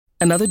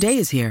Another day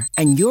is here,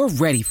 and you're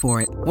ready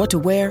for it. What to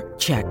wear?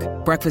 Check.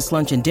 Breakfast,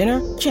 lunch, and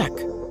dinner? Check.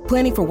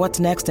 Planning for what's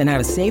next and how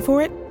to save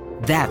for it?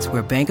 That's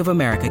where Bank of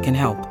America can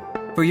help.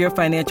 For your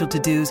financial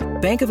to-dos,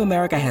 Bank of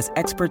America has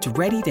experts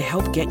ready to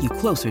help get you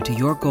closer to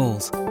your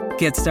goals.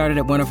 Get started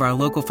at one of our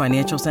local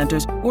financial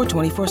centers or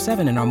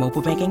 24/7 in our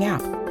mobile banking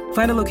app.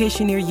 Find a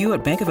location near you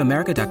at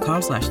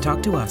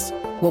bankofamerica.com/talktous.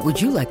 What would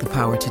you like the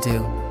power to do?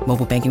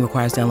 Mobile banking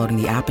requires downloading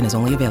the app and is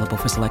only available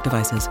for select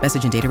devices.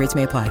 Message and data rates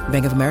may apply.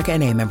 Bank of America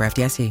N.A., member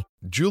FDIC.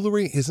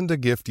 Jewelry isn't a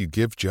gift you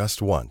give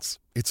just once.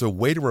 It's a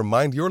way to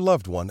remind your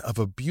loved one of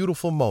a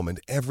beautiful moment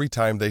every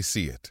time they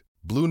see it.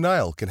 Blue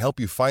Nile can help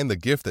you find the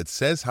gift that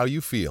says how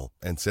you feel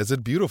and says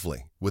it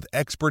beautifully, with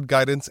expert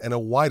guidance and a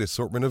wide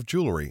assortment of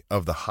jewelry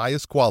of the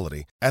highest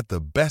quality at the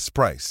best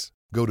price.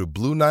 Go to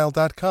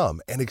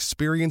BlueNile.com and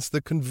experience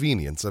the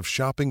convenience of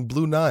shopping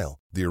Blue Nile,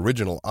 the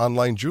original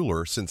online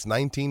jeweler since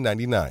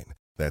 1999.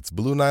 That's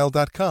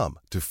BlueNile.com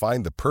to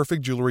find the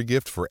perfect jewelry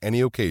gift for any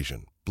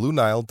occasion.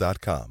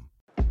 BlueNile.com.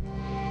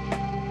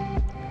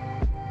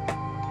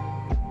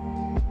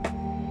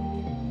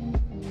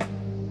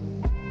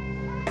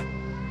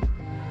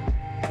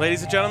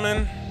 Ladies and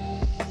gentlemen,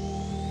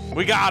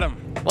 we got him.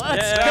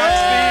 Let's Zach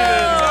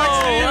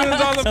go!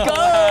 Stevens on the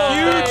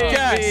huge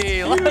guest.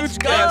 Let's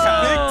go!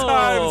 Big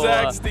time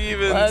Zach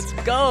Stevens. Let's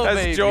go, has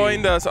baby.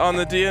 joined us on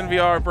the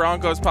DNVR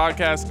Broncos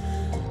podcast.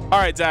 All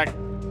right, Zach.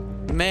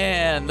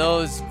 Man,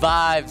 those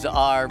vibes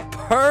are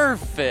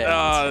perfect.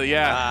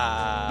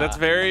 Yeah. That's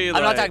very.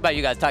 I'm not talking about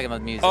you guys, talking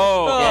about music.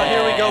 Oh,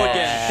 here we go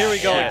again. Here we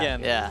go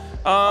again. Yeah.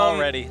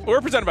 Already.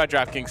 We're presented by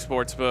DraftKings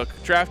Sportsbook.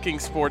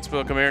 DraftKings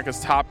Sportsbook, America's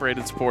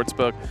top-rated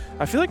sportsbook.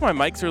 I feel like my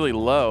mic's really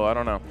low. I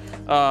don't know.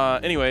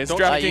 Anyways,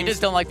 DraftKings. You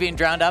just don't like being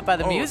drowned out by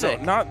the music.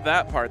 No, not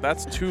that part.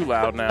 That's too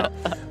loud now.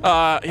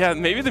 Yeah,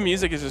 maybe the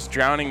music is just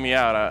drowning me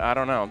out. I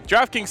don't know.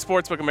 DraftKings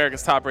Sportsbook,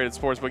 America's top-rated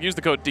sportsbook. Use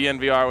the code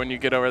DNVR when you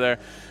get over there.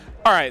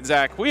 All right,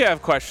 Zach, we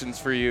have questions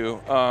for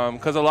you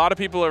because a lot of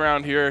people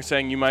around here are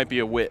saying you might be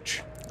a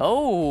witch.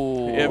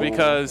 Oh. Yeah,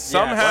 because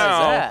somehow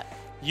Why is that?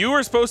 you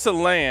were supposed to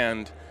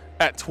land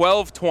at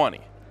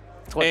 12:20.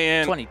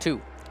 22.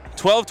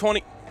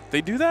 12:20. They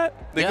do that?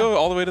 They Yeah. go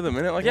all the way to the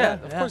minute like Yeah,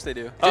 that? of course they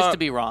do. Just to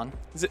be wrong.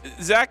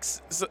 Zach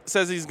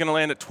says he's going to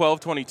land at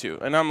 12:22,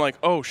 and I'm like,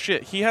 oh,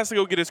 shit. He has to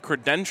go get his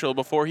credential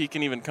before he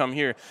can even come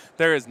here.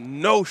 There is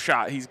no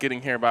shot he's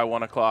getting here by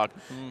 1 o'clock.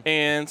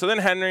 And so then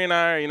Henry and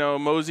I are,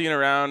 moseying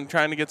around,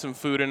 trying to get some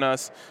food in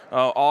us.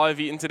 All I've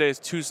eaten today is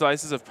 2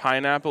 slices of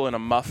pineapple and a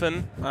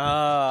muffin. Do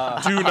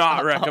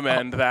not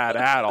recommend that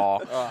at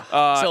all.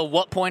 So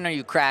what point are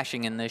you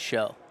crashing in this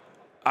show?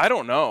 I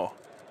don't know.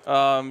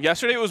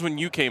 Yesterday was when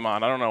you came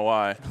on. I don't know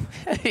why.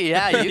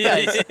 Yeah,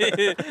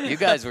 you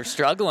guys were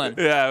struggling.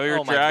 Yeah, we were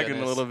Oh, my dragging a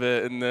goodness. little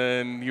bit, and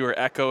then you were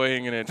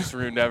echoing, and it just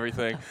ruined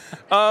everything.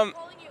 calling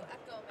you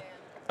Echo Man.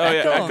 Oh, yeah,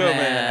 Echo Echo Man.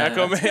 Man.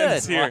 Echo That's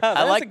Man's good. here. Wow. I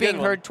That's like a good being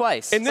one. heard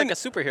twice. And It's then like a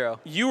superhero.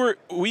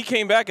 we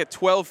came back at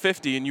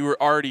 12:50, and you were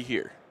already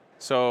here.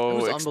 It So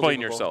was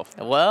explain unbelievable. yourself.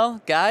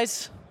 Well,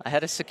 guys, I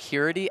had a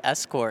security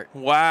escort.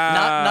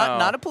 Wow.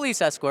 Not a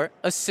police escort,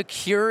 a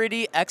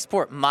security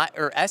escort.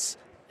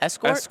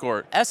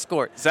 Escort?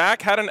 Escort.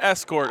 Zach had an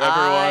escort,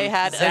 everyone. I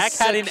had Zach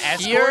a had an escort?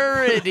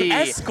 security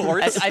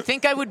Escort? I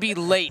think I would be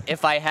late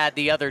if I had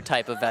the other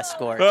type of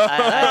escort.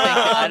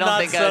 I don't not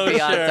think so I'd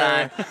be on sure.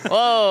 time.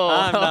 Whoa.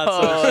 I'm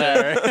not so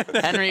sure.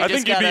 Henry, you I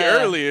just think you'd be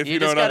gotta- early if you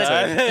know what I'm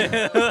saying.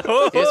 You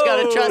just got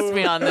to trust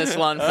me on this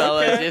one,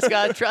 fellas. You just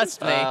got to trust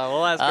me.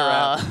 We'll ask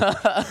around.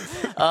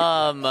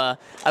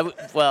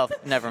 Well,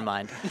 never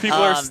mind. People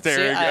are See,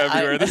 staring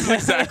everywhere. This is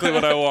exactly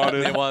what I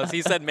wanted. It was.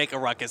 He said make a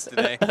ruckus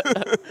today.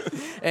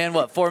 And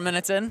what, 4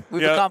 minutes in,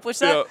 we've Yep, accomplished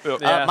that?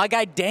 yep. Yeah. My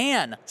guy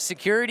Dan,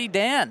 Security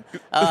Dan,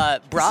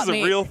 brought is a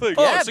me. real thing.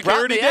 Oh, Yeah, Security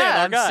brought me, Dan,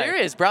 our I'm guy.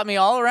 serious. Brought me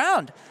all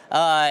around.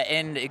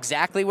 And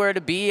exactly where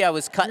to be. I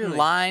was cutting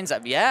lines.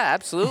 Yeah,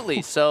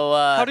 absolutely. So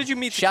How did you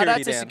meet shout out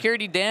Security to Dan?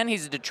 Security Dan.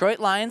 He's a Detroit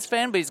Lions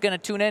fan, but he's going to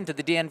tune in to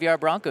the DNVR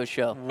Broncos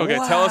show. Okay,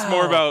 tell us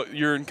more about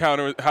your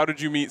encounter. How did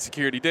you meet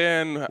Security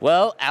Dan?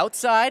 Well,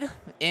 outside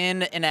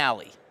in an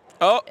alley.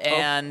 Oh,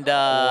 And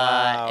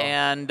Wow.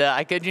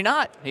 I kid you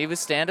not, he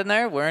was standing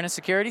there wearing a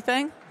security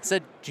thing. I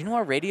said, "Do you know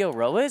where Radio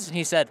Row is?" And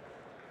he said,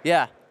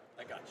 "Yeah."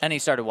 And he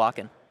started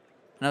walking.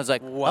 And I was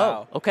like,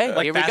 Wow. "Oh, okay,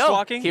 Like here we fast go.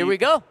 walking? Here we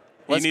go. you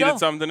Let's needed go."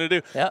 something to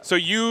do. Yep. So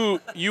you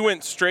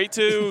went straight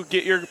to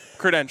get your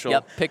credential.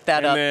 Yep, pick that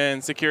and up.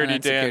 then Security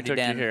And then Dan Security took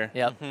Dan. you here.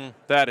 Yep.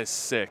 That is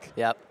sick.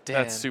 Yep.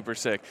 That's super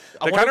sick.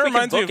 I That wonder kind of if we can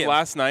reminds me book of him.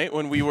 last night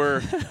when we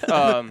were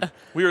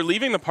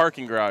leaving the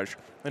parking garage,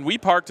 and we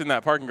parked in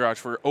that parking garage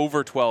for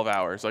over 12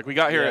 hours. Like we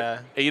got here Yeah.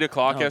 at 8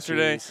 o'clock Oh,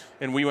 yesterday, geez.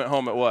 and we went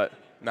home at what?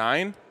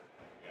 9?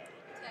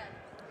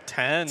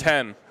 10.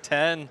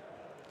 10.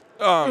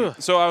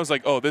 So I was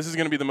like, oh, this is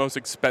going to be the most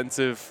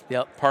expensive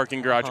Yep.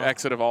 parking garage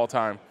exit of all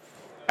time.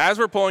 As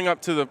we're pulling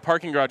up to the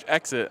parking garage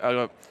exit,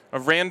 a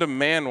random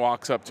man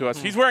walks up to us.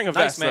 He's wearing a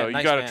Nice vest, man, though. You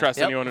nice got to man. trust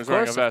Yep, anyone of who's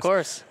wearing a course, vest. of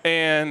course.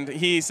 And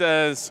he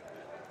says,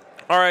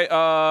 all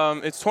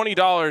right, it's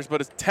 $20,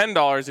 but it's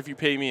 $10 if you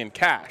pay me in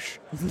cash.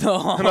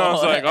 No. And I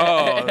was like,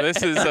 oh,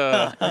 this is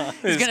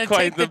He's going to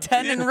quite take the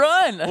 10 and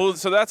run. Well,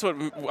 so that's what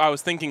I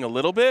was thinking a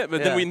little bit,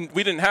 but then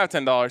we didn't have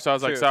 $10, so I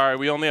was like, True. sorry,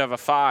 we only have a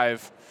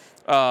 5.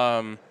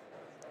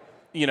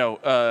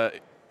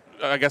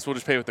 I guess we'll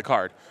just pay with the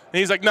card. And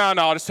he's like, no,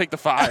 I'll just take the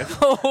 5. At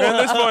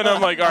this point,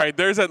 I'm like, all right,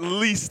 there's at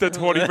least a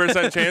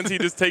 20% chance he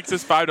just takes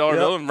his $5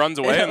 bill and runs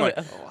away. And like,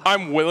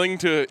 I'm willing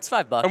to. It's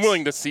 $5. I'm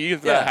willing to see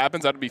if that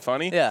happens. That'd be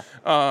funny. Yeah.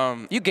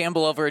 You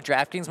gamble over at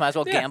DraftKings, might as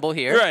well gamble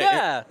here. Right.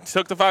 Yeah.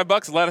 Took the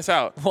 $5, let us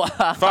out. Wow.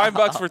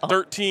 $5 for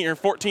 13 or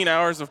 14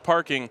 hours of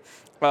parking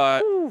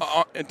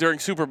during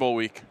Super Bowl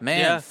week.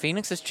 Man,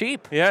 Phoenix is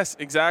cheap. Yes,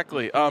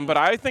 exactly. But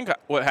I think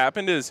what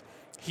happened is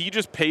he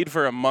just paid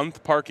for a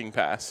month parking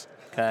pass.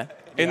 Okay.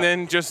 And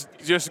then just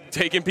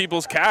taking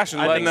people's cash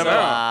and I letting think them so.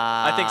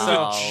 out. I think This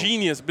so. is a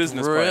genius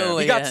business Really? plan.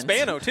 He got Brilliant.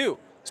 Spano too.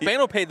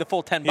 Spano paid the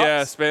full $10.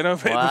 Yeah, Spano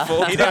paid the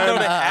full He didn't know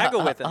to time.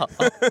 haggle with him.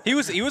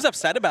 He was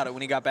upset about it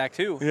when he got back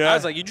too. Yeah. I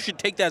was like, you should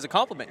take that as a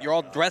compliment. You're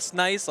all dressed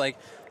nice, like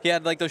he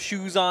had like those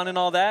shoes on and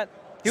all that.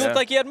 He looked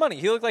like he had money.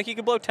 He looked like he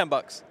could blow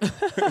 $10.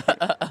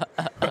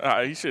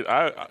 I should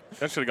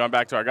have gone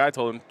back to our guy.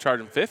 Told him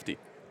charge him 50.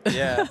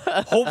 Yeah.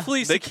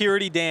 Hopefully,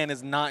 Security Dan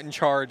is not in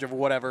charge of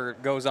whatever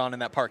goes on in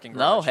that parking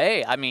garage. No,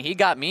 hey, I mean, he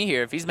got me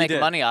here. If he's making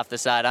did. money off the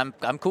side, I'm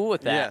cool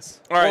with that.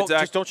 Yes. All right, Well, Zach.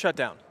 just don't shut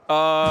down.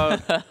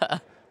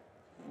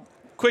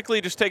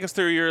 Quickly, just take us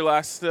through your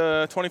last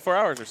 24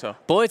 hours or so.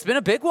 Boy, it's been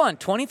a big one.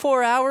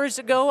 24 hours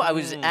ago, I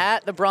was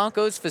at the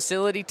Broncos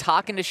facility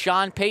talking to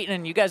Sean Payton,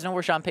 and you guys know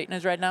where Sean Payton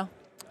is right now?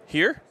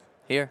 Here?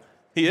 Here.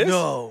 He is?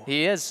 No.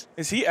 He is.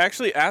 Is he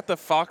actually at the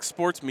Fox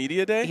Sports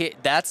Media Day?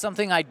 That's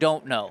something I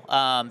don't know.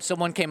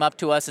 Someone came up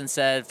to us and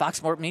said, Fox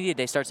Sports Media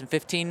Day starts in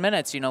 15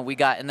 minutes.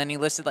 And then he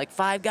listed like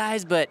 5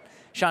 guys, but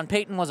Sean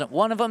Payton wasn't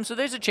one of them. So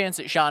there's a chance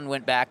that Sean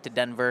went back to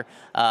Denver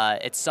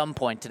at some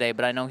point today.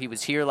 But I know he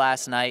was here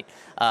last night,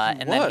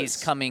 and then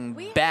he's coming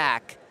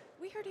back.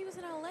 We heard he was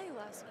in LA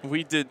last night.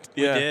 We did.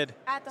 Yeah. We did.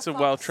 At the It's a Fox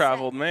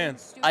well-traveled set man. in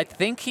studio. I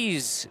think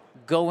he's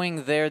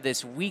going there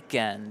this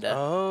weekend.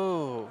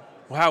 Oh.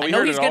 Wow, we I know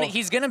heard he's it gonna all.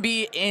 he's gonna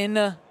be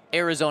in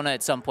Arizona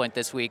at some point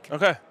this week.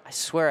 Okay. I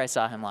swear I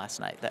saw him last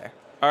night there.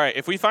 All right.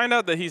 If we find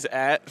out that he's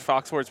at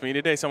Fox Sports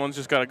Media Day, someone's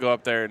just got to go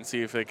up there and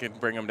see if they can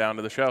bring him down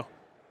to the show.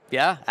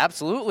 Yeah,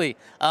 absolutely.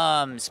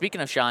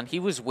 Speaking of Sean, he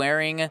was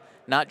wearing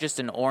not just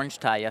an orange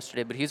tie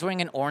yesterday, but he was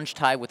wearing an orange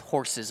tie with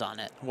horses on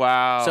it.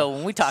 Wow. So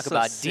when we talk So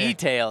about sick.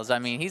 details, I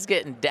mean, he's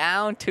getting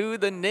down to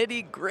the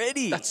nitty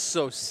gritty. That's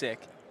so sick.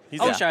 He's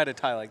I a- wish I had a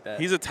tie like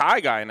that. He's a tie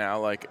guy now.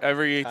 Like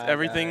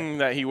everything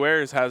that he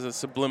wears has a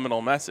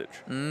subliminal message.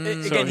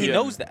 Again, So he he-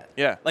 knows that.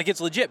 Yeah. Like,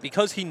 it's legit.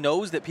 Because he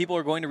knows that people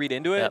are going to read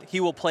into it, Yep. he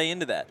will play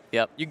into that.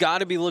 Yep. You got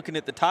to be looking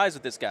at the ties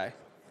with this guy.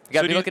 You got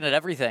So to do be you- looking at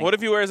everything. What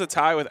if he wears a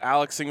tie with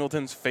Alex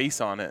Singleton's face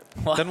on it?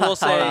 Then we'll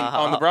say,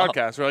 On the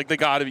broadcast, we're like,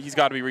 he's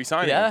got to be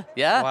re-signing. Yeah, him.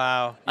 yeah.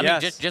 wow. I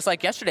yes. mean, just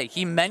like yesterday,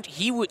 he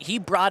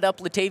brought up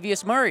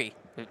Latavius Murray.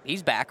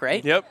 He's back,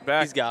 right? Yep,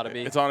 back. He's gotta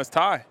be. It's on his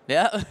tie.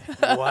 Yeah.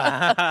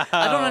 wow.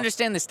 I don't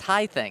understand this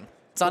tie thing.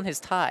 It's on his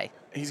tie.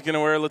 He's gonna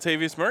wear a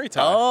Latavius Murray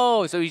tie.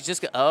 Oh, so he's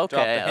just Drop the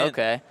okay, hint.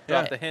 okay.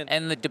 Drop the hint.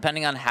 And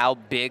depending on how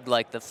big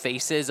like the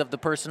face is of the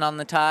person on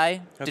the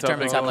tie That's how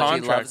determines big how the much he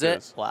contract loves it.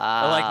 is.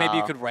 Wow. Or like maybe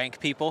you could rank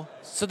people.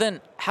 So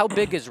then, how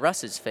big is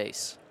Russ's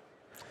face?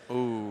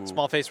 Ooh.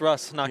 Small face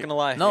Russ, not going to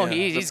lie. No, Yeah.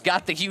 he's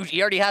got the huge.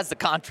 He already has the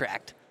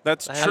contract.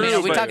 That's I true. I mean,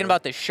 are we but- talking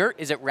about the shirt?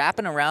 Is it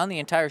wrapping around the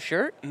entire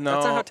shirt? No.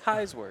 That's not how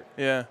ties work.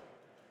 Yeah.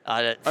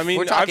 I mean,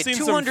 we're I've talking seen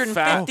some 250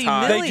 fat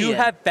ties. million. They do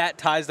have fat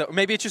ties, though.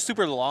 Maybe it's just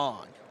super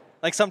long.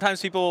 Like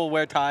sometimes people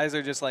wear ties that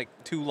are just like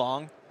too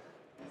long.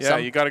 Yeah,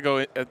 Some- you got to go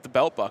at the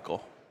belt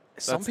buckle.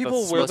 Some That's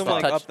people the wear spot. them Supposed to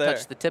like touch, up there.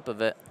 touch the tip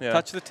of it. Yeah.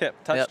 Touch the tip.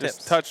 Touch Yep. tips.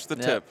 Just touch the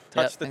Yep, tip.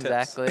 Touch yep, the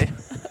tips. exactly.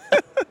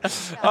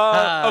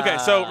 Okay,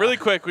 so really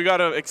quick, we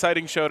got an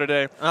exciting show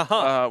today.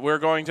 Uh-huh. We're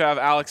going to have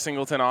Alex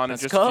Singleton on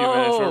Let's in just a few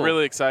minutes. We're go.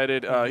 really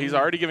excited. He's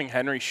already giving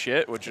Henry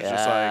shit, which is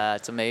just Yeah, like,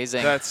 it's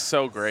amazing. that's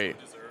so great.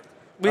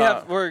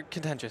 We're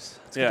contentious.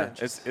 It's Yeah,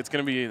 contentious. it's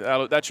going to be,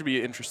 that should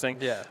be interesting.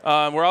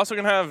 Yeah. We're also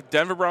going to have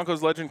Denver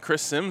Broncos legend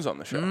Chris Sims on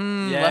the show.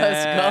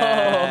 Let's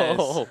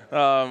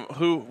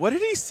go. What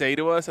did he say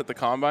to us at the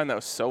Combine that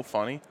was so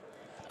funny?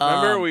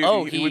 Remember, we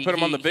put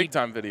him on the big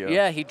time video.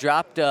 Yeah, he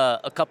dropped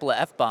a couple of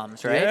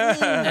F-bombs, right?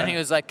 Yeah. And he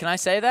was like, can I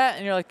say that?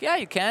 And you're like, yeah,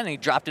 you can. And he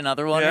dropped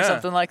another one or Yeah,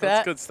 something like that.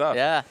 that's good stuff.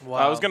 Yeah.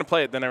 I was going to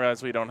play it, then I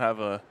realized we don't have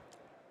a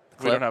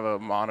Clip?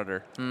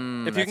 monitor. If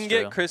you that's can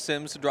get true. Chris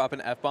Sims to drop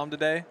an F-bomb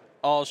today,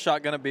 I'll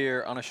shotgun a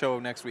beer on a show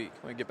next week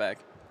when we get back.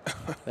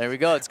 There we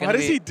go. It's Why gonna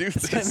does be, he do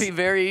It's going to this? be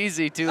very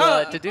easy to do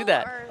People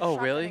that. are Oh,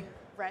 really? shotgunning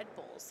Red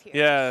Bulls here.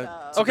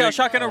 Yeah. So. Okay, I'll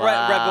shotgun a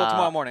Red Bull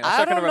tomorrow morning. I'll I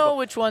shotgun don't a Red know Bull.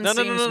 which one No,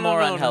 no, no, seems no, no, more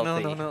no, no,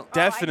 unhealthy. No, no, no.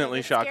 Definitely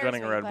it scares shotgunning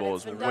me, a Red but Bull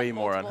it's is been way done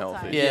more multiple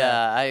unhealthy. times.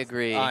 Yeah, I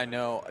agree. I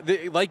know.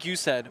 Like you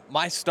said,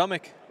 my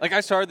stomach. Like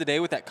I started the day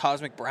with that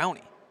cosmic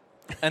brownie,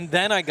 and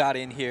then I got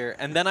in here,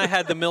 and then I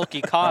had the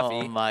milky coffee.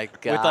 Oh my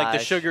With like the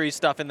gosh. sugary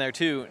stuff in there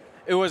too.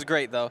 It was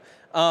great though.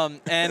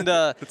 And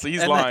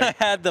He's and lying. then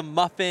I had the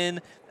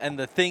muffin and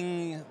the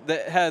thing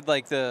that had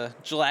like the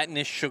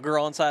gelatinous sugar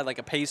on side, like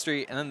a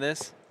pastry, and then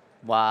this.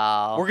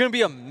 Wow. We're gonna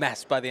be a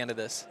mess by the end of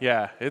this.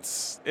 Yeah,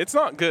 it's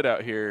not good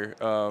out here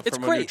It's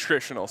from a great.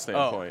 nutritional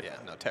standpoint. yeah,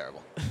 no,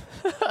 terrible.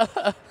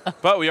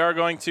 But we are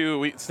going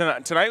to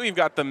tonight. We've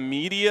got the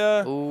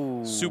media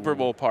Ooh. Super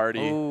Bowl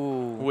party,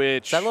 Ooh.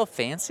 which Is that a little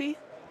fancy?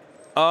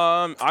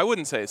 I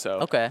wouldn't say so.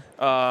 Okay.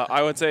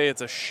 I would say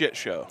it's a shit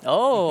show.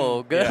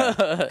 Oh, good.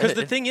 Because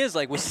the thing is,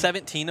 like, with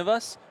 17 of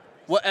us,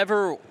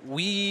 whatever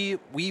we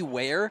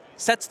wear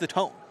sets the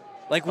tone.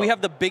 Like, we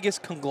have the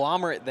biggest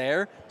conglomerate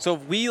there. So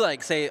if we,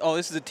 like, say, oh,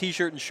 this is a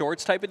T-shirt and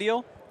shorts type of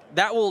deal,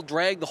 that will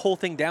drag the whole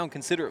thing down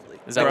considerably.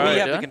 Is that what we you're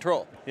have the doing?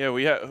 control. Yeah,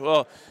 we have.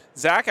 Well,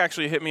 Zach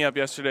actually hit me up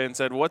yesterday and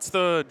said, "What's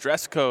the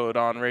dress code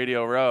on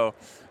Radio Row?"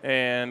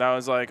 And I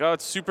was like, "Oh,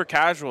 it's super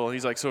casual."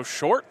 He's like, "So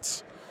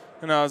shorts?"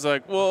 And I was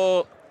like,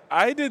 "Well,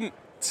 I didn't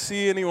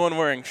see anyone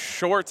wearing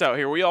shorts out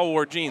here. We all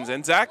wore jeans."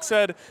 And Zach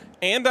said,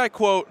 and I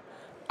quote,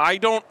 "I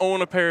don't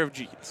own a pair of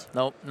jeans."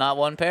 Nope, not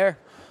one pair.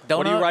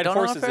 Don't do you own, ride don't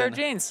own horses a pair in? of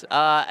jeans.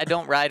 I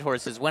don't ride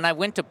horses. When I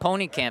went to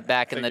pony camp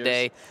back in the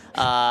day,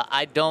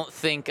 I don't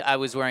think I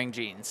was wearing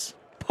jeans.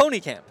 Pony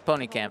camp.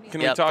 Pony camp.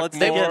 Can Yep. we talk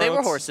They more? were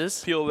Let's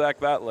horses. Peel back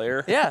that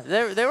layer. Yeah,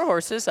 they were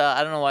horses.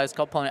 I don't know why it's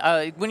called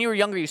pony. When you were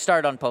younger, you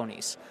started on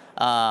ponies.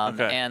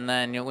 Okay. And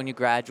then when you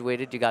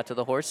graduated, you got to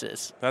the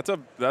horses. That's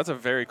a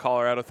very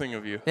Colorado thing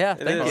of you. Yeah,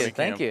 It thank is. you,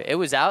 thank you. It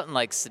was out in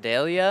like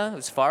Sedalia. It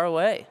was far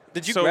away.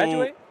 Did you So-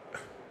 graduate?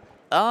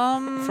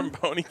 From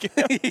pony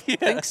camp. I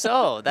think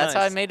so. That's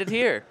how I Nice. made it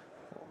here.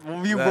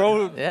 You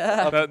rode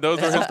Yeah.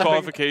 Those were his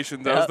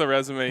qualifications. That was the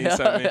resume he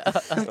sent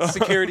me.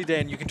 security,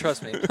 Dan. You can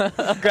trust me.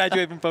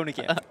 Graduate from pony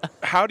camp.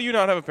 How do you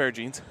not have a pair of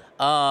jeans?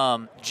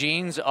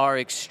 Jeans are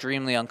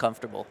extremely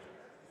uncomfortable.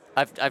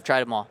 I've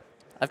tried them all.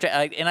 I've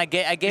tried, and I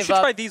You gave should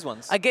up. try these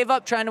ones. I gave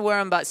up trying to wear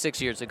them about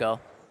 6 years ago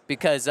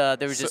because there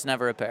was just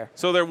never a pair.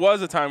 So there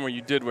was a time where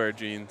you did wear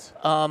jeans.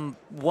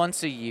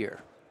 Once a year,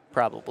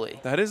 probably.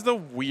 That is the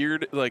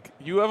weird. Like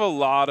you have a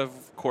lot of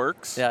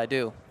quirks. Yeah, I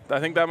do. I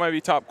think that might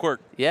be top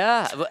quirk.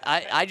 Yeah, but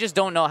I just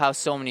don't know how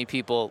so many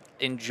people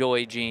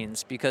enjoy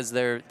jeans because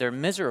they're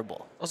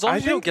miserable. As long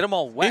as you don't get them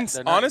all wet.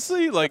 they're nice.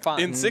 Honestly, like They're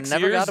fine. in 6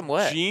 Never years, got 'em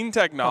wet. jean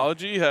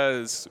technology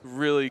has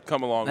really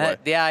come a long way.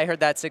 Yeah, I heard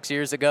that 6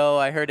 years ago.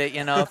 I heard it,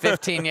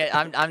 15 years.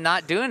 I'm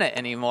not doing it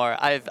anymore.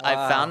 I've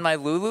found my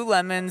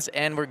Lululemons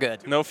and we're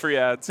good. No free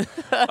ads.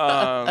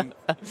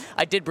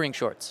 I did bring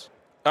shorts.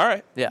 All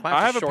right. Yeah.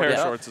 I have a short pair of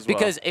out. shorts as well.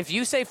 Because if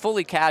you say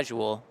fully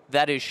casual,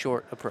 that is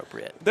short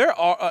appropriate. there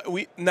are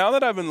now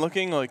that I've been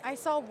looking, like I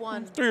saw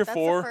one. 3 or That's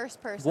 4. the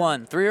first person.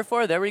 1, 3 or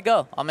 4. There we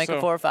go. I'll make So-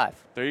 it 4 or 5.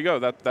 there you go.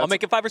 That's I'll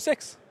make it 5 or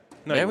 6.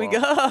 no, There you we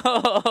won't.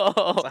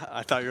 go.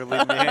 I thought you were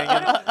leaving me hanging.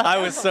 I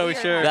was so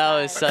sure. That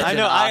was such I an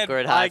know,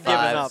 awkward high I'd given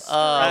five. up.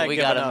 I Oh, had we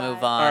given got to up.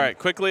 move on. All right,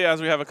 quickly as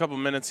we have a couple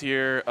minutes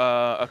here,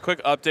 a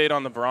quick update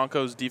on the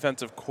Broncos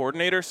defensive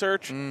coordinator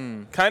search.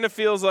 Kind of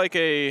feels like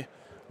a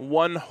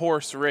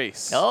one-horse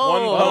race,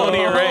 Oh, one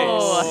pony I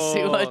race.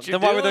 see what you're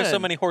Then why were there so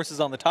doing. many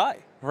horses on the tie?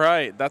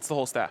 Right, that's the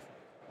whole staff.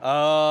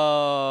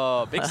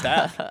 Oh, big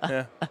staff.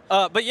 Yeah.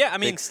 But yeah, I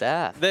mean, Big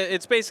staff.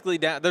 it's basically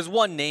down. There's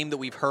one name that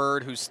we've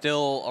heard who's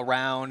still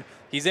around.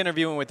 He's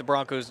interviewing with the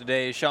Broncos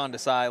today, Sean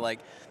Desai. Like,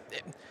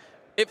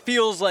 it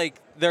feels like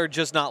they're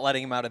just not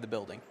letting him out of the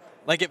building.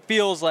 Like, it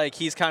feels like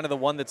he's kind of the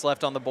one that's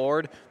left on the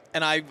board.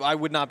 And I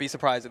would not be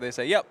surprised if they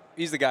say, yep,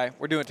 he's the guy.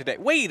 We're doing it today.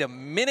 Wait a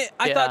minute.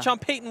 I Yeah. thought Sean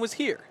Payton was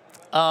here.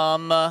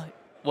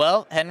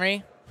 Well,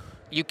 Henry,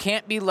 you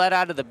can't be let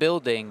out of the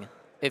building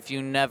if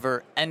you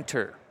never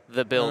enter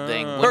the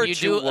building. When you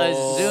do a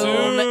Virtual.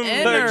 Zoom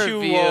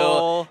interview,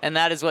 Virtual. and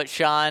that is what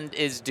Sean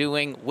is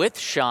doing with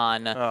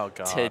Sean Oh,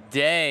 God.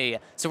 today.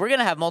 So we're going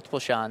to have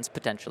multiple Seans,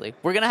 potentially.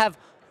 We're going to have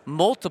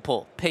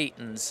multiple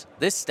Paytons.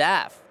 This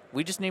staff,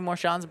 we just need more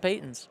Seans and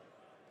Paytons.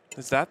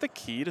 Is that the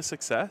key to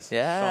success?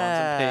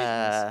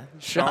 Yeah.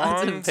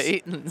 Seans and Seans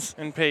Paytons.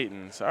 and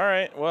Peyton's. All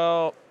right.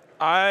 Well,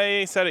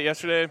 I said it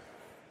yesterday.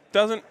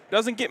 Doesn't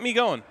get me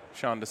going,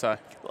 Sean Desai.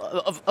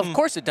 Of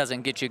course it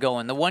doesn't get you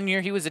going. The 1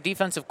 year he was a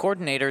defensive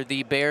coordinator,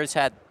 the Bears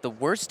had the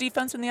worst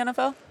defense in the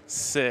NFL.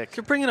 Sick.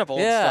 You're bringing up old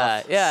Yeah,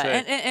 stuff. yeah.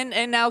 Sick.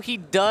 And now he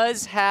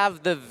does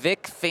have the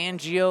Vic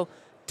Fangio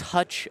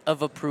touch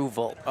of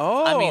approval.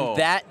 Oh. I mean,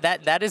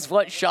 that is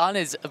what Sean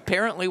is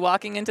apparently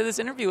walking into this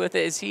interview with,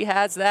 is he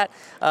has that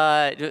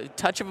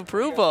touch of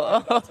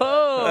approval.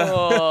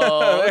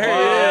 Oh,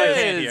 There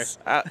it he is.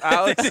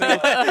 Alex,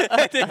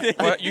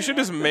 well, you should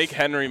just make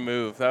Henry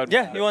move. That would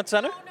Yeah, you want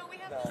center? Oh, no, we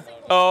have the single.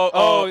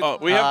 Oh,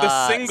 we have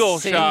the single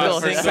single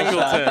shot for shot.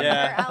 Singleton.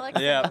 Yeah. For Alex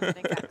Yeah.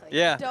 Singleton, exactly.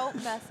 Yeah.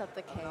 Don't mess up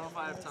the case.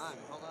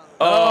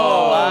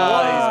 Oh,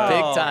 Wow, he's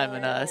big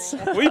timing us.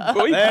 we There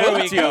we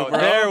booked you, go. bro.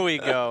 There we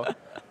go.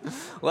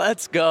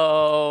 Let's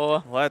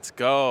go. Let's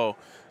go.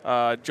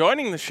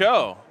 Joining the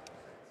show,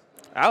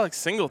 Alex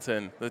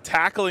Singleton, the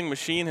tackling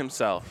machine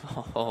himself.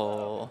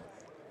 Oh.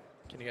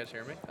 Can you guys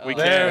hear me? We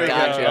There can. we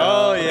Gotcha. go.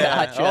 Oh,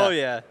 yeah. Gotcha. Oh,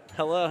 yeah.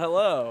 Hello,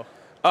 hello.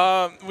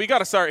 We got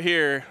to start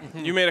here.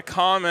 You made a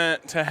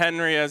comment to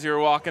Henry as you were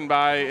walking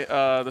by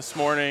this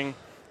morning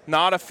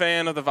Not a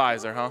fan of the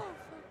visor, huh?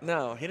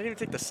 No, he didn't even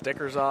take the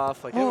stickers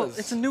off. Like Well, it was.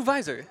 it's a new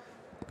visor.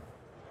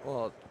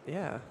 Well,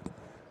 yeah.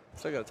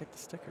 Still gotta take the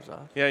stickers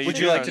off. Yeah. Would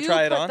you like to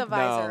try it on? Put the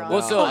visor No, on. no.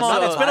 Well, so- Come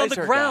on, so- it's been on the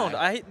visor ground.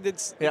 guy.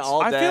 It's Yeah,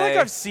 all I day. feel like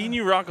I've seen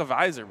you rock a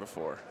visor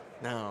before.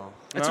 No.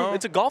 No?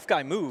 it's a golf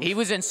guy move. He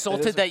was It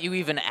insulted is- that you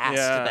even asked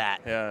Yeah,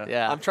 that.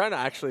 yeah. I'm trying to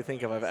actually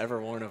think if I've ever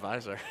worn a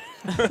visor.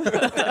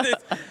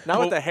 Not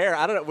with the hair.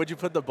 I don't know. Would you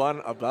put the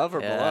bun above or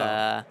below?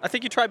 Yeah. I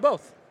think you tried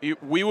both.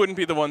 We wouldn't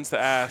be the ones to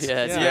ask.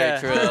 Yeah, it's Yeah.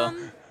 very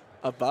true.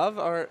 Above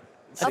or?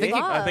 I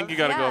think you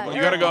gotta go. Yeah,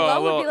 You gotta go a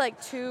below little. would be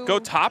like two. Go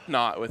top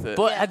knot with it.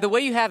 But Yeah. the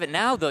way you have it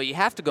now, though, you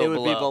have to go It would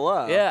below. be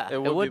below. Yeah,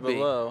 It would be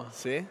below.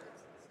 See?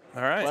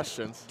 All right.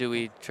 Questions. Do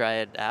we try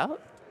it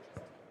out?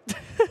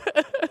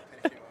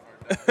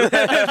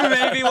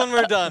 Maybe when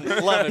we're done.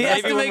 Lemon, He has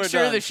maybe to when make we're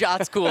sure done. the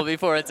shot's cool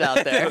before it's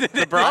out there.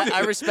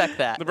 I respect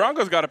that. The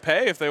Broncos got to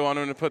pay if they want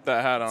him to put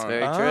that hat on.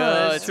 Very Ah, true.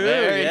 that's It's true,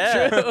 very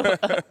yeah.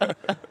 true.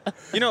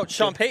 You know,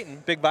 Sean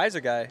Payton, big visor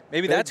guy.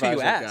 Maybe Big that's who you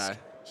visor asked. guy.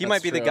 He That's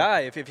might be the true. guy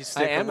if you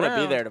stick I am around.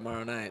 gonna be there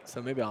tomorrow night,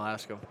 so maybe I'll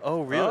ask him.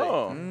 Oh, really?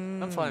 Oh.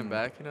 I'm flying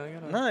back. You know, I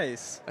gotta.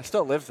 Nice. I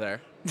still live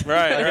there.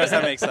 Right. I guess that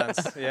right. makes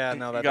sense. Yeah,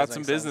 no, that You got does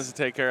some make sense. business to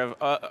take care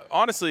of.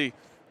 Honestly,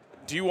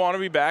 do you want to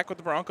be back with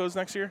the Broncos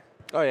next year?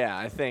 Oh yeah,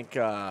 I think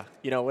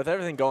with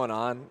everything going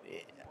on,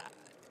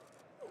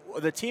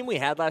 the team we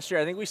had last year,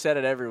 I think we said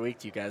it every week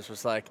to you guys,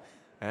 was like,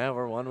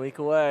 we're 1 week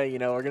away. You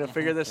know, we're gonna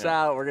figure this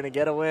out. We're gonna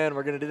get a win.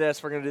 We're gonna do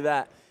this. We're gonna do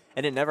that.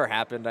 And it never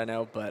happened, I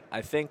know. But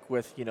I think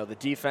with the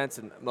defense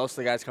and most of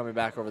the guys coming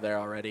back over there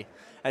already,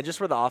 and just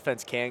where the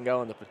offense can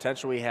go and the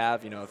potential we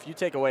have, if you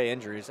take away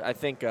injuries, I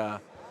think.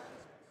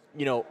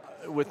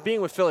 With being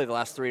with Philly the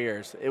last 3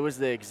 years, it was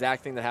the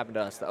exact thing that happened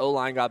to us. The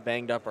O-line got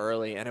banged up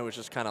early, and it was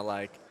just kind of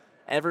like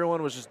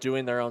everyone was just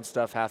doing their own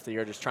stuff half the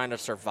year, just trying to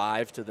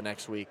survive to the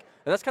next week.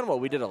 And that's kind of what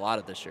we did a lot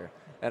of this year.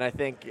 And I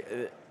think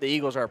the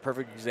Eagles are a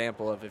perfect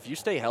example of if you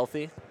stay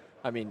healthy,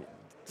 I mean,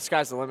 the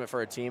sky's the limit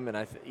for a team. And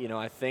I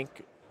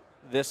think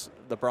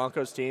the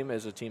Broncos team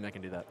is a team that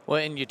can do that. Well,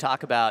 and you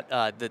talk about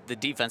the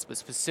defense, but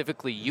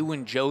specifically you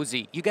and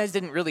Josie. You guys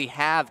didn't really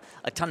have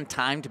a ton of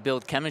time to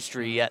build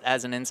chemistry yet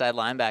as an inside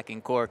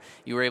linebacking core.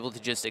 You were able to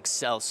just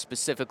excel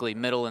specifically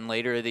middle and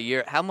later of the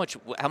year. How much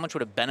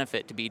would it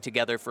benefit to be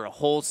together for a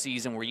whole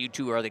season where you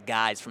two are the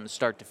guys from the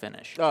start to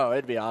finish? Oh,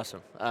 it'd be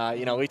awesome.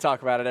 We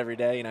talk about it every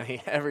day.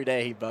 Every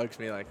day he bugs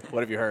me like,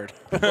 "What have you heard?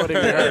 What have you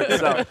heard?"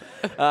 So,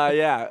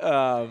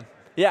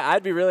 yeah,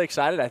 I'd be really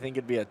excited. I think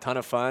it'd be a ton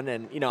of fun,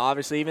 and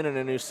obviously, even in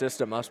a new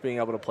system, us being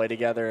able to play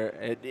together,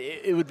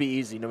 it would be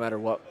easy, no matter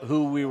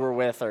who we were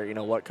with, or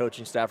what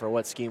coaching staff or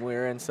what scheme we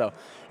were in. So,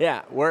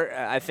 yeah,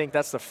 I think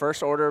that's the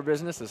first order of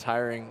business is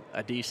hiring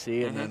a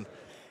DC,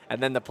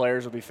 and then the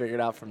players will be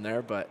figured out from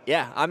there. But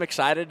yeah, I'm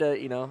excited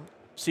to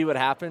see what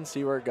happens,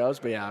 see where it goes.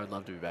 But yeah, I would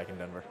love to be back in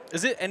Denver.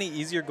 Is it any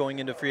easier going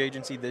into free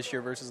agency this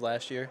year versus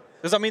last year?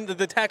 Because, I mean,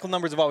 the tackle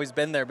numbers have always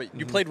been there, but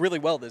you played really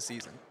well this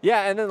season.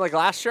 Yeah, and then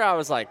last year I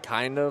was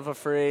kind of a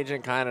free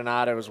agent, kind of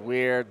not. It was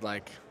weird,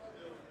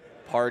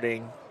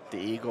 parting the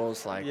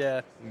Eagles,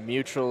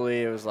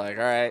 mutually. It was all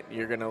right,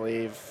 you're going to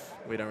leave.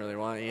 We don't really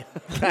want you.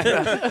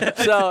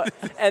 So,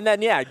 and then,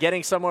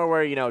 getting somewhere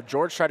where,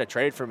 George tried to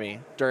trade for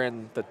me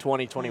during the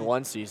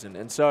 2021 season.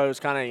 And so it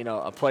was kind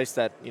of, a place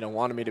that,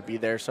 wanted me to be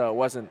there. So it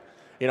wasn't,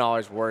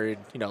 always worried,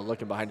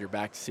 looking behind your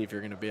back to see if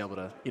you're going to be able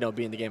to,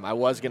 be in the game. I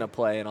was going to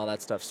play and all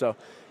that stuff. So,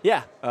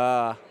 yeah,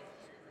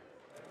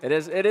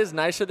 it is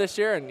nicer this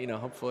year, and,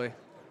 hopefully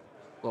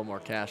a little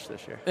more cash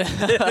this year.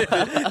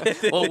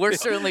 Well, we're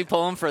certainly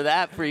pulling for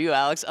that for you,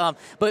 Alex.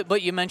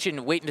 But you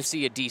mentioned waiting to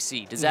see a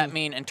DC. Does that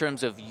mean in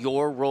terms of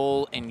your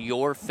role and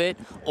your fit,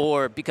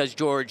 or because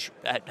George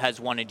has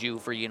wanted you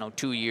for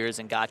 2 years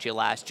and got you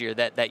last year,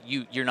 that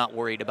you're not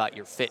worried about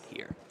your fit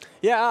here?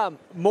 Yeah,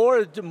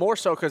 more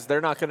so because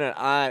they're not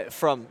gonna.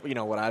 From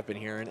what I've been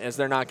hearing is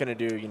they're not gonna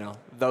do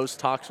those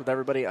talks with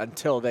everybody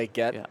until they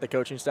get the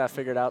coaching staff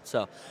figured out.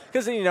 So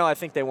because I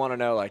think they want to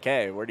know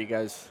hey, where do you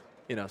guys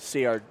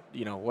see our,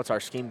 what's our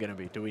scheme going to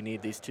be? Do we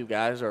need these two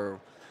guys, or,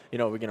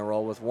 are we going to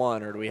roll with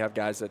one, or do we have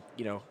guys that,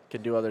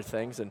 can do other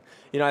things? And,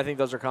 I think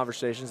those are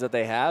conversations that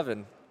they have.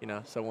 And,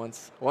 so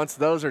once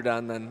those are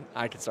done, then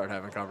I can start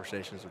having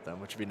conversations with them,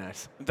 which would be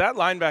nice. That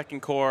linebacking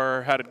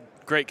core had a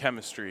great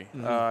chemistry.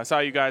 I saw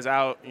you guys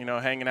out,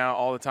 hanging out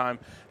all the time.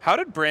 How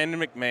did Brandon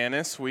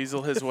McManus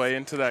weasel his way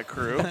into that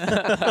crew?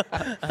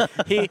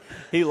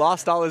 He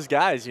lost all his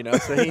guys,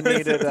 so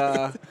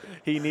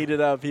he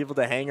needed people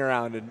to hang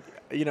around, and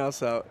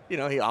so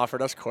he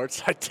offered us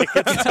courtside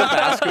tickets to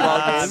basketball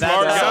games.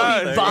 Smart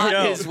guy. He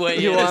bought his way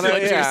in, is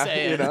what you're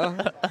saying.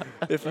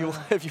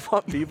 If you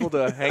want people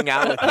to hang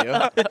out with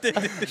you,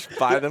 just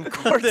buy them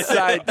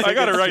courtside tickets. I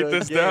gotta write to a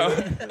this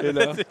game,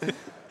 down.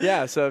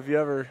 Yeah, so if you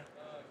ever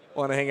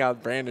want to hang out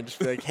with Brandon, just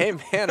be like, "Hey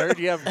man, I heard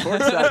you have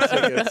courtside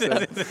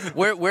tickets." So.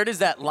 Where does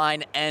that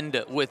line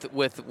end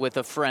with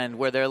a friend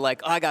where they're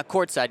like, "Oh, I got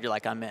courtside," you're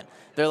like, "I'm in."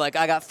 They're like,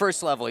 "I got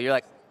first level," you're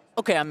like,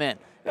 "Okay, I'm in."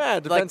 Yeah,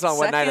 it depends on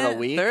what night of the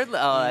week. Third,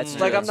 that's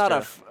true. I'm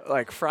not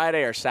that's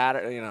Friday or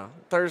Saturday,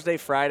 Thursday,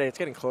 Friday. It's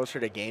getting closer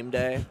to game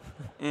day.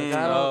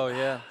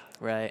 Yeah.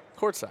 Right.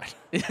 Courtside.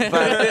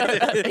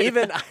 But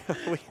even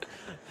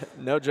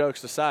no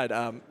jokes aside,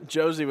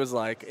 Josie was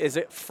like, "Is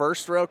it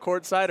first row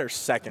courtside or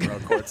second row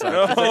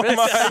courtside? 'Cause if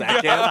it's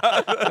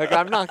second, like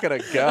I'm not gonna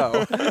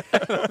go."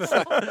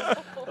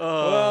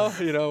 Well,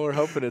 we're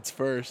hoping it's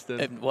first.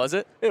 And Was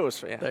it? it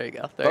was. Yeah. There you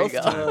go. There Both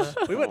you go. times.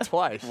 We went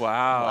twice.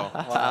 Wow.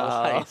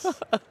 Nice.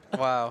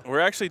 Wow.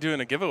 We're actually doing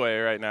a giveaway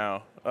right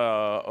now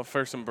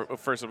for some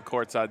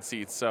courtside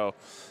seats. So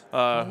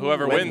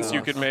whoever wins,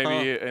 you could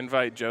maybe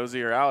invite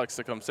Josie or Alex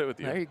to come sit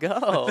with you. There you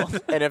go.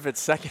 And if it's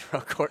second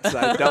row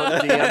courtside,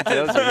 don't DM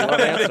Josie. You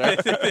won't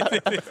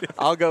answer.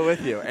 I'll go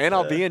with you, and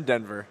I'll be in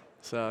Denver.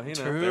 So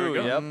There we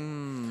go.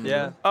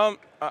 Yep. Yeah.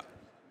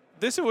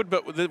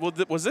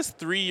 Was this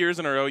 3 years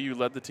in a row you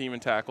led the team in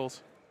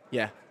tackles?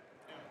 Yeah.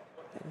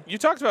 You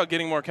talked about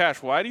getting more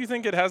cash. Why do you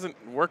think it hasn't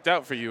worked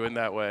out for you in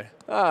that way?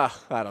 I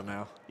don't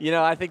know.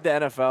 I think the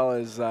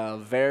NFL is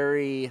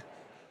very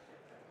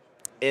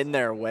in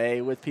their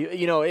way with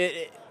people.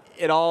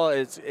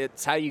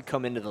 It's how you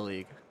come into the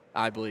league,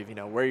 I believe,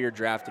 where you're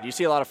drafted. You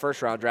see a lot of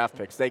first-round draft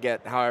picks. They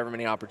get however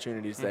many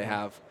opportunities they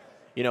have,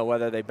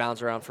 whether they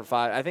bounce around for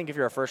 5. I think if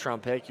you're a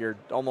first-round pick, you're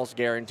almost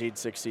guaranteed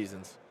 6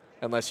 seasons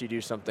unless you do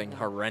something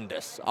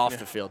horrendous off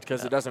the field,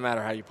 because it doesn't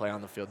matter how you play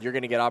on the field. You're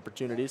going to get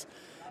opportunities.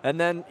 And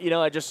then,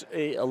 I just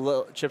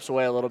chips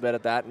away a little bit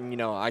at that.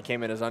 And, I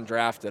came in as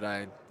undrafted.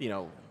 I,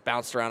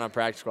 bounced around on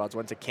practice squads,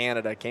 went to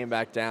Canada, came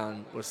back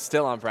down, was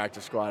still on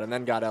practice squad, and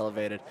then got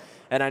elevated.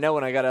 And I know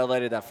when I got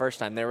elevated that first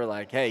time, they were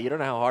like, hey, you don't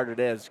know how hard it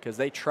is, because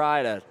they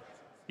try to,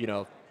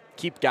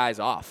 keep guys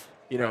off.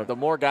 Right. The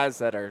more guys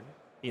that are,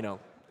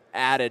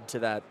 added to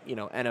that,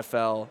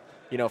 NFL,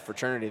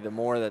 fraternity, the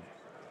more that,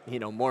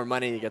 more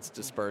money gets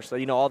dispersed.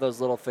 So, all those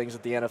little things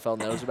that the NFL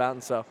knows about.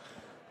 And so,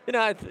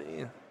 a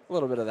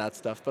little bit of that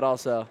stuff, but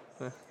also,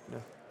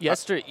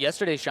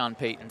 Yesterday, Sean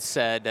Payton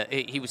said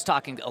he was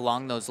talking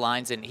along those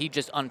lines, and he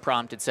just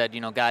unprompted said,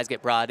 guys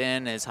get brought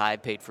in as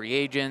high-paid free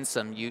agents,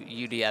 some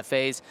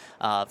UDFAs,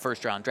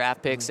 first-round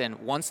draft picks, and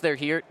once they're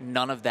here,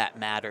 none of that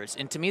matters.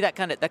 And to me, that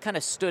kind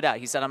of stood out.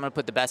 He said, I'm going to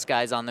put the best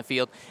guys on the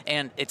field,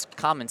 and it's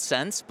common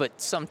sense, but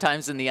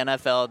sometimes in the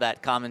NFL,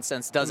 that common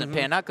sense doesn't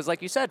pan out because,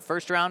 like you said,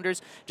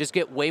 first-rounders just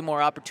get way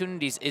more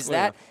opportunities. Is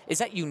that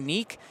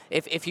unique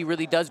if he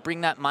really does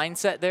bring that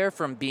mindset there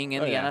from being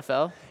in the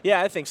NFL?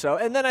 Yeah, I think so.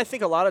 And then I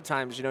think a lot of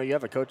times, you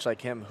have a coach like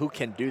him who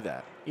can do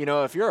that.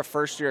 If you're a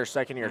first-year or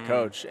second-year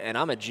coach, and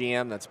I'm a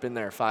GM that's been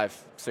there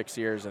 5-6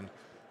 years, and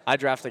I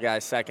draft a guy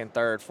second,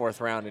 third, fourth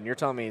round, and you're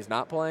telling me he's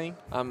not playing,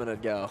 I'm going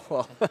to go,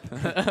 well,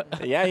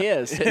 yeah, he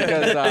is,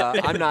 because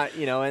I'm not,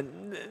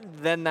 and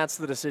then that's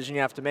the decision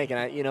you have to make. And,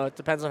 it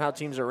depends on how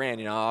teams are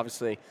ran.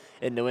 Obviously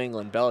in New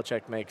England,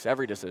 Belichick makes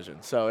every decision.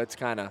 So it's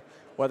kind of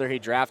whether he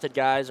drafted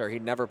guys or he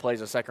never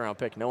plays a second-round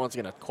pick, no one's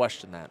going to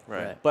question that.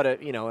 Right.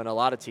 But, in a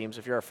lot of teams,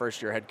 if you're a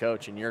first-year head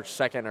coach and your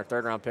second- or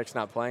third-round pick's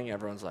not playing,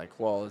 everyone's like,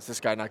 well, is this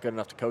guy not good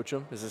enough to coach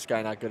him? Is this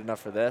guy not good enough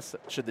for this?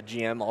 Should the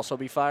GM also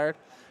be fired?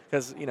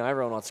 Because,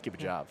 everyone wants to keep a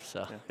job.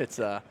 So it's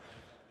an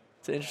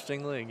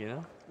interesting league,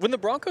 When the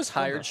Broncos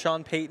hired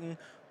Sean Payton,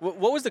 what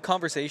was the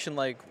conversation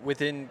like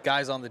within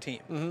guys on the team?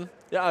 Mm-hmm.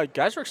 Yeah,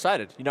 guys were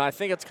excited. I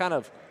think it's kind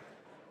of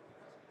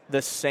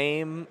the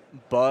same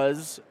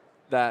buzz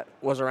that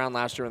was around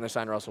last year when they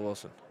signed Russell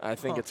Wilson. I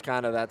think it's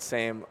kind of that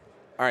same,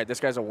 all right, this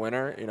guy's a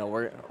winner.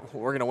 We're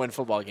going to win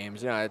football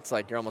games. It's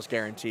like you're almost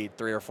guaranteed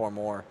 3 or 4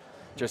 more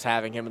just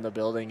having him in the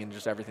building and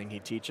just everything he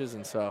teaches.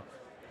 And so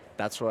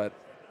that's what,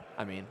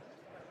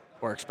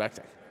 we're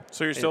expecting.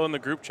 So you're still in the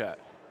group chat?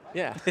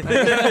 Yeah.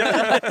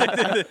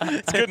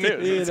 It's good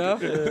news.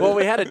 Well,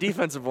 we had a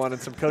defensive one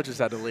and some coaches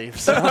had to leave.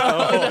 So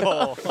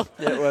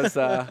it was,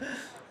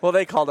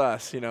 they called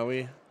us.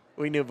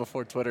 We knew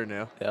before Twitter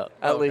knew. Yeah.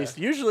 At least.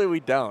 Usually we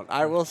don't.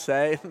 I will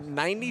say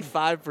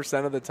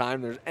 95% of the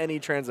time there's any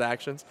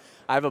transactions.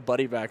 I have a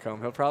buddy back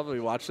home. He'll probably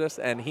watch this,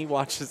 and he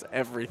watches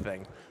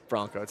everything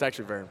Bronco. It's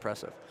actually very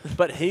impressive.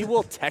 But he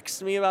will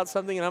text me about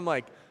something, and I'm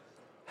like,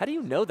 how do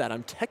you know that?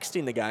 I'm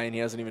texting the guy, and he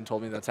hasn't even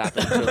told me that's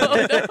happening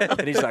to him.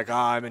 And he's like,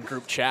 I'm in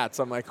group chats.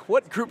 I'm like,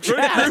 what group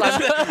chats?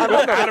 I'm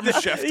on Adam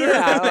Schefter?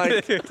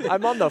 Yeah,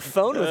 I'm on the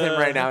phone with him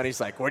right now, and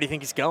he's like, where do you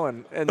think he's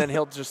going? And then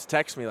he'll just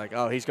text me like,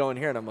 oh, he's going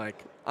here. And I'm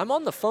like, I'm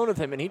on the phone with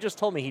him, and he just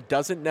told me he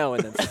doesn't know.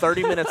 And then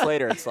 30 minutes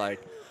later, it's like,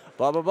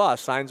 blah, blah, blah,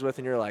 signs with,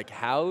 and you're like,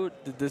 how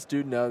did this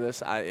dude know this?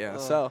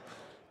 So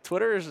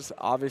Twitter is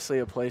obviously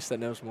a place that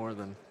knows more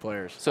than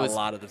players a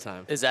lot of the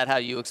time. Is that how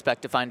you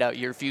expect to find out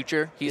your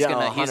future? He's Yeah,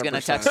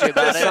 gonna text you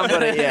about it.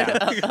 Somebody,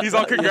 yeah. He's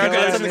all,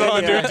 congratulations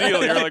on the new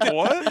deal. You're like,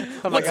 what?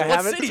 I'm like, I what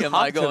haven't city am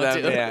I talked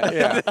to going them. to?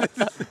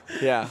 Yeah.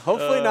 Yeah.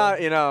 Hopefully not.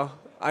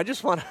 I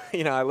just want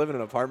to. I live in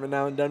an apartment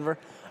now in Denver.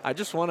 I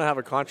just want to have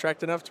a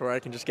contract enough to where I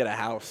can just get a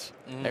house.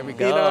 There we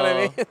go. You know what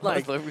I mean?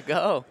 Like, there we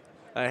go.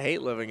 I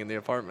hate living in the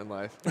apartment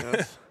life.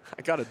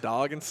 I got a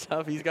dog and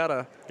stuff. He's got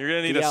a. You're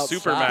gonna need Be a outside.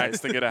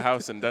 Supermax to get a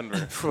house in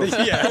Denver.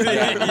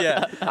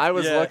 yeah. I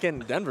was Yeah. looking.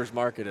 Denver's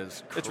market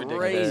is It's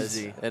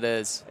crazy. It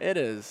is. It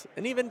is.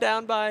 And even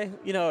down by,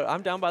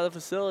 I'm down by the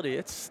facility.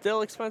 It's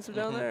still expensive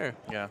down there.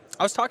 Yeah.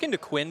 I was talking to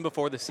Quinn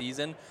before the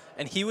season,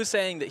 and he was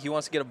saying that he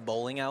wants to get a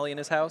bowling alley in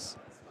his house.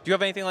 Do you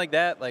have anything like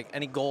that? Like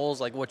any goals,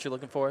 like what you're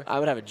looking for? I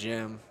would have a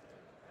gym.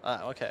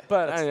 Okay.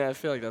 But I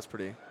feel like that's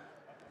pretty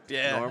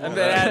Yeah, normal. I mean,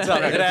 it adds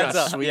up. It adds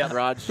up. Sweet Yeah.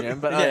 garage gym.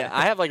 But Yeah.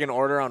 I have like an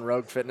order on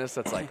Rogue Fitness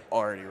that's like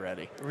already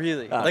ready.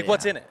 Really? Oh, like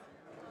what's yeah. in it?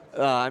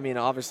 I mean,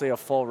 obviously a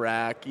full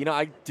rack.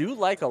 I do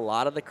like a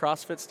lot of the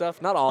CrossFit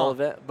stuff. Not all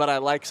of it, but I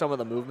like some of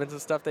the movements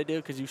and stuff they do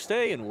because you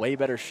stay in way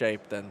better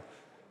shape than,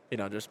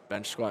 just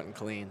bench squat and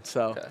clean.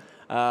 So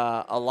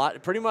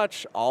pretty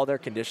much all their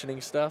conditioning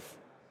stuff.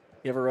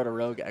 You ever rode a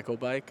Rogue Echo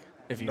bike?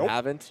 If you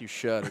haven't, you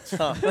should.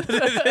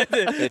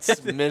 It's,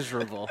 it's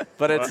miserable,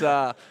 but it's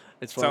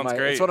Sounds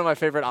great. It's one of my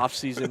favorite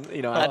off-season,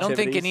 I don't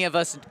think activities. any of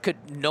us could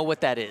know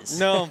what that is.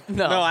 No.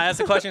 No. I asked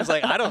the question. It's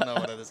like I don't know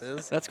what this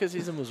is. That's because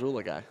he's a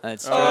Missoula guy.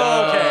 That's true. Okay.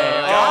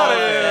 Got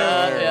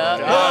it.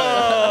 Yeah.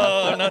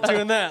 Oh, I'm not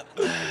doing that.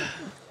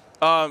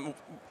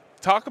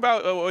 Talk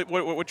about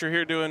what you're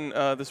here doing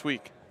this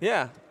week.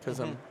 Yeah,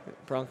 because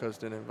Broncos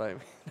didn't invite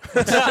me.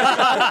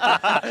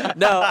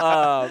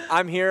 No,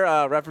 I'm here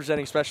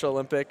representing Special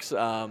Olympics,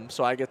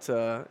 so I get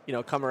to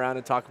come around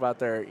and talk about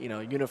their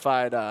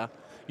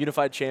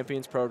Unified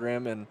Champions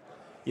program, and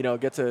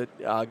get to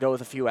go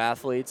with a few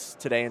athletes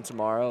today and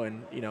tomorrow,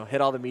 and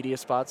hit all the media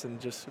spots and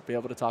just be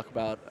able to talk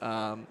about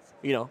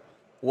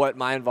what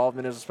my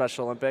involvement is with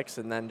Special Olympics,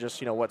 and then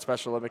just what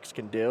Special Olympics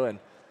can do, and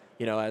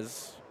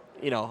as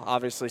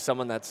obviously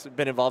someone that's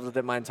been involved with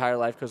it my entire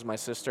life because of my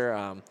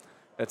sister.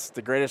 It's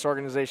the greatest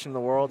organization in the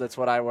world. It's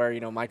what I wear,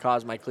 my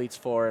cause, my cleats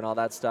for, and all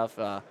that stuff.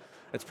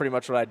 It's pretty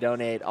much what I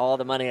donate. All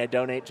the money I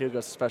donate to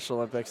goes to Special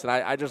Olympics, and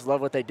I just love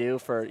what they do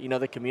for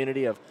the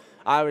community of.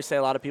 I always say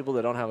a lot of people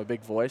that don't have a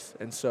big voice,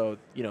 and so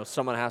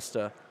someone has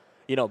to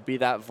be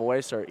that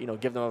voice or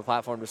give them a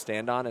platform to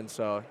stand on, and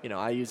so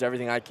I use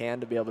everything I can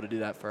to be able to do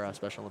that for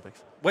Special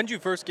Olympics. When did you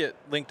first get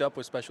linked up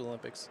with Special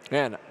Olympics?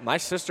 Man, my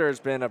sister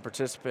has been a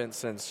participant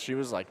since she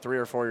was like 3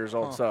 or 4 years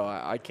old, so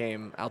I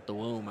came out the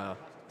womb a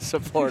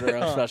supporter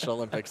of Special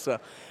Olympics.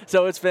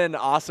 So it's been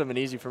awesome and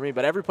easy for me.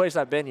 But every place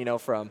I've been,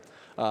 from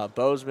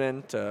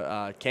Bozeman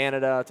to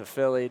Canada to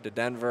Philly to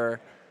Denver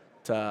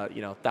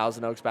to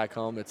Thousand Oaks back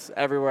home, it's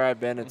everywhere I've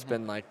been. It's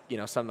been like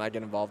something I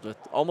get involved with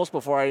almost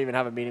before I even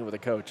have a meeting with a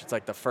coach. It's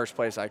like the first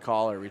place I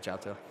call or reach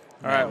out to. All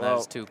right, well,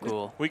 that's too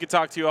cool. We could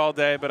talk to you all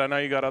day, but I know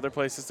you got other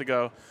places to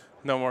go.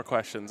 No more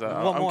questions.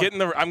 I'm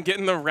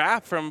getting the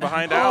wrap from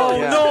behind Alex.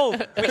 yeah. No,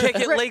 we can't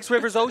get lakes,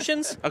 rivers,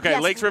 oceans. Okay,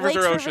 Yes, lakes, rivers,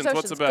 or lakes, oceans. rivers,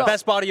 What's the oceans, go. best?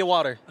 Best body of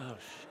water. Oh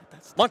shit,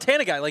 that's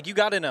Montana guy, like you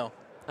got to know.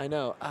 I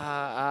know.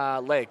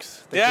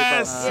 Lakes. They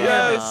Yes, keep up.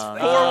 yes.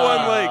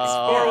 4-1 lakes.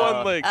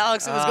 4-1 lakes.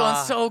 Alex, it was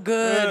going so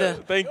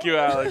good. Thank you,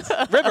 Alex.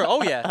 River.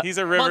 Oh yeah. He's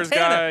a rivers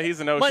Montana. guy. He's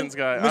an oceans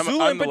guy.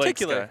 Missoula I'm in the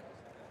lakes particular.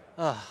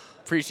 guy.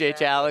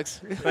 Appreciate you, Alex.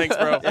 Thanks,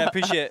 bro. Yeah,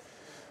 appreciate it.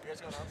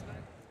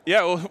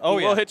 Yeah,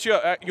 we'll yeah. hit you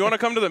up. You want to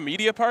come to the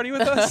media party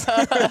with us?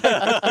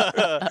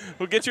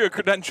 We'll get you a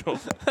credential.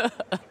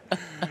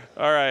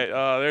 All right,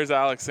 there's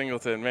Alex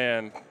Singleton.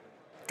 Man,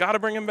 got to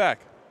bring him back.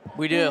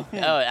 We do. Oh,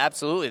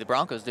 absolutely. The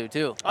Broncos do,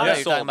 too. I know Yeah.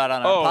 you're talking about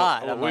on our Oh,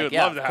 pod. well, I'm we like, would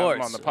yeah, love to of have him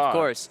course, on the pod. Of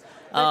course.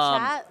 The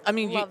chat I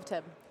mean, loved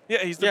him.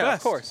 Yeah, he's the Yeah, best.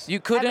 of course. you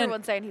couldn't.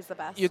 Everyone's saying he's the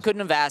best. You couldn't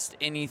have asked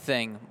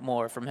anything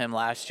more from him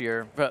last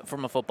year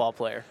from a football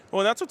player.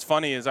 Well, that's what's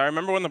funny is I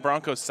remember when the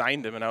Broncos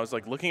signed him, and I was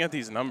like looking at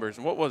these numbers.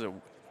 And what was it?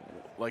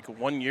 Like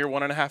 1 year,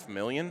 $1.5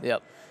 million?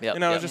 Yep.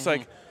 And I was just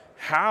like,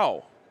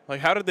 how?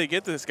 Like, how did they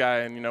get this guy?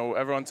 And,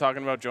 everyone's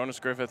talking about Jonas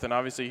Griffith, and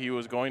obviously he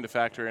was going to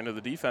factor into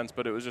the defense,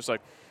 but it was just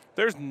like,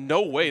 there's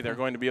no way they're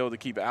going to be able to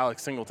keep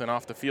Alex Singleton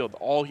off the field.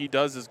 All he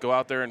does is go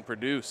out there and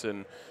produce,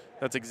 and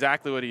that's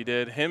exactly what he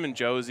did. Him and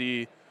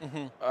Josie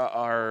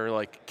are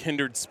like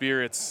kindred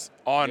spirits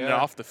on and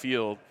off the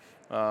field.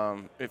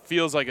 It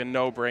feels like a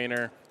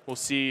no-brainer. We'll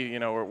see.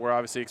 We're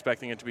obviously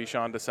expecting it to be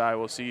Sean Desai.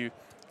 We'll see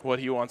what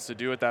he wants to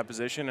do at that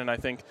position, and I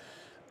think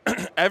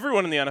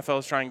everyone in the NFL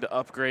is trying to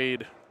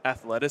upgrade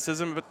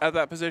athleticism at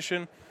that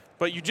position,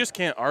 but you just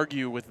can't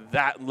argue with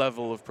that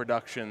level of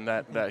production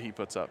that he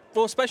puts up.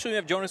 Well, especially when you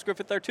have Jonas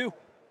Griffith there too.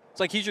 It's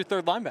like he's your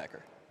third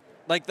linebacker.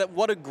 Like that,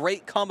 what a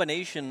great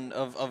combination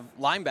of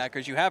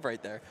linebackers you have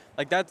right there.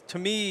 Like that, to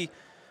me,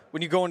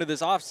 when you go into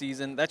this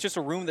offseason, that's just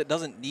a room that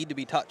doesn't need to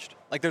be touched.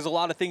 Like there's a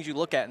lot of things you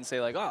look at and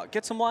say like, oh,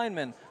 get some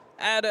linemen,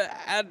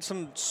 add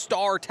some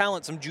star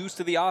talent, some juice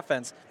to the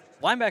offense.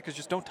 Linebackers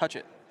just don't touch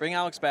it. Bring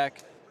Alex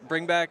back.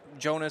 bring back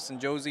Jonas and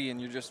Josie,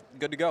 and you're just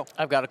good to go.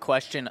 I've got a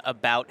question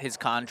about his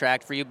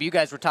contract for you. But you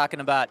guys were talking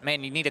about,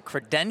 man, you need a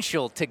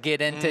credential to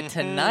get into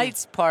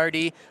tonight's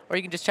party, or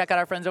you can just check out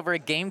our friends over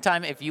at Game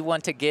Time if you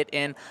want to get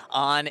in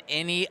on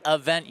any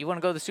event. You want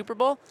to go to the Super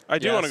Bowl? I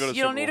do want to go to the Super Bowl.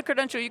 You don't need a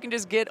credential. You can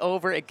just get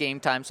over at Game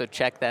Time, so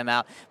check them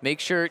out. Make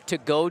sure to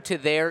go to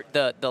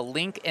the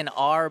link in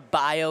our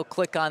bio.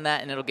 Click on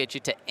that, and it'll get you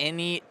to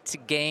any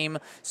game,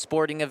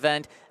 sporting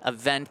event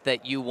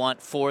that you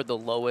want for the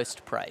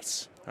lowest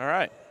price. All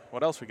right.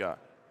 What else we got?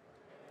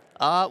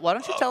 Why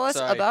don't you tell us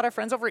about our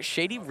friends over at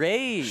Shady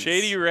Rays?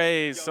 Shady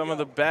Rays, some of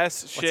the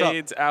best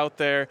shades out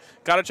there.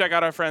 Got to check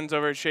out our friends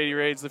over at Shady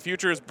Rays. The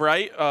future is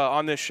bright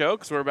on this show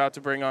because we're about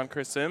to bring on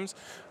Chris Sims.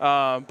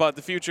 But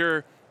the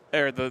future,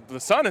 or the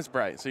sun is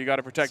bright, so you got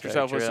to protect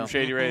yourself with some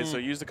Shady Rays. So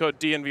use the code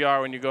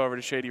DNVR when you go over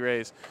to Shady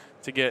Rays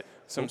to get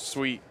some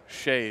sweet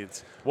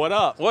shades. What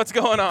up? What's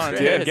going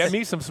on? Yeah, get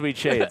me some sweet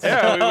shades.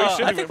 Yeah, we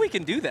should. I think we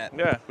can do that.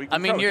 Yeah, I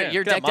mean,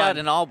 you're decked out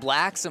in all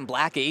blacks and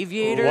black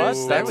aviators. What?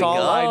 There That's we all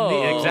go. I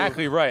need.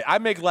 Exactly right. I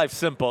make life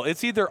simple.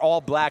 It's either all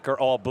black or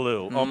all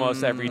blue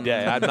almost every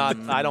day.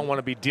 I don't want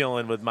to be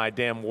dealing with my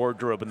damn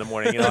wardrobe in the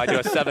morning. You know, I do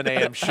a 7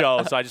 a.m.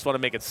 show, so I just want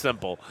to make it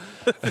simple.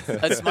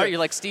 That's smart. You're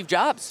like Steve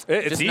Jobs.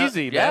 It's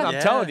easy, man.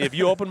 I'm telling you. If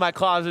you open my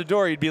closet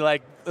door, you'd be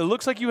like, it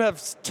looks like you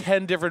have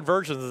 10 different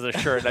versions of the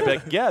shirt. And I'd be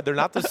like, yeah, they're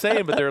not the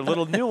same, but they're a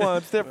little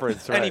nuanced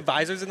difference. Right? Any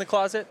visors in the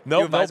closet?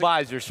 No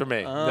visors for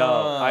me.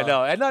 No, I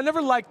know. And I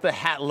never liked the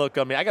hat look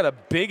on me. I got a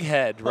big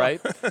head, right?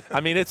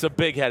 I mean, it's a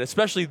big head,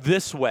 especially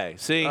this way.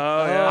 See?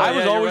 I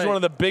was always one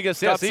of the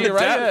biggest. Yeah, see,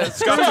 right? Yeah,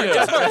 screw you.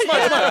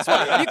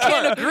 You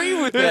can't agree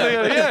with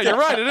that. Yeah, you're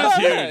right. It is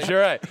huge. You're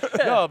right.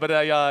 No,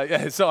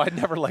 but so I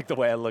never liked the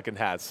way I look in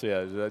hats.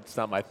 Yeah, that's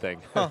not my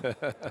thing.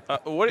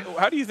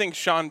 How do you think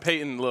Sean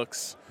Payton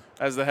looks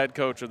as the head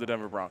coach of the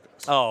Denver Broncos?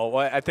 Oh,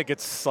 well, I think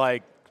it's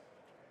like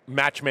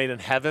match made in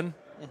heaven.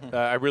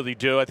 I really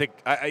do. I think,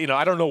 I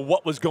don't know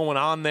what was going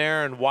on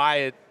there and why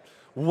it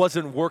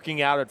wasn't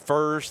working out at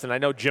first. And I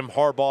know Jim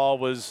Harbaugh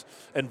was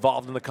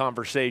involved in the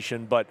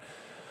conversation. But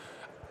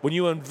when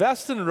you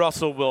invest in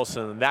Russell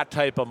Wilson and that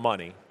type of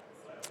money,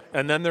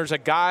 and then there's a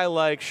guy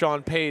like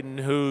Sean Payton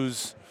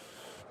who's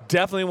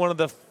definitely one of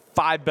the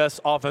 5 best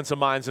offensive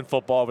minds in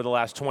football over the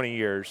last 20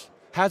 years,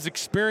 has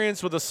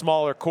experience with a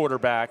smaller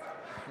quarterback,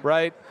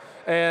 right?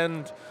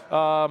 And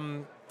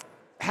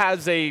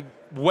has a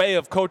way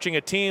of coaching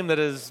a team that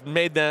has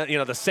made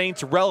the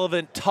Saints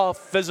relevant, tough,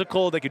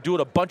 physical. They could do it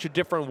a bunch of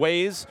different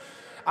ways.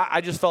 I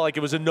just felt like it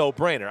was a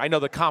no-brainer. I know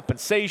the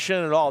compensation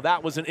and all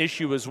that was an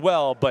issue as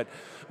well, but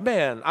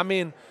man, I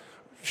mean,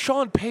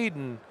 Sean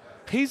Payton,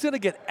 he's going to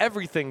get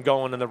everything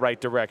going in the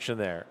right direction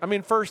there. I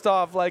mean, first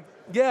off,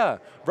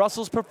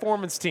 Russell's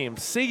performance team,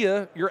 see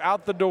ya, you're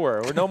out the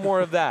door. Or no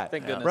more of that.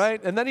 Thank goodness. Right?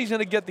 And then he's going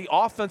to get the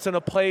offense in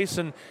a place,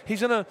 and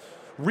he's going to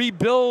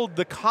rebuild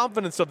the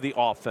confidence of the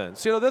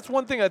offense. You know, that's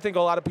one thing I think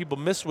a lot of people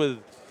miss with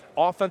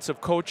offensive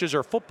coaches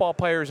or football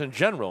players in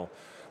general.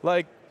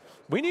 Like,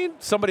 we need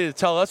somebody to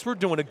tell us we're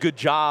doing a good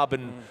job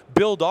and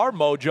build our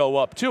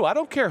mojo up too. I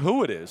don't care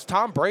who it is,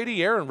 Tom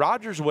Brady, Aaron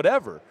Rodgers,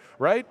 whatever,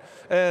 right?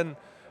 And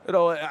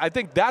I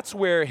think that's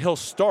where he'll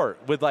start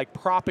with, like,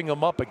 propping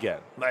him up again.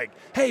 Like,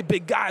 hey,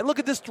 big guy, look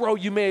at this throw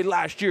you made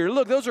last year.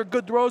 Look, those are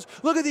good throws.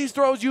 Look at these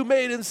throws you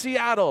made in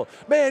Seattle.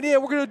 Man, yeah,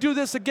 we're going to do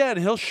this again.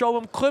 He'll show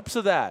him clips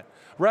of that,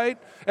 right?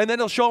 And then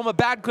he'll show him a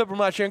bad clip from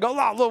last year and go,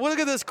 look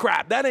at this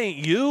crap. That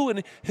ain't you.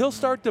 And he'll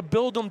start to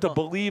build him to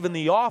believe in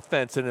the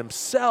offense and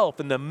himself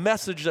and the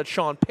message that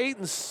Sean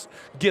Payton's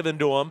given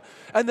to him.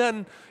 And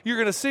then you're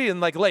going to see in,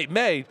 like, late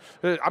May,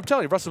 I'm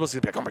telling you, Russell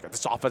Wilson's going to be like, oh, my God,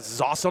 this offense is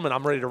awesome, and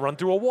I'm ready to run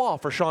through a wall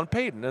for Sean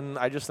Payton. And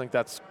I just think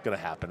that's going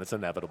to happen. It's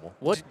inevitable.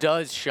 What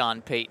does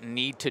Sean Payton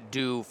need to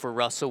do for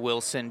Russell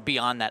Wilson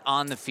beyond that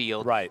on the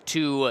field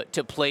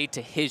to play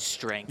to his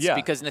strengths? Yeah.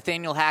 Because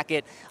Nathaniel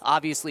Hackett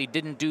obviously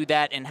didn't do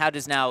that, and how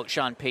does now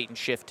Sean Payton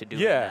shift to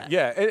doing that?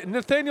 Yeah. And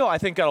Nathaniel, I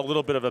think, got a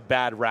little bit of a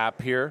bad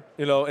rap here,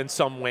 in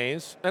some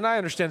ways. And I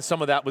understand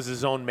some of that was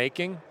his own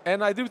making.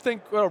 And I do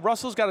think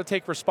Russell's got to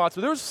take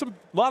responsibility. There was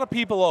a lot of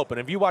people open.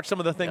 If you watch some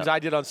of the things I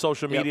did on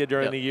social media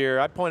during the year,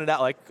 I pointed out,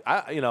 like,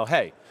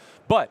 hey.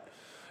 But,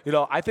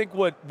 I think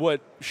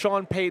what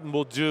Sean Payton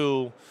will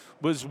do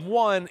was,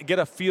 one, get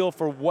a feel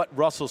for what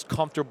Russell's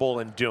comfortable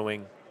in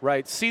doing,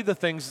 right? See the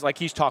things, like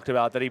he's talked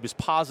about, that he was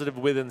positive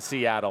with in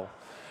Seattle.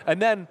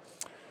 And then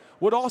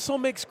what also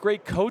makes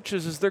great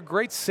coaches is they're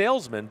great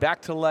salesmen,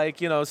 back to, like,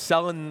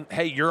 selling,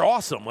 hey, you're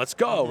awesome, let's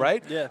go,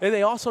 right? Yeah. And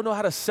they also know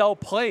how to sell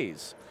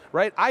plays,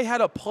 right? I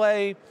had a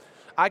play,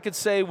 I could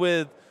say,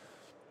 with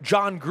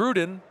John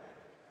Gruden,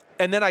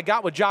 and then I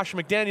got with Josh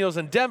McDaniels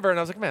in Denver, and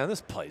I was like, man,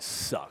 this place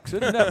sucks.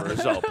 It never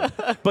is open.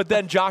 But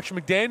then Josh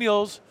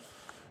McDaniels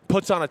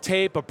puts on a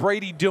tape of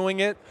Brady doing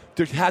it.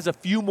 There has a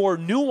few more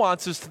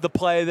nuances to the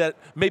play that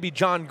maybe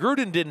John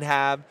Gruden didn't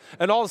have,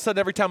 and all of a sudden,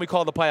 every time we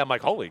call the play, I'm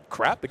like, holy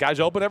crap, the guy's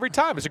open every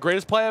time. It's the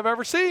greatest play I've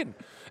ever seen.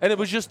 And it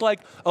was just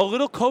like a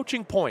little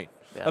coaching point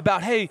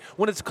about, hey,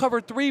 when it's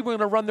cover 3, we're going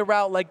to run the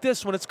route like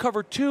this. When it's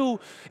cover 2,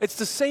 it's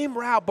the same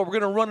route, but we're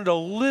going to run it a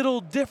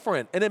little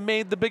different. And it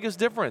made the biggest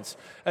difference.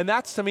 And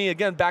that's, to me,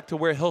 again, back to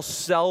where he'll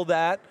sell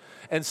that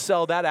and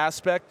sell that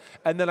aspect.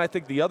 And then I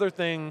think the other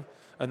thing,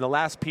 and the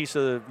last piece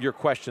of your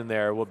question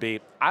there will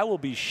be, I will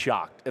be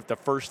shocked if the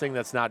first thing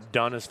that's not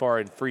done as far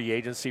in free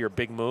agency or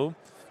big move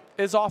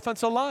is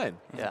offensive line.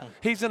 Yeah.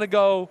 He's going to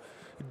go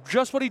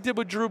just what he did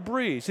with Drew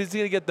Brees. He's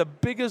going to get the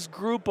biggest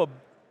group of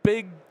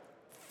big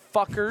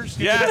fuckers.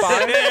 Yes,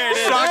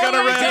 shotgun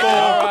a Red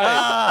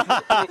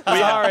Bull.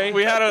 Sorry.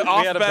 We had an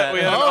off bet. We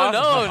had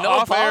an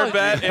off-air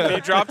bet. If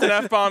he dropped an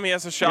F-bomb, he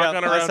has a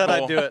shotgun a Red Bull. I said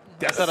I'd do it.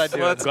 I said I'd do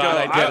it. Let's go.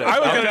 I did it. I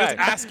was going to Okay.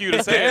 just ask you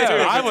to say it, too.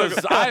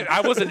 I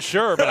wasn't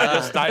sure, but I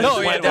just went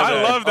with it.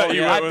 I love that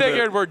you went with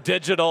figured it. we're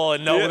digital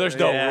and there's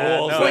no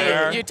rules Well,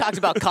 there. you talked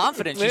about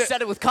confidence. You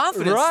said it with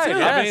confidence, Right. too.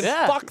 I mean,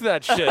 Yeah. fuck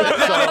that shit. There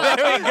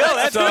you go.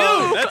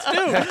 That's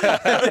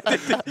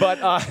new.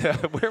 But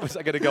where was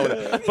I going to go with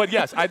it? But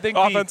yes, I think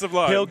Offensive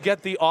line. he'll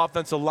get the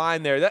offensive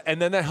line there, and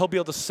then he'll be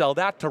able to sell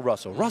that to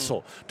Russell.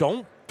 Russell,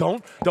 don't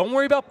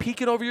worry about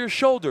peeking over your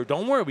shoulder.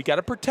 Don't worry, we got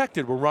it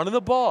protected. We're running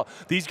the ball.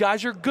 These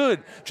guys are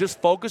good.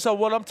 Just focus on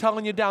what I'm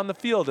telling you down the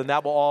field, and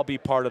that will all be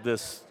part of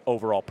this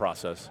overall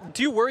process.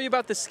 Do you worry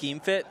about the scheme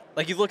fit?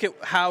 Like, you look at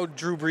how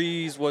Drew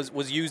Brees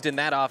was used in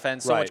that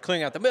offense, so Right. much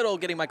clearing out the middle,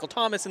 getting Michael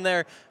Thomas in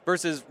there,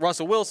 versus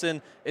Russell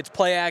Wilson. It's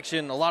play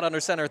action, a lot under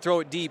center, throw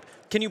it deep.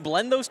 Can you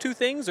blend those two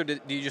things, or do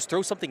you just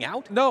throw something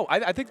out? No,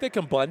 I think they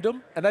can blend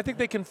them, and I think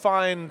they can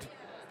find,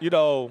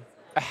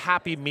 a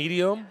happy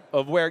medium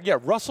of where,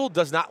 Russell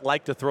does not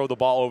like to throw the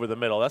ball over the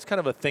middle. That's kind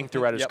of a thing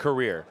throughout his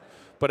career.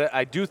 But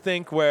I do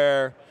think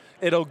where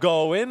it'll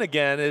go in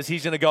again is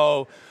he's going to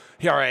go,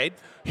 all right,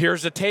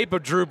 here's a tape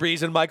of Drew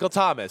Brees and Michael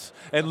Thomas,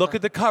 and look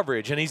at the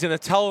coverage, and he's going to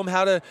tell him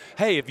how to,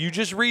 hey, if you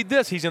just read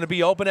this, he's going to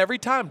be open every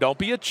time. Don't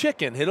be a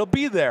chicken. It'll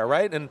be there,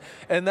 right? And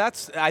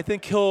that's, I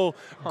think he'll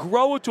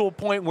grow it to a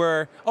point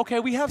where,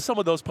 okay, we have some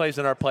of those plays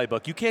in our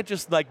playbook. You can't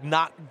just,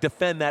 not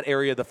defend that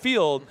area of the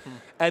field,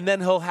 and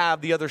then he'll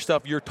have the other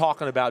stuff you're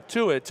talking about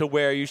to it, to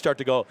where you start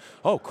to go,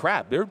 oh,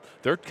 crap,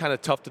 they're kind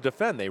of tough to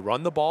defend. They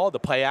run the ball, the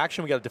play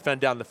action, we got to defend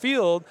down the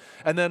field,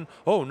 and then,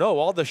 oh, no,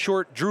 all the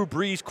short Drew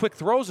Brees quick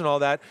throws and all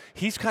that,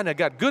 he's kind of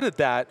got good at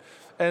that.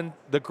 And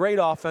the great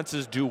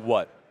offenses do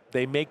what?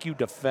 They make you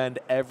defend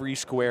every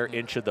square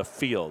inch of the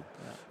field.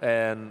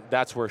 And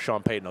that's where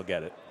Sean Payton will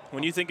get it.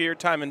 When you think of your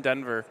time in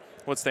Denver,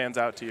 what stands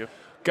out to you?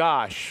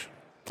 Gosh.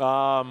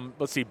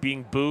 Let's see,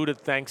 being booed at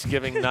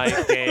Thanksgiving night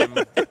game.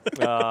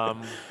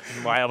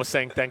 I was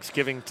saying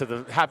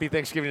Happy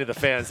Thanksgiving to the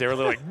fans. They were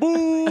like,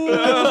 boo!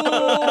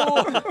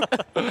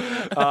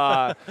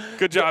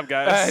 Good job,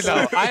 guys.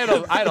 I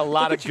had a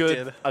lot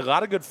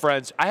of good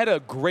friends. I had a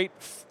great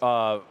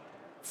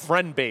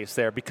friend base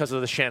there because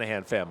of the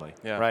Shanahan family,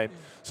 right?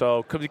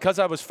 So because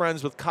I was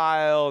friends with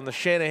Kyle and the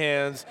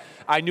Shanahans,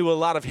 I knew a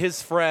lot of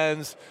his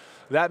friends.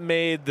 That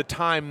made the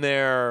time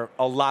there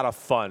a lot of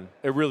fun.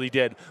 It really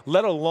did.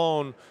 Let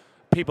alone,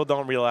 people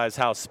don't realize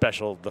how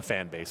special the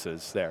fan base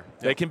is there.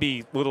 Yep. They can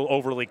be a little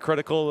overly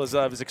critical, as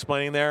I was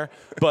explaining there,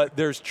 but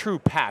there's true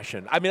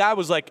passion. I mean, I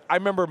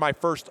remember my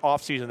first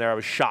offseason there, I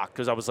was shocked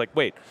because I was like,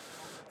 wait,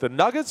 the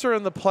Nuggets are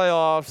in the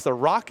playoffs, the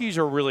Rockies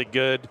are really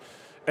good,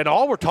 and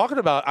all we're talking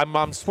about, I'm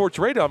on sports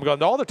radio, I'm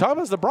going, all the time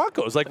is the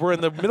Broncos. Like, we're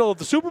in the middle of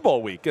the Super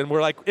Bowl week, and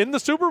we're, in the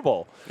Super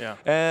Bowl. Yeah.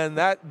 And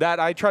that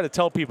I try to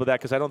tell people that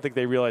because I don't think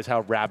they realize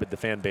how rabid the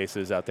fan base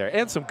is out there.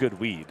 And some good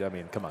weed. I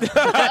mean, come on. Hit up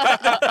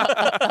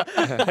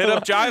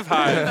Jive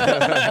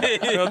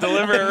Hive. He'll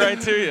deliver it right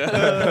to you.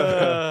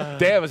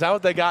 Damn, is that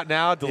what they got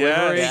now?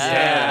 Delivery?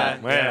 Yeah.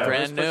 Damn, man.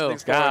 Brand new.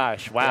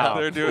 Gosh, wow.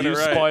 They're doing you it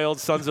right.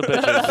 spoiled sons of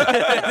bitches.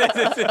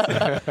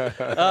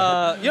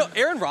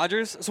 Aaron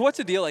Rodgers, so what's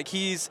the deal? Like,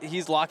 he's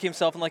locking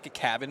himself in, a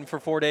cabin for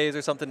 4 days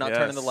or something, not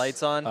turning the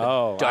lights on?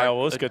 Oh,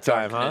 Iowa's good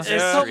time, huh?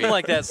 It's something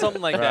like that,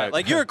 something like that. Right.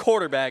 Like, you're a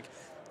quarterback.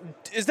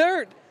 Is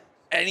there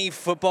any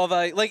football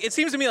value? Like, it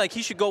seems to me like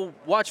he should go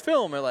watch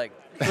film or,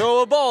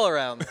 throw a ball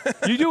around.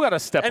 You do got to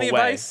step Any away.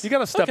 advice? You got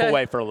to step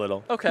away for a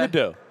little. Okay. You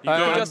do. You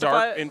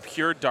go in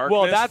pure darkness.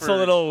 Well, that's for a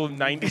little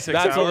 96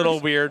 That's hours? a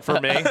little weird for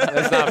me.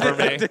 That's not for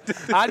me.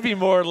 I'd be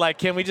more like,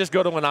 can we just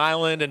go to an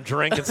island and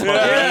drink and smoke weed?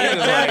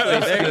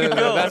 There you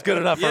go. That's good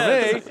enough for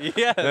me.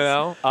 Yes. You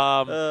know.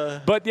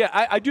 But yeah,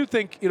 I do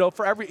think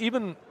for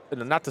even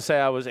not to say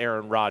I was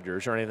Aaron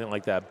Rodgers or anything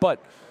like that,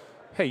 but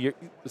hey,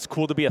 it's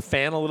cool to be a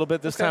fan a little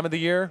bit this time of the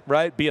year,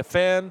 right? Be a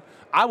fan.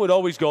 I would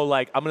always go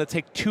I'm going to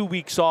take 2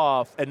 weeks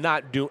off and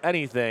not do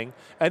anything,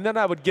 and then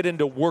I would get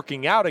into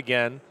working out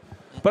again.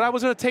 But I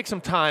was going to take some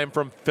time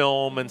from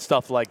film and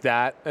stuff like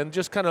that and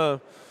just kind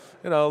of,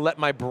 let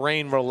my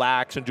brain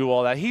relax and do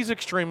all that. He's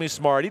extremely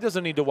smart. He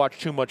doesn't need to watch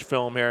too much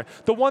film here.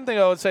 The one thing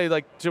I would say,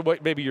 to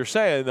what maybe you're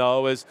saying,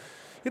 though, is,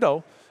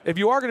 if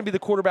you are going to be the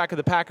quarterback of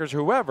the Packers or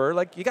whoever,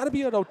 like, you got to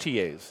be at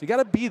OTAs. You got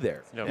to be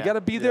there. Yep. You got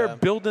to be there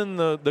building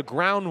the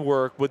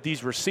groundwork with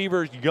these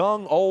receivers,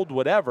 young, old,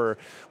 whatever.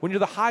 When you're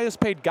the highest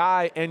paid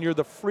guy and you're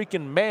the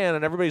freaking man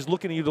and everybody's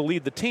looking at you to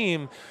lead the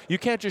team, you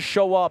can't just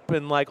show up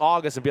in like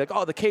August and be like,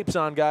 oh, the cape's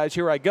on, guys,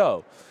 here I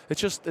go. It's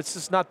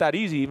just not that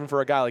easy, even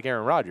for a guy like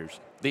Aaron Rodgers.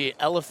 The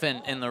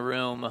elephant in the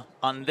room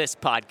on this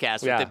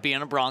podcast, with it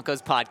being a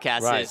Broncos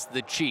podcast, is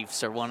the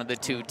Chiefs are one of the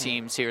two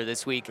teams here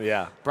this week.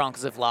 Yeah.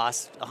 Broncos have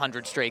lost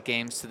 100 straight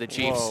games to the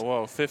Chiefs.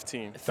 Whoa,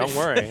 15. Don't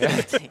worry.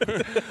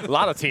 A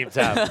lot of teams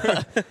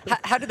have.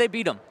 How do they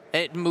beat them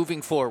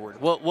moving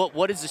forward?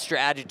 What is the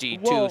strategy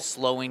to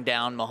slowing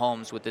down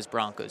Mahomes with this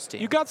Broncos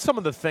team? You got some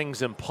of the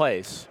things in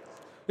place.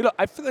 You know,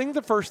 I think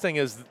the first thing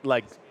is,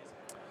 like,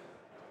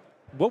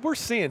 what we're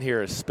seeing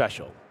here is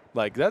special.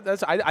 Like,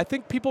 I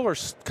think people are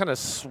kind of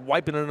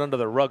swiping it under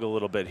the rug a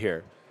little bit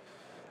here.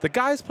 The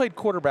guy's played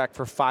quarterback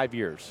for 5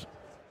 years.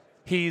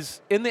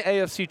 He's in the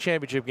AFC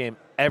Championship game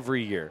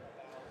every year.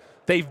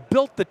 They've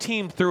built the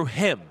team through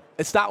him.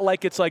 It's not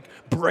like it's like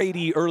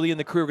Brady early in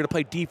the career, going to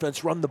play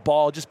defense, run the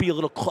ball, just be a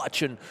little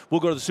clutch, and we'll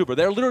go to the Super.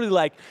 They're literally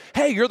like,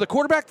 hey, you're the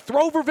quarterback,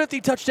 throw over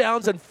 50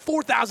 touchdowns and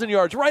 4,000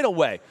 yards right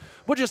away.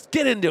 We'll just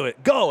get into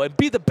it, go, and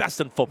be the best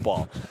in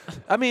football.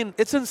 I mean,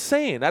 it's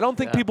insane. I don't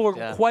think people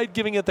are quite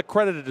giving it the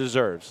credit it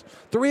deserves.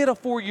 3 out of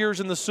 4 years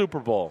in the Super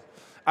Bowl.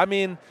 I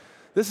mean,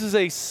 this is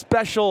a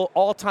special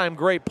all-time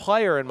great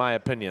player, in my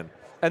opinion.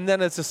 And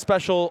then it's a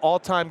special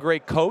all-time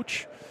great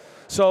coach.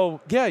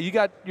 So, yeah, you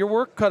got your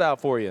work cut out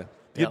for you.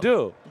 You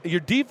do. Your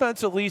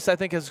defense, at least, I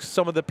think, has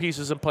some of the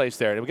pieces in place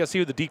there. And we got to see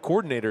who the D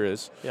coordinator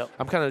is.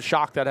 I'm kind of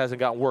shocked that hasn't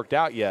gotten worked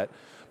out yet.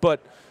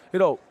 But, you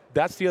know,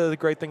 that's the other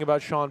great thing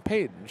about Sean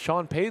Payton.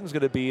 Sean Payton's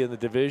going to be in the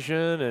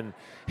division, and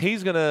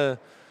he's going to,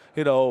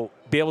 you know,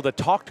 be able to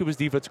talk to his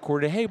defensive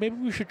coordinator, hey, maybe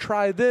we should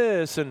try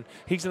this. And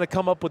he's going to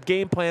come up with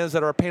game plans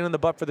that are a pain in the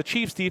butt for the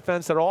Chiefs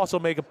defense that will also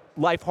make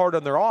life hard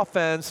on their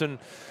offense. And,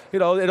 you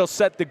know, it'll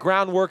set the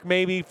groundwork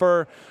maybe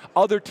for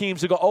other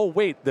teams to go, oh,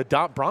 wait, the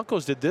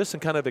Broncos did this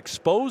and kind of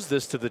expose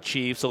this to the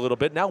Chiefs a little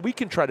bit. Now we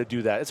can try to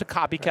do that. It's a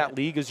copycat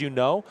league, as you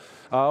know.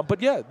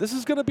 But, yeah, this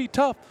is going to be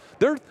tough.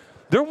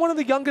 They're one of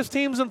the youngest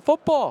teams in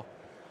football.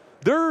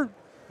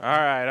 All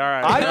right.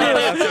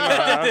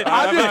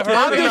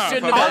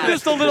 I'm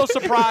just a little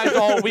surprised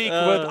all week.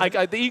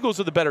 With the Eagles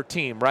are the better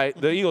team, right?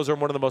 The Eagles are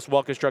one of the most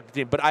well-constructed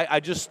teams. But I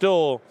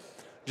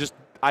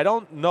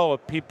don't know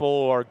if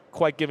people are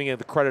quite giving it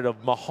the credit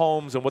of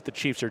Mahomes and what the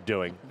Chiefs are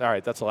doing. All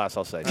right, that's the last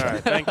I'll say. All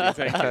right, thank you.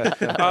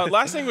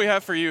 Last thing we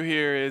have for you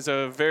here is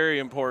a very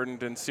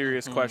important and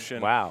serious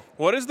question. Wow.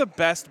 What is the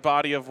best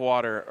body of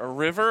water, a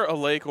river, a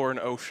lake, or an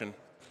ocean?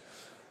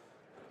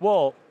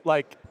 Well,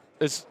 like,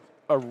 is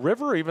a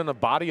river even a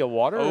body of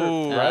water?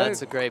 Oh, right?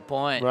 That's a great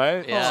point.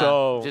 Right? Yeah.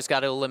 So just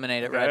got to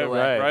eliminate it right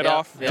away. Right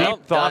off.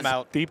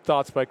 Deep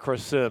thoughts by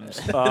Chris Sims.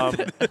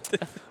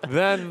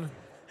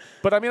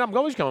 But I mean, I'm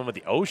always going with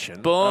the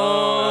ocean.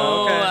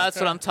 Boom. That's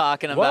what I'm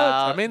talking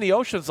about. I mean, the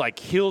ocean's like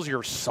heals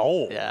your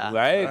soul,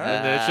 right?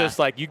 And it's just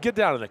like you get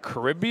down in the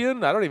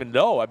Caribbean. I don't even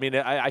know. I mean,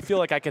 I feel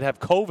like I could have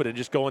COVID and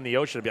just go in the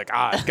ocean and be like,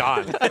 it's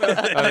gone.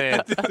 I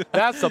mean,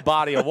 that's the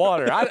body of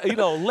water.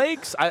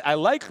 Lakes. I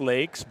like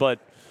lakes, but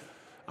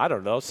I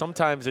don't know.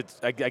 Sometimes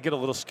I get a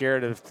little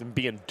scared of them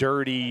being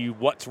dirty,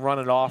 what's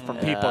running off from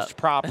people's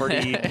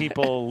property,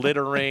 people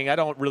littering. I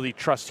don't really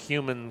trust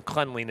human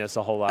cleanliness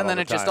a whole lot. And then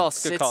all it the just time. all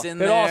sits in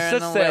there. It all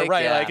sits there, lake.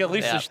 right? Yeah. Like at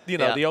least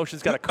the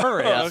ocean's got a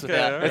current.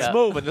 It's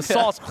moving. The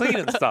salt's clean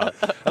and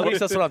stuff. At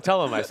least that's what I'm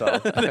telling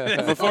myself.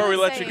 Before we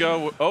let you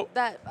go,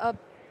 that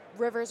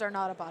rivers are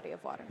not a body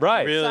of water.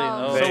 Right. Really?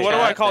 So what do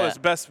I call this?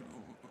 Best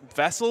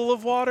vessel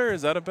of water?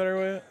 Is that a better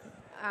way?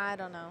 I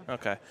don't know.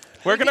 Okay.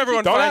 Where can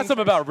everyone Don't find... ask them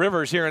about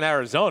rivers here in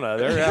Arizona.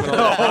 They're having a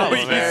little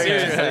problem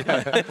there.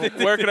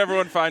 Where can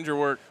everyone find your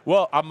work?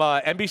 Well, I'm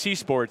NBC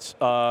Sports,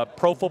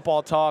 Pro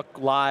Football Talk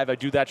Live. I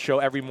do that show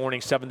every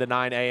morning, 7 to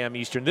 9 a.m.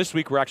 Eastern. This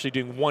week, we're actually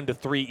doing 1 to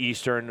 3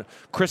 Eastern.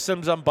 Chris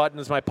Sims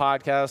Unbuttoned is my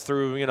podcast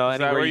through,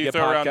 anywhere you get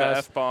throw podcasts. Around the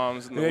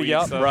F-bombs and the weed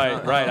Yep, stuff?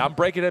 right. I'm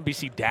breaking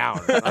NBC down.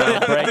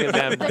 I'm breaking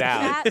them The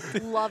down.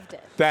 cat loved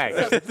it.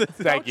 Thanks.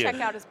 Thank you. Check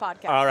out his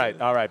podcast.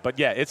 All right. But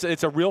yeah,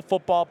 it's a real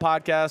football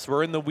podcast.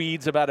 We're in the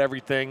weeds about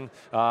everything.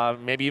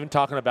 Maybe even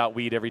talking about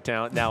weed every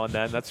now and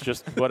then. That's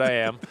just what I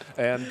am.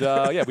 And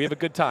we have a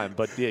good time.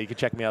 But yeah, you can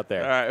check me out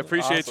there. All right,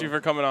 appreciate you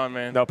for coming on,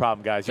 man. No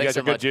problem, guys. You Thanks guys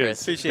are so good much, Jews.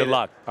 Chris. Appreciate good it.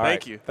 luck. All right.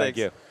 Thank you. Thank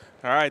you.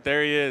 All right,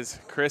 there he is,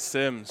 Chris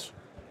Sims.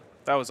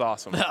 That was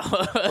awesome.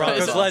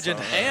 Broncos legend.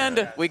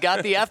 And we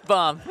got the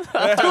F-bomb. Two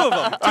of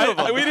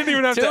them. We didn't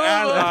even have to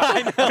add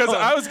that. Because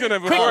I was going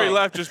to, before he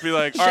left, just be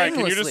like, all right,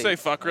 can you just say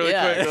fuck really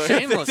quick?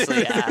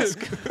 Shamelessly ask.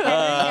 Henry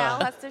now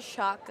has to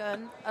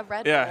shotgun a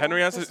Red Bull. Yeah, Henry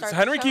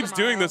to keeps show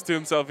doing tomorrow. this to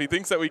himself. He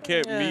thinks that we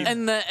can't meet.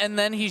 And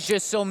then he's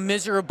just so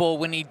miserable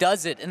when he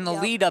does it, in the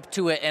lead up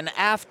to it, and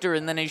after,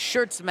 and then his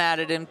shirt's mad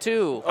at him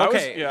too. I was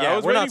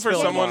we're waiting not for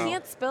spilling someone. You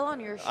can't spill on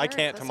your shirt. I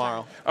can't this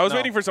tomorrow. time. I was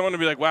waiting for someone to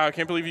be like, wow, I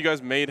can't believe you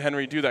guys made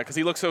Henry do that. because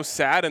he looked so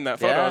sad in that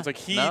photo. Yeah, I was like,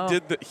 he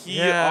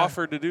no.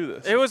 offered to do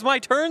this. It was my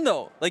turn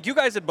though. Like you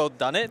guys had both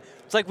done it.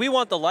 It's like we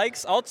want the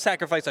likes. I'll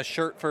sacrifice a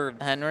shirt for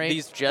Henry,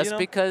 these. just you know?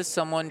 because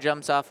someone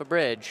jumps off a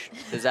bridge,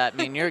 does that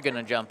mean you're going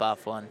to jump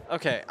off one?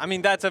 Okay, I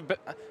mean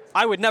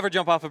I would never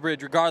jump off a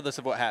bridge regardless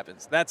of what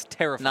happens. That's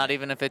terrifying. Not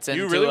even if it's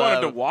into You really wanted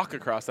a- to walk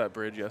across that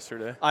bridge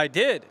yesterday. I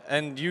did,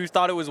 and you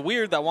thought it was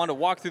weird that I wanted to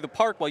walk through the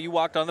park while you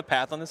walked on the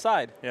path on the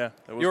side. Yeah,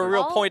 it was You're a weird.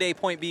 real Oh. point A,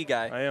 point B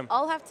guy. I am.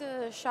 I'll have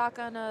to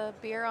shotgun a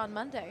beer on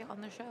Monday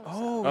on the show.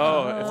 so.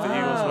 Oh, if the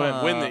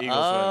Eagles win the Eagles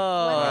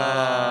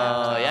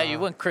Oh, Win. yeah, you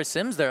went Chris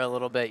Sims there a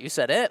little bit. You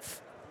said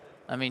if.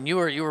 I mean, you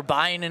were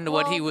buying into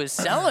what he was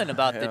selling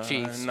about the Yeah,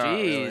 Chiefs. not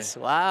really. Jeez,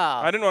 wow.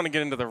 win. I didn't want to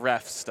get into the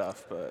ref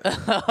stuff, but You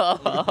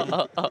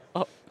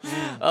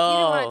didn't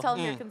want to tell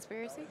him your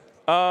conspiracy?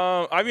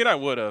 I mean, I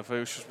would have. It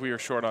was just we were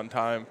short on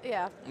time.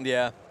 Yeah.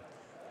 Yeah.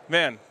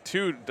 Man,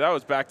 that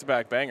was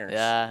back-to-back bangers.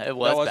 Yeah, it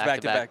was was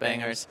back-to-back back-to-back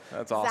bangers.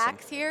 That's awesome.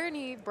 Zach's here and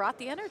he brought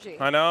the energy.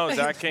 I know,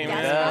 Zach came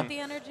Zach in. brought the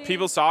energy.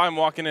 People saw him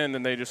walking in,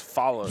 and they just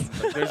followed.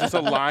 Like, there's just a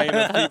line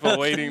of people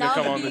waiting to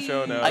come on the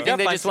show now. I think got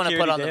they my just want to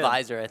put security on the down.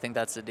 visor. I think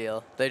that's the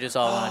deal. They just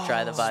all want to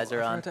try the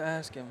visor on. to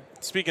ask him.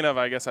 Speaking of,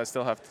 I guess I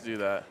still have to do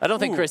that. I don't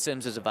think Ooh. Chris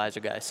Sims is a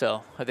visor guy,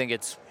 so I think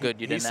it's good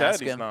you He didn't said ask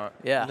he's him. not.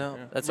 Yeah, No,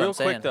 that's real what I'm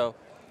saying. quick though.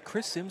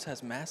 Chris Sims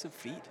has massive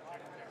feet.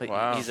 But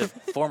Wow. he's a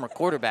former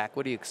quarterback.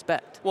 What do you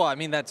expect? Well, I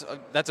mean that's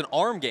an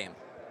arm game.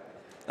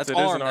 That's It is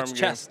an arm. arm That's game.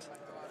 chest.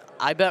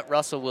 I bet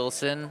Russell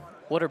Wilson.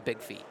 What are big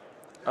feet?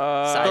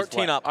 Uh,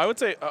 13 up. I would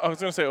say, I was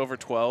going to say over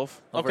 12.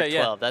 Over Okay,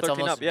 yeah, 12. That's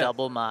 13 almost up, yeah.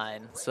 double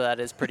mine. So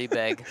that is pretty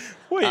big.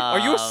 Wait, Are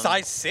you a Um,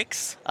 size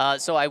 6?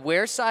 So I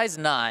wear size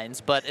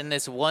 9s, but in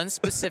this one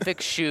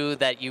specific shoe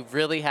that you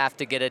really have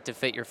to get it to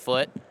fit your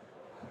foot,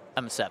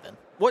 I'm a 7.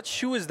 What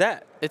shoe is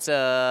that? It's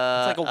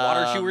a. It's like a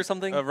water shoe or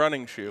something? A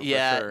running shoe,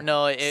 Yeah, for sure.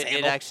 no, it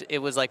Sandal? actually it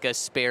was like a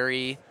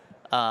Sperry,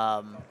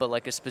 but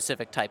like a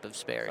specific type of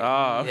Sperry.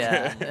 Ah,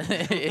 okay.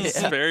 Yeah.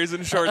 Sperry's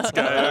and shorts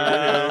guy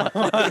over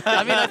here.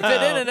 I mean, I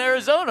fit in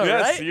Arizona,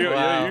 Yes, right?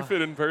 yeah, you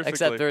fit in perfectly.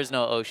 Except there is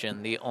no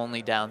ocean, the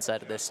only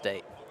downside of this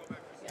state.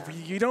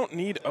 You don't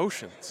need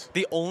oceans.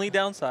 The only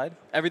downside,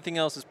 everything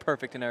else is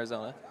perfect in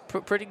Arizona.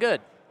 Pretty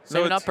good. So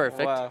Maybe it's- not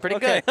perfect. Wow. Pretty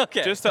Okay, good.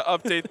 Okay. Just to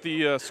update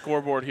the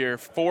scoreboard here,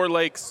 4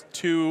 lakes,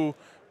 2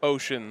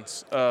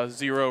 oceans,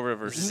 0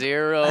 rivers.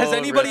 0 Has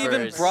anybody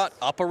even rivers. brought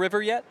up a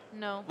river yet?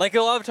 No. Like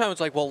a lot of times,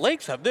 it's like, well,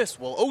 lakes have this,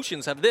 well,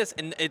 oceans have this,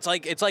 and it's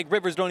like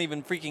rivers don't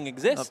even freaking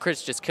exist. Oh,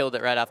 Chris just killed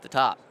it right off the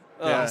top.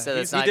 Yeah. He said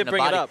it's He not did even a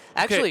bring it body. up.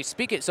 Actually,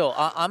 so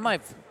on my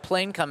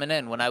plane coming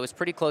in, when I was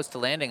pretty close to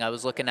landing, I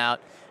was looking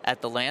out at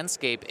the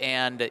landscape,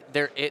 and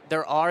they're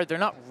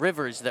not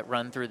rivers that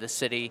run through the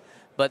city,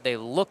 but they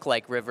look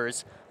like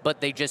rivers, but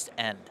they just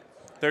end.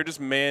 They're just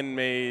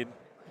man-made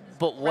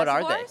But what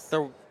are they? Reservoirs?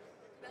 They're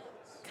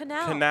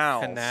Canals.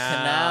 canals.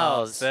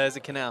 Canals. There's a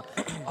canal.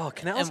 Oh,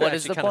 canals And what are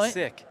is actually the kind of point?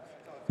 sick.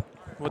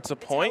 What's the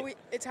It's point?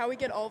 how we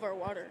get all of our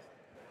water.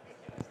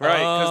 Right,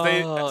 because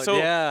they. Oh, So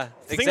yeah,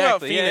 the thing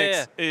about exactly. Yeah, Phoenix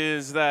yeah.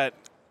 is that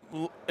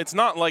it's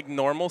not like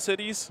normal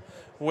cities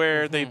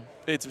where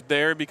it's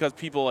there because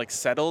people like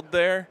settled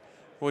there,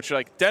 which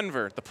like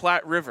Denver, the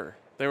Platte River.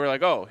 They were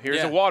like, oh, here's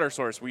Yeah. a water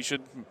source. We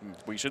should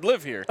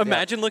live here.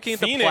 Imagine looking at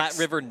the Phoenix- Platte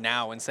River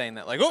now and saying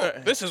that, like, oh,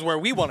 this is where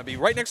we want to be,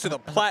 right next to the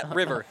Platte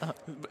River.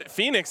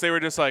 Phoenix, they were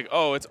just like,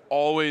 oh, it's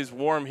always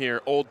warm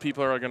here. Old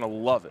people are gonna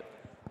love it,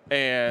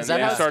 and Is that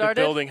they how it started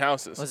started? building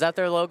houses. Was that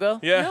their logo?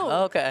 Yeah. No.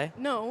 Oh, okay.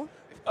 No.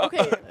 Okay,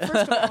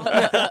 first of all,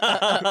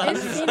 in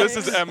Phoenix, This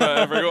is Emma,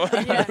 everyone.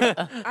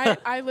 yeah,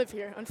 I live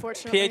here,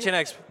 unfortunately.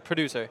 PHNX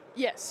producer.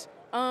 Yes.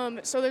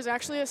 So there's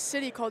actually a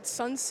city called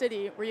Sun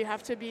City where you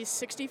have to be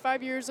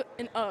 65 years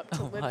and up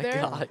to live my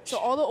there. gosh. So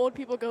all the old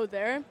people go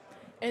there.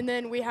 And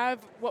then we have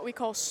what we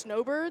call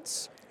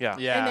snowbirds. Yeah.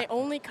 And they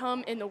only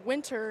come in the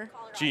winter.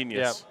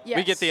 Genius. Yeah.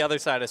 We get Yes. the other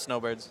side of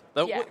snowbirds.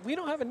 Though Yeah. we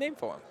don't have a name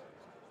for them.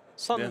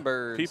 Yeah.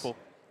 Sunbirds. People.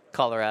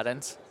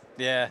 Coloradans.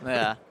 Yeah.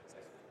 Yeah.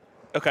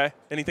 Okay.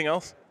 Anything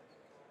else?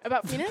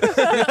 About Phoenix?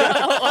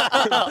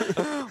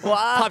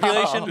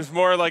 Population. There's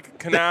more like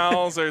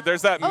canals, or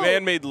there's that Oh.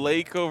 man-made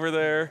lake over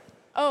there,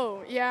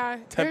 Oh, yeah.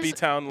 Tempe There's-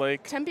 Town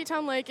Lake. Tempe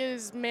Town Lake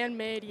is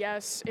man-made,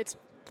 yes. It's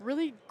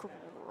really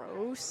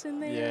gross in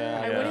there.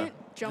 Yeah. I Yeah.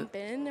 wouldn't jump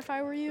in if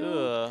I were you.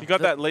 You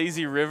got that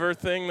lazy river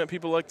thing that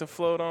people like to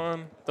float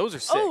on. Those are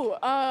sick. Oh,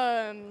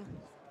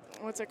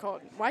 what's it called?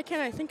 Why can't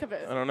I think of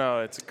it? I don't know.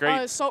 It's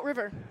great. Salt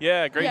River.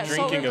 Yeah, great Yeah,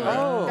 Salt drinking River. event.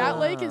 Oh. That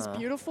lake is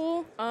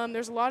beautiful.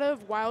 There's a lot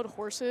of wild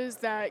horses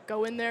that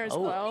go in there as Oh.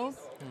 well.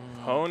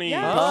 Ponies.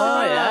 Yeah.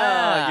 Oh,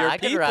 yeah. your I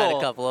could ride a people.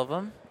 couple of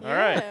them. All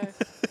right.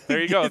 There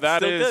you go.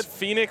 That Still is good.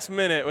 Phoenix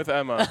Minute with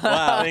Emma.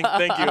 Wow.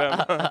 Thank you,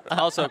 Emma.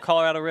 Also,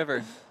 Colorado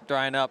River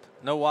drying up.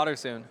 No water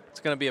soon.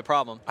 It's going to be a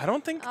problem. I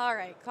don't think All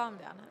right, calm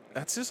down.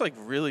 that's just like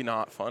really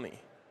not funny.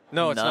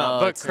 No, it's No, not.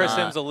 But it's Chris not.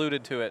 Sims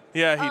alluded to it.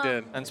 Yeah, he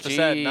did. And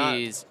Spacett, not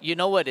Jeez. You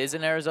know what is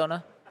in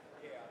Arizona?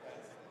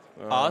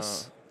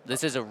 us.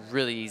 This is a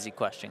really easy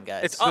question,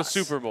 guys. It's The us.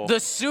 Super Bowl. The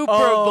Super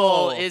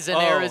Bowl is in Oh.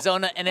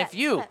 Arizona, and if Bets,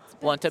 you bets,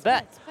 want to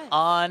bets, bet bets.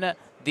 on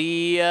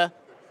the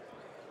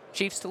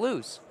Chiefs to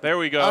lose. There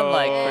we go.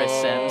 Unlike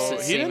Chris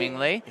Sims,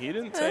 seemingly. He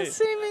didn't say.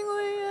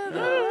 Seemingly.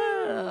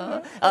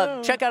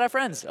 Check out our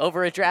friends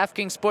over at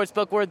DraftKings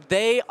Sportsbook, where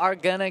they are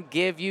going to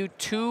give you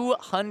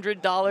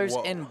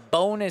 $200 in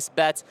bonus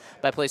bets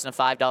by placing a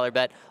 $5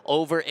 bet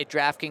over at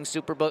DraftKings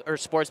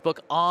Sportsbook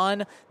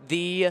on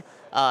the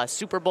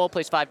Super Bowl.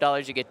 Place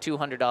 $5, you get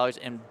 $200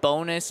 in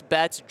bonus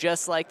bets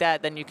just like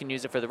that. Then you can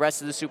use it for the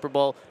rest of the Super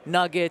Bowl.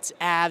 Nuggets,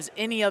 Avs,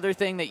 any other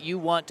thing that you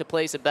want to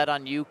place a bet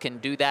on, you can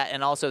do that.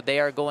 And also, they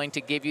are going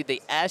to give you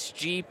the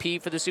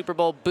SGP for the Super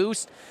Bowl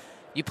boost.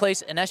 You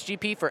place an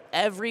SGP for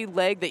every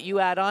leg that you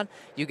add on,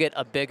 you get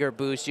a bigger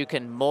boost. You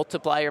can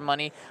multiply your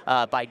money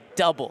by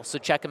double. So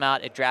check them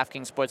out at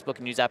DraftKings Sportsbook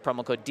and use that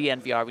promo code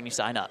DNVR when you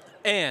sign up.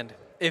 And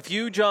if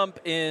you jump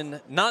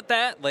in, not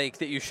that lake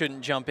that you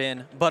shouldn't jump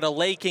in, but a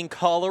lake in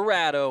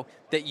Colorado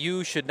that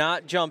you should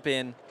not jump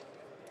in,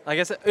 like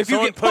I said, if you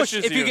get pushed,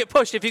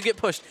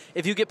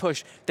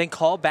 then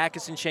call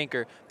Backus and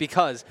Schenker,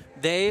 because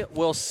they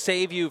will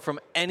save you from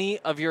any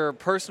of your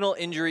personal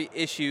injury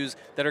issues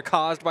that are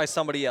caused by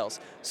somebody else.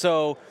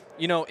 So,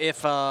 you know,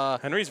 if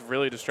Henry's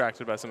really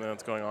distracted by something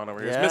that's going on over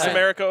here. Is Miss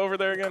America over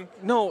there again?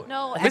 No,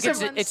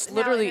 it's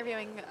literally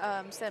interviewing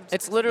Sims.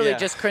 It's literally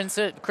just Chris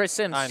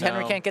Sims.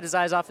 Henry can't get his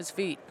eyes off his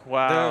feet.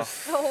 Wow.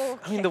 I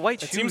mean, the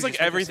white It shoes. seems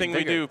like everything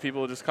we do,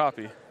 people just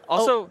copy.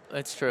 Also,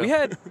 it's true. We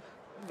had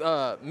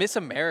Miss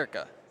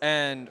America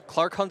and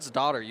Clark Hunt's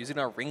daughter using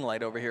our ring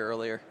light over here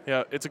earlier.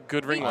 Yeah, it's a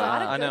good ring light.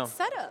 Got a I good know.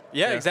 setup.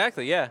 Yeah,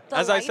 exactly. Yeah, The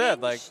as I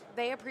said, lighting, like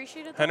they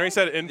appreciated. Henry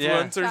said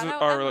influencers Shout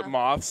out are Emma.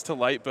 moths to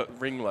light,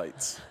 but ring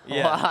lights.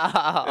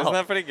 Wow. Isn't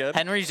that pretty good?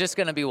 Henry's just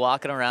going to be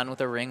walking around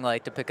with a ring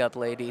light to pick up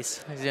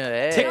ladies.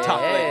 Hey, TikTok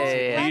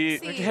hey.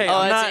 Lexi. Hey, Oh,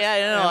 I'm it's, not,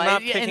 yeah, no, I'm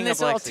not in picking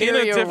this up Lexi. In a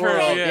ulterior different-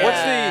 world.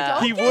 yeah.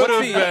 What's He Don't would get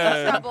have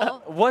in been.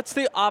 trouble. What's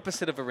the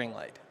opposite of a ring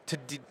light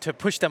to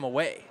push them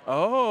away?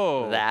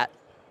 Oh. That.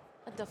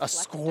 A A deflector?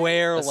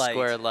 square A light.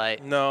 square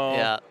light. No.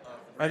 Yeah.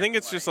 I think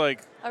it's just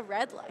like A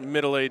red light.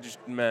 middle-aged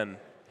men.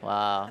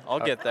 Wow. I'll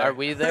get there. Are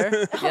we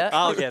there? Yeah.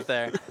 I'll get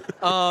there.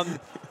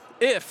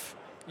 If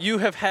you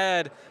have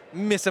had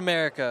Miss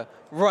America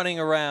running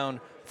around,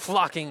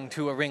 flocking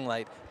to a ring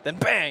light, then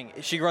bang,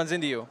 she runs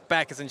into you.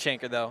 Backus and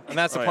Schenker, though, and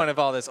that's the point of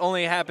all this.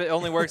 Only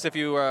works if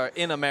you are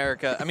in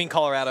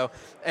Colorado.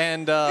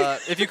 And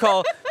if you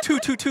call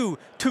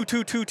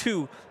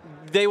 222-2222,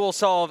 they will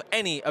solve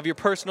any of your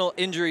personal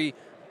injury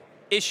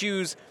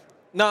issues,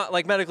 not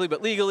like medically,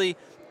 but legally.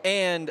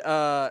 And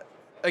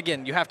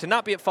again, you have to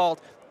not be at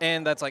fault.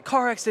 And that's like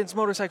car accidents,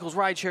 motorcycles,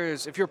 ride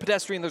shares. If you're a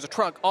pedestrian, there's a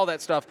truck, all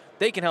that stuff.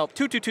 They can help.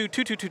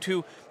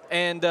 222-2222.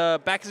 And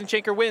Backus and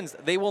Schenker wins.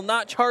 They will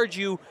not charge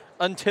you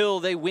until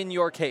they win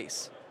your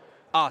case.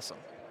 Awesome.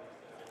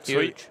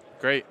 Sweet.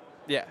 Great.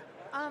 Yeah.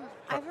 I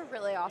have a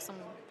really awesome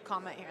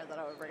comment here that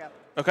I would bring up.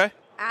 Okay.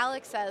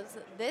 Alex says,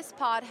 this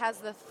pod has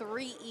the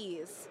 3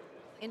 E's.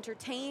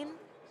 Entertain,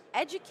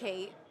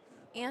 educate,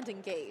 and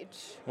engage.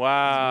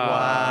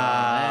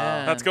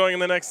 Wow. That's going in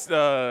the next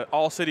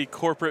all-city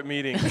corporate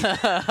meeting.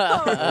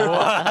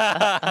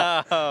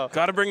 Wow.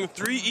 Got to bring the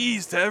 3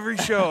 E's to every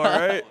show, all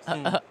right?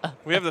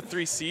 We have the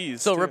 3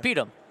 C's. So too. repeat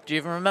them. Do you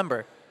even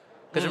remember?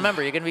 Because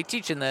remember, you're going to be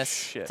teaching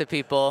this to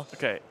people.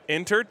 Okay.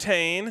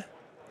 Entertain.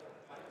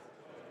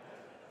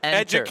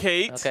 Enter.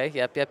 Educate. Okay.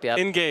 Yep.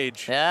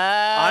 Engage.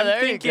 Yeah. I'm there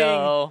thinking you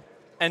go.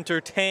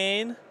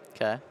 entertain,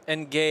 Okay.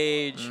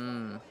 engage,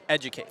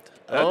 educate.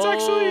 That's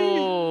actually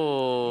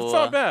Oh. it's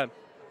not bad.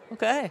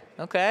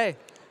 Okay.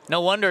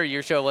 No wonder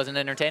your show wasn't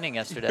entertaining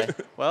yesterday.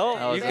 Well,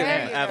 Oh, you there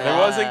can you have go. It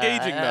was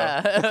engaging,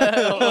 though.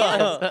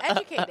 though. And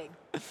educating.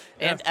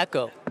 And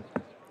echo.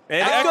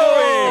 And Echo!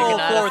 echoing.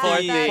 Fourth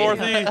Fourth E. E.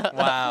 Fourth E.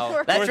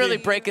 Wow. That's Fourth really E.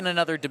 breaking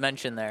another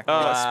dimension there.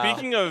 Wow.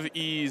 Speaking of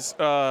E's, this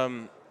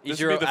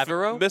Ejiro would be the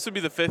Evero? this would be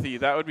the 5th E.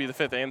 That would be the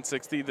 5th and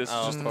 6th E. This is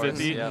just of the course,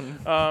 5th E.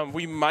 yeah.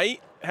 We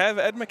might have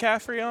Ed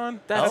McCaffrey on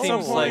That at some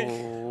seems point.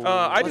 like-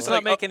 I Let's just not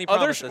like make any other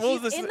promises. well,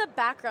 He's this in the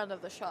background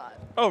of the shot.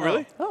 oh,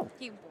 really?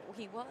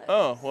 He was.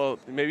 Oh, well,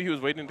 maybe he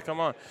was waiting to come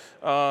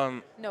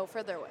on. No,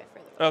 further away.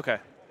 Okay.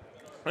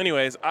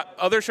 Anyways,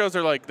 other shows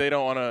are like they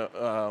don't want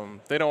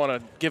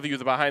to give you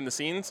the behind the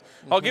scenes.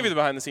 I'll give you the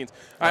behind the scenes.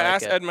 I like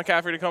asked it. Ed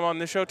McCaffrey to come on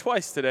this show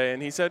twice today,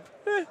 and he said,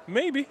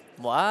 maybe.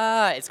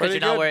 Why? It's because Pretty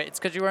you're not good. wearing. It's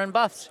because you're wearing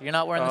buffs. You're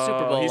not wearing the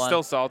Super Bowl He's one.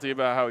 still salty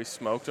about how he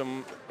smoked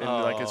him in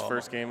like his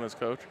first game as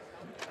coach.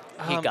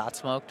 He got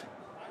smoked.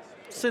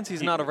 Since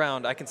he's not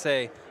around, I can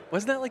say,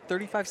 wasn't that like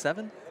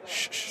 35-7?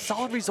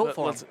 Solid result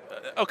for him.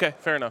 Okay,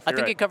 fair enough. I You're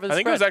think right. he covered the I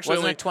think it was spread. actually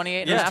Wasn't only it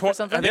 28 and a half or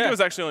something? I think Yeah. it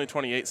was actually only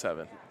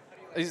 28-7.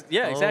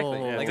 Yeah, exactly.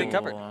 Oh. Like they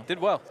covered. Did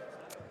well.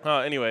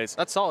 Anyways,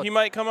 That's solid. He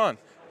might come on.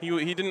 He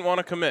didn't want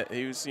to commit.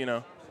 He was,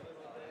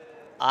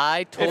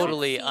 I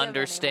totally see him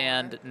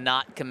understand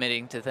not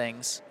committing to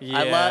things.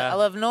 Yeah. I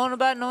love knowing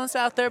about knowing what's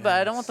out there, but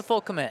I don't want the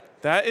full commit.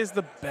 That is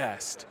the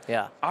best.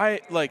 Yeah.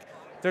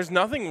 There's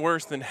nothing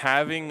worse than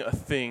having a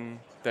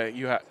thing that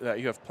you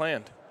have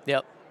planned.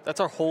 Yep. That's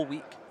our whole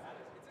week.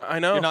 I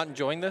know. You're not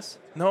enjoying this?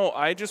 No,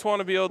 I just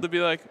want to be able to be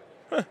like,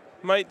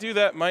 might do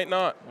that, might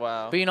not.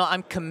 Wow. But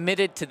I'm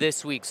committed to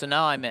this week, so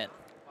now I'm in.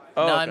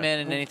 Oh, now okay. I'm in,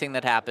 and anything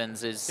that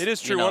happens is It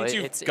is you true. know, Once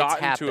you've it's gotten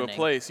to a happening.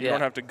 place, you Yeah.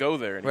 don't have to go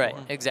there anymore. Right,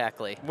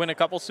 exactly. Win a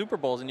couple Super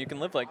Bowls and you can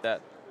live like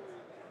that.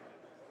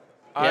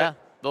 Yeah,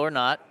 or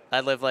not.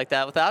 I live like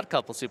that without a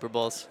couple Super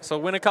Bowls. So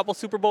win a couple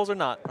Super Bowls or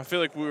not. I feel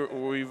like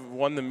we've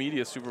won the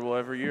media Super Bowl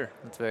every year.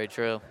 That's very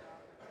true.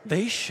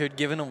 They should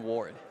give an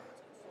award.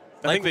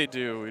 I think they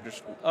do.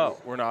 Oh.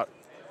 We're not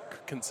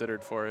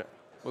considered for it.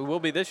 We will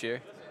be this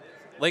year.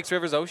 Lakes,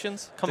 rivers,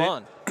 oceans? Come They-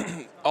 on.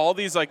 All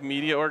these like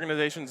media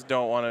organizations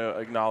don't want to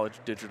acknowledge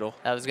digital.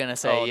 I was gonna Oh,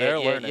 say they're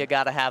you learning.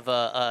 got to have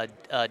a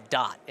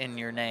dot in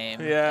your name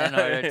Yeah. in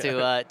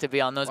order to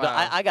be on those. But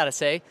Wow. I gotta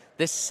say,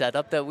 this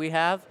setup that we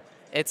have,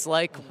 it's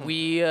like Mm-hmm.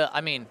 we. I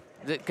mean,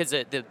 because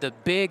the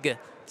big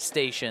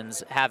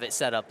stations have it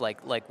set up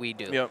like we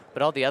do. Yep.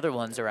 But all the other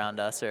ones around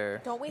us are.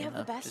 Don't we you have the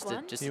know, best just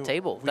one? just You- a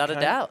table, we without a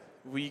kinda- doubt.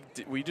 We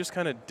just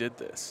kind of did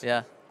this.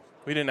 Yeah.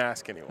 We didn't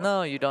ask anyone.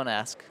 No, you don't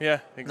ask. Yeah,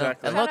 No.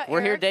 exactly. And Shout look, out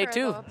we're here Eric day for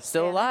 2, the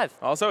still banner. alive.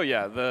 Also,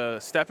 yeah, the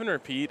step and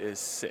repeat is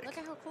sick. Look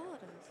at how cool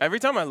it is. Every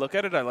time I look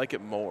at it, I like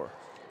it more.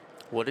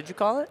 What did you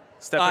call it?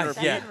 Step and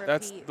repeat. yeah.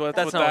 That's Repeat. what,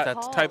 That's what not that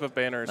what type that's of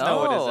banner is. No,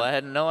 called. it Oh, isn't. I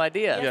had no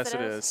idea. Yes, Yes,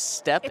 it it is. is.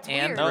 Step It's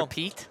and weird. No.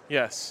 repeat.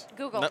 Yes.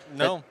 Google.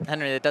 No.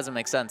 Henry, that doesn't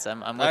make sense. I'm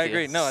with I you.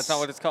 agree. No, that's not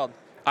what it's called.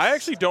 I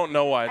actually don't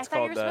know why I it's thought you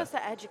called were that.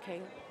 supposed to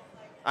educate.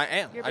 I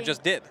am. You're I being-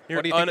 just did. You're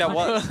What do you think that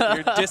was?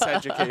 You're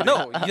diseducated.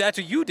 No, that's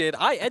what you did.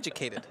 I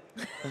educated.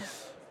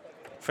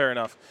 Fair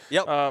enough.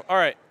 Yep. All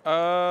right.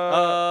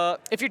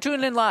 If you're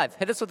tuning in live,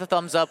 hit us with a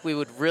thumbs up. We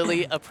would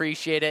really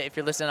appreciate it. If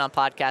you're listening on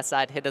podcast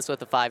side, hit us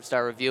with a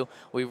 5-star review.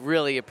 We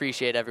really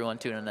appreciate everyone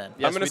tuning in.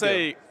 Yes, I'm going we to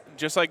say,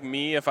 just like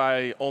me, if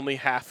I only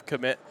half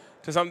commit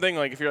to something,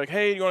 like if you're like,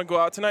 hey, you want to go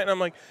out tonight? And I'm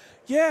like,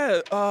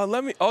 yeah,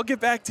 I'll get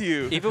back to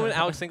you. Even when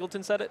Alex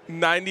Singleton said it?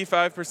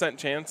 95%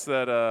 chance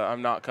that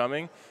I'm not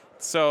coming.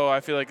 So I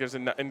feel like there's a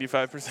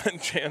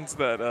 95% chance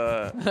that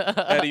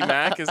Eddie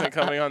Mack isn't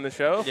coming on the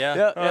show.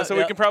 Yeah. So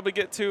we can probably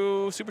get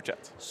to Super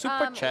Chats.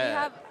 Super We chat.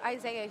 have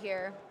Isaiah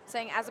here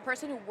saying, as a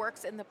person who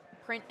works in the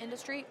print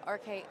industry,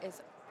 RK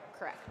is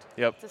correct.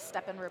 Yep. It's a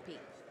step and repeat.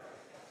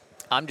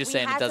 I'm just We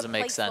saying had it to doesn't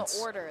make place sense.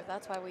 The order.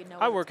 That's why we know.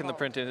 I what work it's in the called.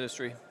 print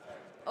industry.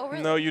 Oh,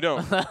 really? No, you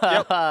don't.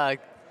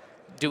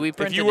 Do we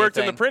print If you worked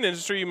in the anything? print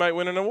industry, you might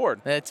win an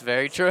award. That's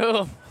very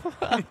true.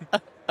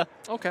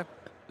 Okay.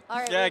 All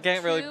right, we Yeah, I have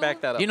can't really 2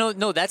 back that up. You know,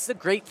 no, that's the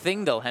great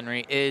thing, though,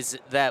 Henry, is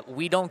that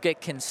we don't get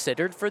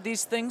considered for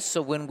these things.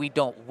 So when we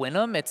don't win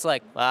them, it's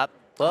like, I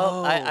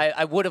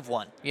would have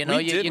won. You know,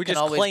 We did- you we can just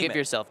always claim give it.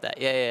 yourself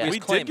that. Yeah. We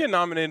claim did get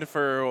nominated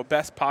for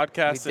Best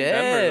Podcast We in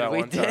Denver that did. We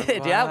one time.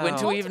 did. Yeah, went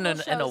to Wow. even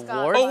Multiple an shows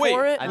got award Oh, wait.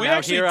 for it. And We now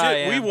actually here I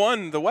did. We am.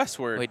 won the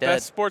Westward We did.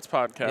 Best Sports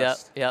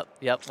Podcast.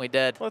 Yep, we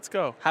did. Let's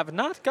go. Have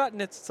not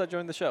gotten it since I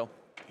joined the show.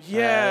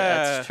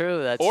 Yeah. That's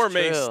true. That's or true.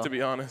 Mace, to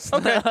be honest.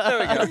 Okay, there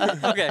we go.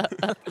 Okay.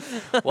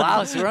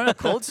 Wow, so we're on a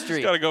cold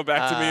streak. Got to go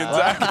back to me and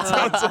Zach, it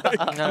sounds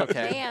like.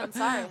 Okay. Man,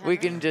 sorry. We Henry.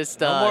 can just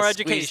No more squeeze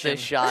education. this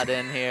shot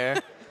in here.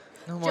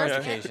 No more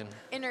Just education.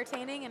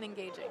 entertaining and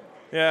engaging.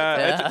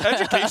 Yeah,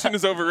 education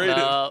is overrated.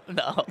 No.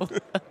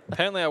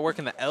 Apparently, I work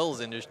in the L's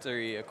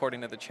industry,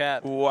 according to the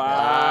chat.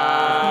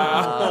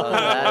 Wow. Oh,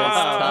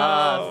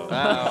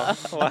 that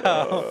is tough. Wow.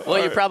 Wow. Well,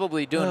 you're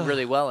probably doing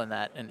really well in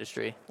that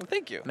industry, Well,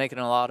 thank you. making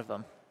a lot of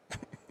them.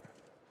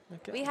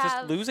 Okay. We Just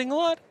have- losing a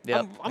lot?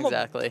 Yep, I'm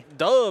exactly. A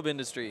dub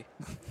industry.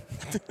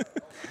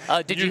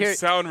 Did you hear?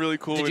 sound really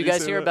cool. Did when you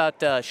guys say hear that.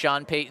 about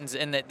Sean Payton's?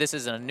 And this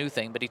isn't a new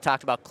thing, but he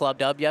talked about Club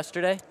Dub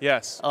yesterday.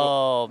 Yes.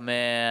 Oh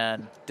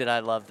man, did I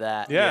love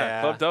that?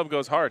 Yeah, Club Dub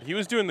goes hard. He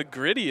was doing the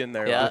gritty in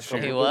there. Yeah, last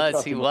year. he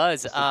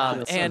was.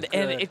 And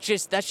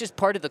that's just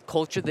part of the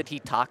culture that he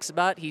talks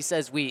about. He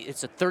says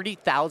it's a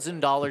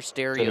 $30,000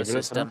 stereo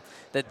system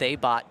that they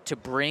bought to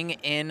bring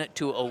in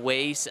to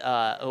away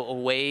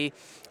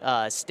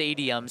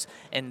stadiums,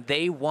 and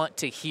they want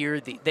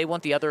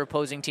the other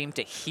opposing team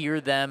to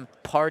hear them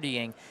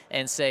partying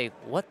and say,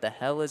 "What the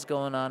hell is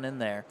going on in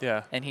there?"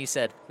 Yeah. And he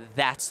said,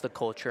 "That's the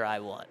culture I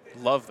want."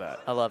 Love that.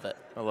 I love it.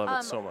 I love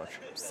it so much.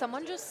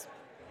 Someone just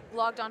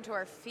logged onto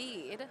our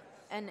feed,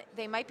 and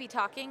they might be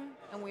talking,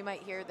 and we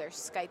might hear their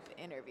Skype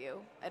interview.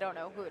 I don't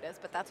know who it is,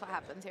 but that's what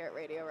happens here at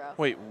Radio Row.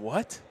 Wait,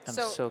 what? I'm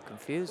So, so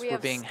confused. We We're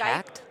have being Skype.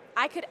 hacked.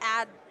 I could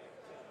add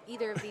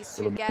either of these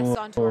two guests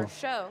onto our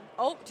show.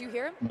 Oh, do you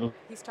hear him? No.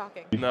 He's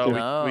talking. No,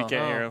 we can't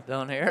hear him.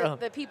 Don't hear The, him.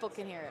 the people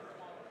can hear him.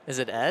 Is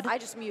it Ed? I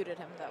just muted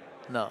him, though.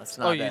 No, it's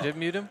not. Oh, you Ed. did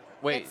mute him?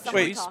 Wait, It's should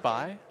someone we talking.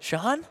 spy?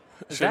 Sean?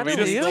 Is Should that we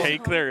just illegal?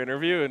 take their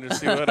interview and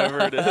just see whatever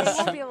it They is?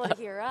 won't be able to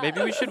hear us.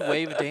 Maybe we should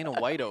wave Dana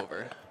White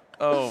over.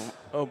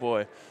 Oh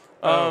boy.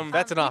 That's an we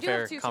do have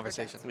off-air 2 super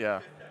conversation.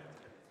 Yeah.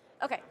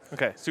 Okay.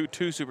 Okay. So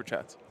 2 super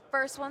chats.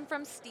 First one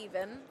from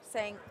Steven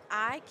saying,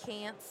 I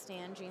can't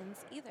stand jeans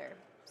either.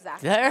 Zach.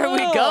 There we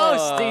go,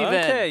 Oh, Steven.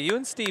 Okay, you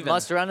and Steven.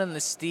 Must run in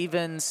the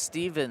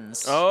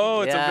Stevens.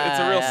 Oh, it's a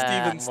real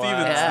Yeah. Steven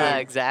Stevens Yeah,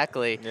 thing.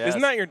 exactly. Yes.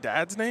 Isn't that your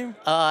dad's name?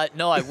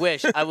 No, I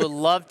wish. I would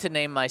love to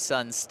name my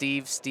son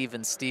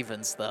Steven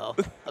Stevens, though.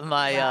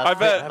 My, I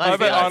bet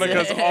fiance-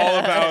 Annika's all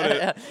about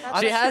it. She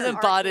That's hasn't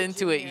RK bought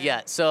into it Jr.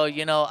 yet, so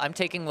I'm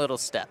taking little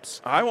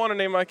steps. I want to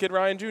name my kid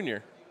Ryan Jr.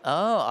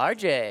 Oh,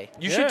 RJ.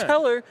 You should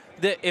tell her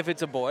that if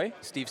it's a boy,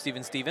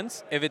 Steven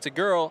Stevens. If it's a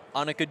girl,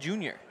 Annika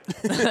Jr.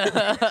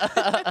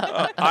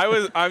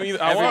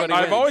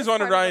 I've always wanted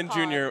Part of Ryan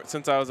the Jr.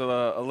 since I was a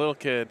little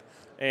kid,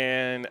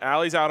 and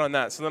Allie's out on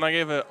that. So then I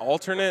gave an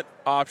alternate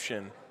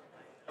option.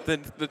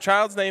 The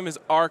child's name is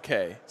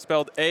RK,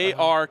 spelled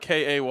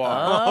ARKAY.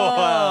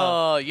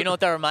 Oh, you know what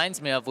that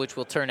reminds me of, which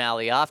will turn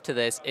Allie off to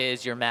this,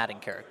 is your Madden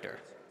character.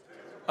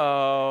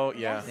 Oh,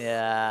 yeah.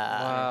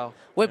 Yeah. Wow.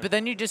 Wait, but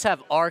then you just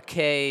have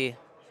RKK.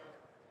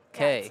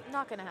 Yeah, it's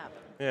not gonna happen.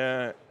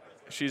 Yeah,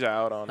 she's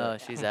out on Oh,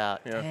 it. she's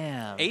out. Yeah.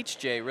 Damn.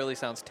 HJ really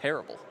sounds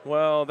terrible.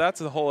 Well, that's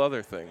a whole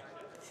other thing.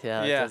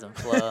 Yeah, it Yeah. doesn't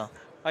flow.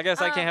 I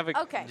guess I can't have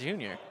a okay.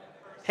 junior.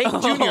 Hank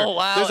Jr. Oh,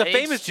 wow, There's a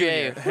famous HJ.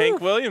 junior.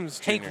 Hank Williams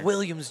Jr. Hank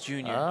Williams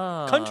Jr.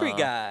 Oh. Country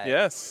guy.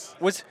 Yes,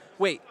 Was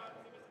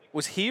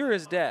he or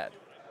his dad?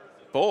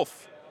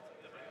 both.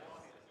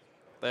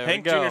 There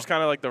Hank we go. Jr.'s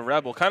kind of like the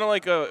rebel, kind of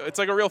like it's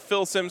like a real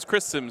Phil Simms,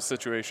 Chris Simms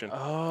situation.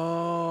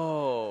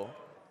 Oh.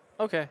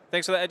 Okay.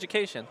 Thanks for the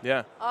education.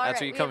 Yeah. All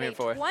That's what right, you we come have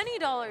here a for.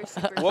 $20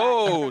 super chat.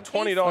 Whoa,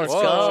 from $20 Facebook. Whoa.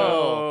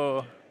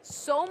 Whoa.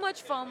 So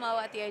much FOMO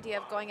at the idea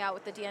of going out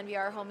with the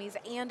DNVR homies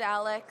and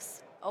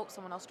Alex. Oh,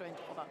 someone else joined.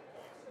 Hold on.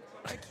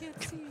 I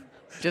can't see.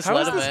 Just How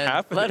let is him this in.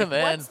 happening? Let him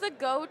in. What's the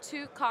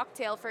go-to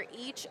cocktail for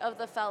each of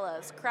the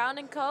fellas? Crown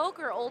and Coke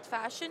or Old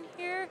Fashioned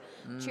here?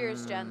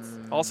 Cheers, gents.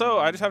 Also,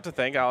 I just have to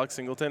thank Alex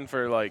Singleton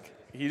for like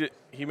he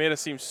made us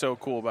seem so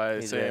cool by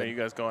He saying, did. "Are you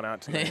guys going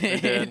out tonight?" He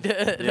did.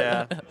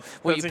 Yeah.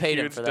 Well, That's you a paid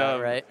him huge for that,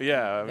 dub. right?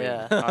 Yeah, I mean,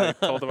 Yeah. I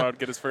told him I would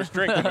get his first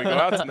drink when we go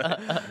out tonight.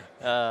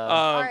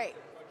 All right,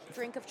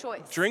 drink of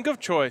choice. Drink of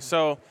choice.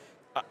 So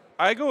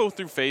I go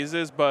through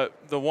phases, but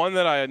the one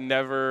that I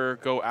never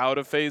go out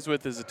of phase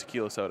with is a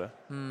tequila soda.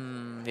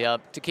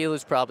 Yep.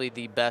 Tequila's probably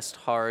the best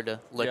hard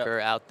liquor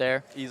out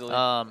there. Easily.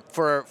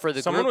 For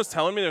the Someone group. was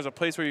telling me there's a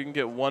place where you can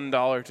get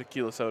 $1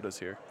 tequila sodas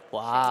here.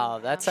 Wow,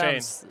 that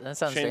Shane.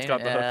 sounds Shane's got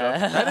the dangerous.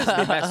 hookup.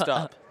 That is messed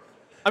up.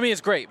 I mean, it's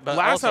great, but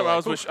Last also,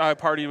 time like, I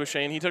partied with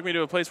Shane, he took me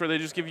to a place where they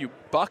just give you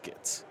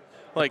buckets.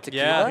 Like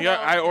Tequila?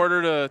 I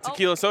ordered a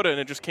tequila soda and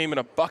it just came in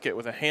a bucket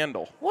with a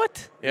handle.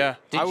 What? Yeah.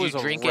 Did I you was a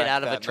drink it wreck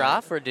out of a that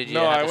trough, or did you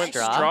No, have I a went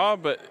straw? straw,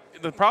 but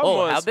the problem Oh,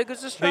 was how big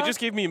was the straw? they just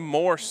gave me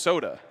more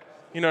soda.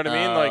 You know what I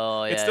mean? Oh,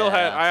 Like it yeah, still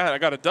had yeah. I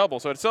got a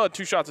double, so it still had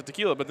 2 shots of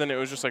tequila, but then it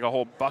was just like a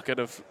whole bucket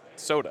of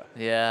soda.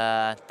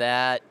 Yeah,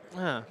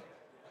 huh.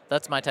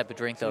 that's my type of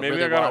drink, though. Maybe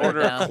really I gotta watered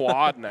order down. a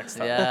quad next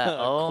time. Yeah.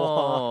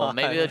 Oh,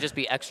 maybe it'll just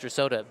be extra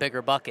soda,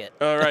 bigger bucket.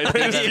 All right.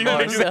 just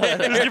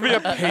give me a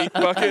paint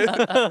bucket.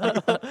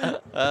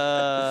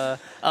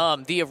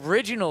 The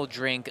original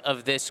drink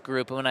of this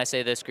group, and when I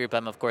say this group,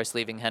 I'm of course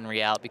leaving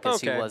Henry out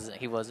because Okay.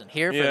 he wasn't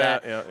here for Yeah,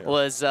 that. yeah, yeah.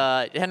 Was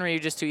Henry? You're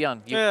just too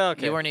young. You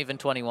weren't even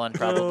 21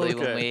 probably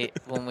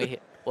when we.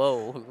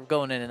 Whoa, we're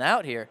going in and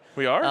out here.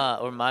 We are?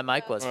 Or my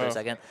mic was for Oh. a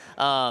second.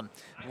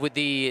 With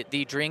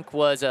the drink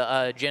was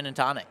a gin and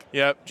tonic.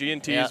 Yep,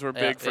 G&Ts were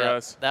big for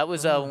us. That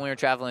was when we were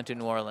traveling to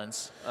New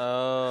Orleans.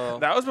 Oh.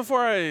 That was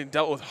before I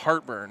dealt with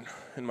heartburn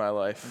in my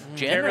life.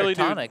 Gin Can't or really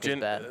tonic do is gin.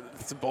 bad?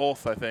 It's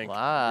both, I think.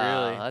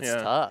 Wow, Really? that's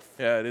Yeah. tough.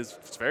 Yeah, it is.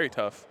 It's very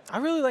tough. I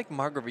really like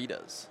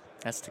margaritas.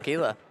 That's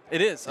tequila.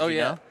 It is. Oh, you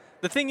yeah. know?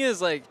 The thing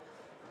is, like,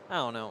 I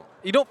don't know.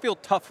 You don't feel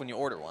tough when you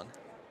order one.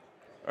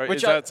 Or Which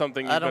is that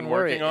something I you've been don't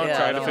worry. working on? Yeah,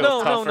 Trying to I feel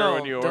don't- tougher No,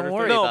 when you don't order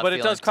worry things? No, about but it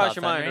feeling does cross tough,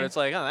 your mind. Henry. Where it's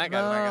like, oh, that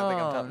guy's not going to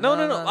think I'm tough. No,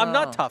 No, no, I'm no.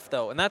 not tough,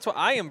 though. And that's why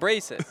I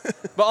embrace it.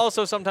 But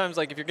also sometimes,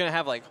 like, if you're going to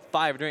have, like,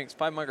 5 drinks,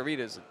 5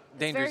 margaritas,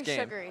 dangerous Very game.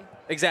 sugary.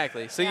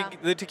 Exactly. So Yeah.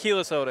 the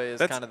tequila soda is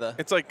kind of the...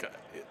 It's like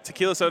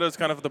tequila soda is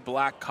kind of the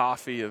black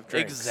coffee of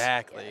drinks.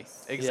 Exactly.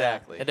 Yes.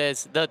 Exactly. Yeah, it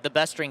is. The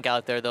best drink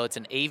out there, though, it's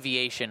an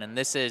aviation, and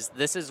this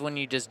is when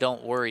you just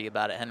don't worry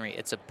about it, Henry.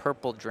 It's a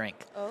purple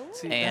drink. Oh.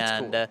 See, that's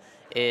And cool.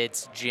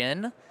 it's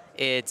gin.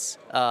 It's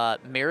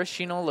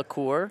maraschino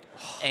liqueur,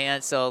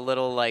 and so a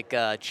little like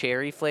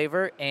cherry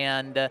flavor,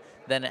 and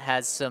then it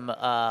has some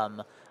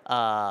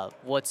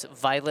what's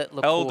violet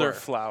liqueur?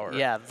 Elderflower.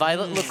 Yeah,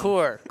 violet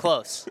liqueur.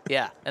 Close.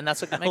 Yeah, and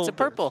that's what makes it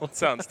purple.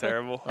 Sounds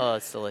terrible. Oh,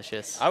 it's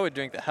delicious. I would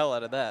drink the hell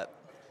out of that.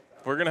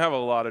 We're going to have a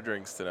lot of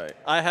drinks tonight.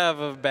 I have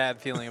a bad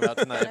feeling about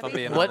tonight, if I'm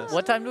being honest.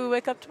 What time do we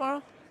wake up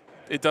tomorrow?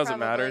 It doesn't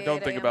matter. Probably Don't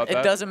 8 think a.m. about that.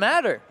 It doesn't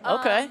matter.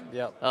 Okay.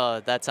 Yep. Oh,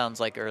 that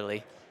sounds like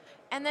early.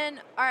 And then,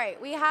 all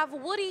right, we have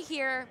Woody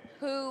here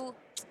who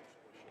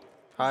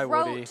Hi,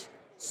 wrote Woody.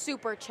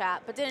 super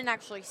chat, but didn't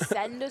actually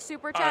send a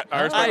super chat.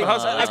 Our I- special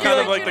husband I is feel kind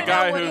of like like the you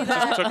guy know, who Woody,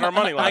 that- took our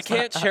money I last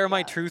can't share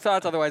my true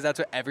thoughts, otherwise that's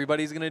what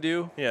everybody's going to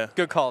do. Yeah.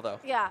 Good call, though.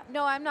 Yeah,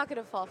 no, I'm not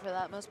gonna fall for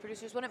that. Most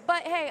producers wouldn't.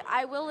 But hey,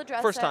 I will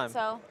address First it. time.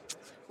 So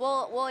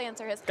we'll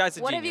answer his. Guy's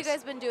a what have you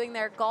genius. guys been doing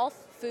there? Golf,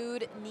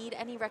 food, need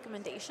any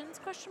recommendations?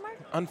 Question mark.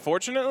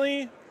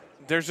 Unfortunately,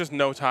 there's just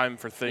no time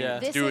for things, Yeah.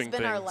 This has doing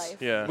been things. our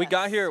life. Yeah. We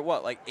got here at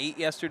what, like 8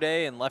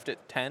 yesterday and left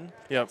at 10?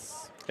 Yep.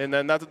 And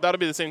then that'll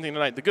be the same thing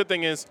tonight. The good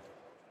thing is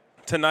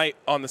tonight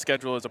on the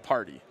schedule is a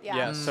party. Yeah.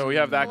 Yes. So we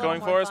have that A little going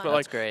more for us. fun. But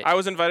That's like, great. I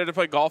was invited to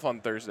play golf on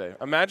Thursday.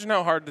 Imagine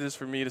how hard it is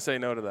for me to say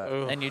no to that.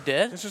 And you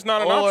did? It's just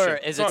not an or option.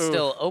 is It's it not-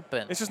 still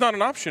open? It's just not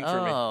an option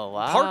for me. Oh,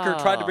 wow. Parker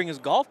tried to bring his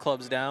golf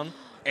clubs down.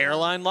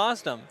 Airline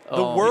lost them. The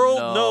Oh, world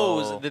no.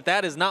 knows that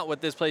that is not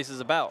what this place is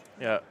about.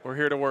 Yeah, we're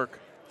here to work.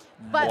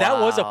 But That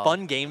was a Wow.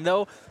 fun game,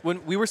 though,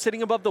 when we were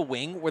sitting above the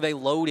wing where they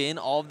load in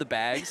all of the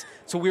bags.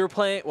 So we were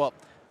playing, well,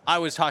 I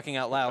was talking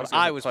out loud.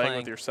 I was playing playing.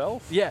 with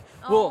yourself. Yeah.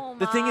 Well,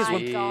 the thing is, my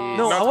when God.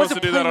 no, You're I not wasn't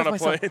supposed to do that playing on a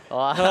with myself. plane.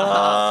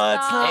 Wow.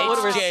 It's not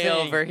what we're HJ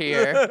saying. over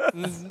here.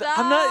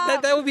 I'm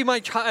not. That would be my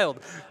child,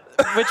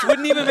 which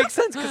wouldn't even make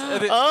sense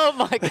because. Oh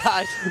my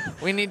gosh.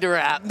 We need to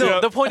wrap. No, Yeah.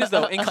 the point is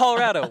though, in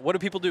Colorado, what do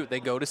people do?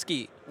 They go to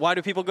ski. Why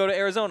do people go to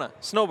Arizona?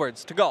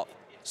 Snowbirds to golf.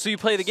 So you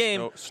play the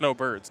game.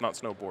 Snowbirds, not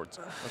snowboards.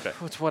 Okay.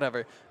 It's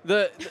whatever.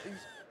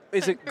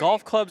 Is it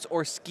golf clubs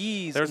or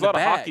skis? There's in a lot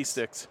the of hockey bags?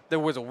 sticks. There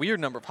was a weird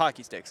number of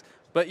hockey sticks,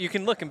 but you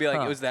can look and be like,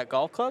 Huh. is that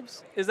golf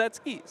clubs? Is that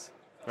skis?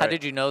 How Right.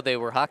 did you know they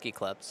were hockey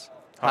clubs?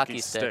 Hockey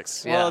sticks.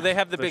 sticks. Yeah. Well, they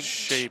have the The big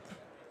shape.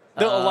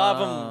 A lot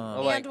of Oh. them.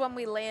 Are like, and when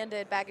we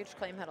landed, baggage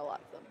claim had a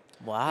lot of them.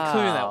 Wow.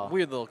 including that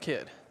weird little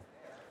kid.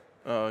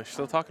 Oh, you're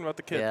still talking about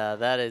the kid. Yeah,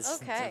 that is.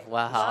 Okay.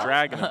 Wow.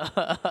 Dragging him.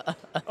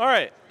 All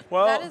right.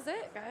 Well, that is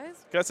it,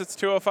 guys. guess it's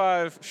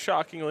 2:05.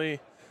 Shockingly,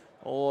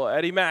 old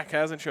Eddie Mack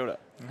hasn't showed up.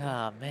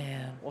 Oh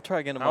man. We'll try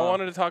again I tomorrow.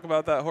 wanted to talk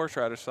about that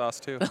horseradish sauce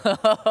too.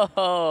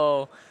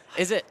 Oh.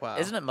 Is it? Wow.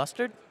 Isn't it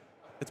mustard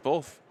It's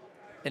both.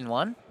 in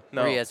one?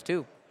 No. Or he has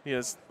two. He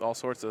has all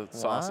sorts of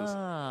sauces.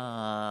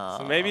 Wow.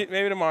 So maybe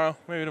tomorrow.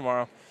 Maybe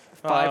tomorrow.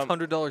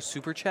 $500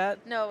 super chat.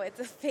 No, it's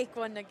a fake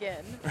one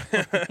again.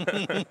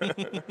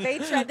 They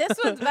tried. This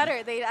one's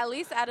better. They at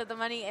least added the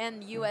money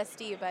and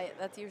USD, but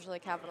that's usually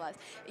capitalized.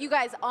 You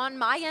guys, on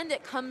my end,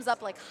 it comes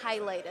up like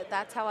highlighted.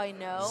 That's how I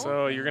know.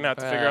 So you're gonna have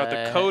to figure out the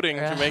Right. coding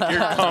to make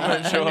your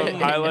comment show up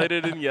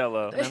highlighted in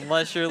yellow.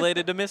 Unless you're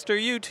related to Mr.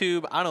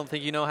 YouTube, I don't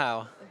think you know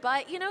how.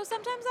 But, you know,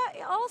 sometimes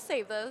I'll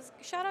save those.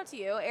 Shout out to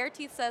you. Air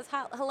Teeth says,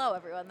 hello,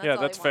 everyone. That's Yeah,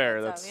 all that's he fair.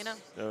 wanted, That's so, you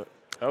know.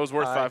 that was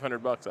worth All right.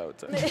 $500, I would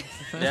say.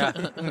 Yeah.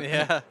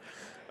 Yeah.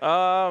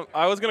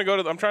 I was gonna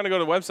go to. I'm trying to go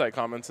to website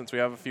comments since we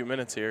have a few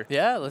minutes here.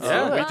 Yeah, let's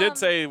Yeah. do We it. did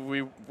say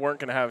we weren't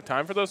gonna have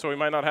time for those, so we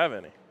might not have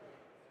any.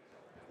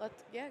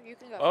 Yeah, you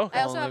can go. Oh.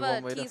 I also Only have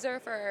one way a to- teaser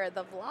for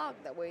the vlog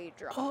that we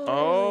dropped.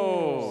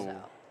 Oh.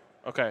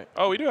 So. Okay.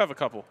 Oh, we do have a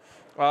couple.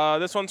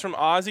 This one's from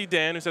Ozzy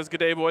Dan, who says, "Good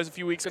day, boys. A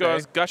few weeks ago, day. I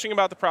was gushing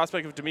about the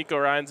prospect of D'Amico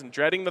Ryans and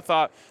dreading the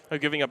thought of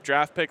giving up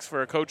draft picks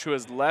for a coach who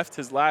has left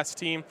his last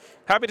team.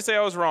 Happy to say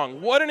I was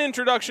wrong. What an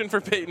introduction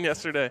for Peyton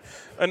yesterday.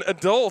 An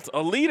adult,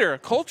 a leader, a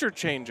culture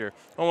changer.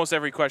 Almost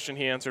every question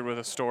he answered with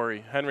a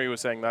story. Henry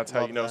was saying that's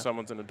how Love you know that.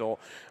 someone's an adult.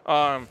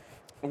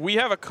 We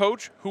have a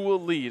coach who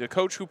will lead, a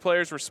coach who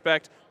players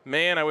respect.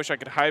 Man, I wish I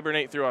could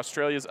hibernate through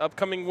Australia's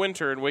upcoming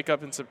winter and wake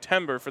up in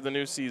September for the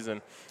new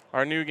season.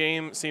 Our new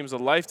game seems a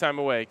lifetime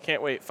away.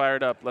 Can't wait.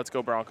 Fired up. Let's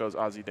go Broncos,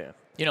 Ozzy Dan."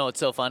 You know what's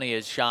so funny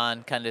is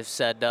Sean kind of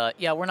said,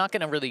 yeah, we're not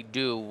going to really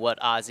do what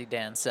Ozzy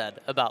Dan said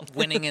about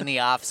winning in the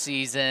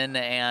offseason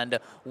and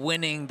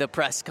winning the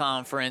press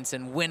conference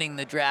and winning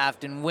the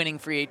draft and winning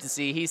free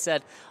agency. He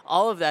said,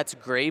 all of that's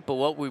great, but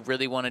what we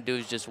really want to do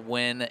is just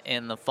win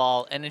in the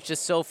fall. And it's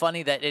just so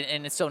funny that,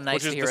 and it's so nice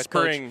Which to is hear the a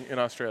coach. spring in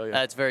Australia.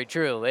 That's very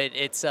true.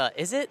 It's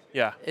is it?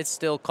 Yeah. It's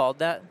still called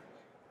that?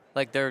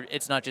 Like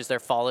it's not just their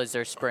fall, it's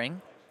their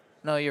spring?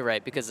 No, you're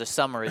right, because the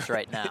summer is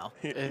right now.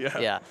 Yeah.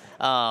 Yeah.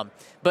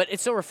 But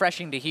it's so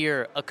refreshing to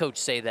hear a coach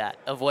say that,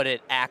 of what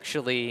it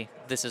actually,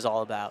 this is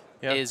all about,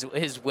 Yeah.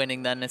 is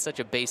winning then. It's such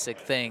a basic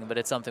thing, but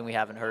it's something we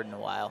haven't heard in a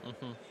while.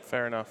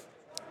 Fair enough.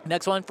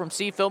 Next one from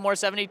C.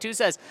 Fillmore72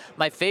 says,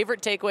 my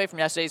favorite takeaway from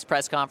yesterday's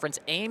press conference,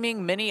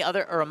 among many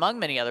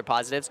other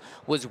positives,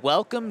 was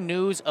welcome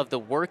news of the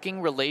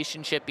working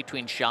relationship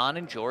between Sean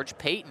and George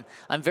Payton.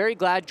 I'm very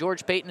glad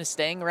George Payton is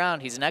staying around.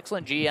 He's an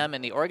excellent GM,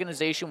 and the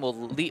organization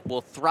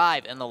will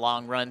thrive in the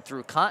long run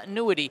through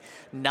continuity,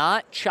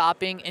 not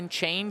chopping and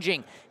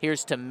changing.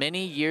 Here's to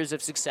many years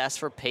of success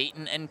for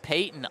Payton and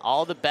Payton.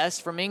 All the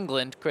best from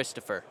England,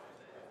 Christopher.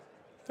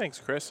 Thanks,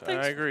 Chris.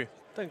 Thanks. I agree.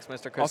 Thanks,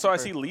 Mr. Christopher. Also, I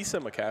see Lisa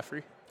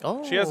McCaffrey.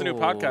 Oh. She has a new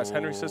podcast.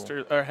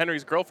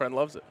 Henry's girlfriend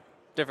loves it.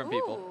 different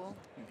people. Ooh.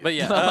 But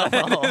yeah.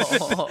 Gotta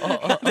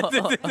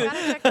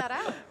check that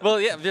out. Well,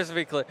 yeah, just to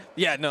be clear.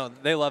 Yeah, no,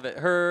 they love it.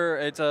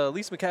 It's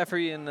Lisa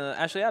McCaffrey and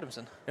Ashley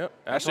Adamson. Yep.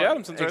 That's Ashley why-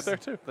 Adamson's right there,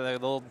 too.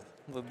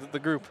 The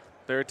group.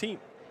 They're a team.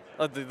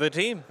 The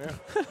team.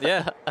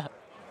 Yeah.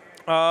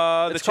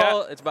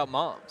 The It's about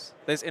moms.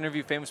 They just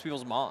interview famous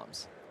people's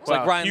moms. It's Wow,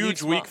 like Ryan huge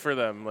Leaf's week mom. for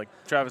them, like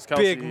Travis Kelce.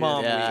 Big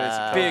mom and week.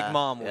 Jessica. Big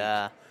mom week.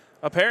 Yeah.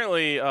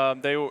 Apparently,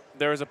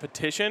 there was a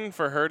petition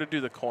for her to do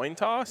the coin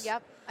toss.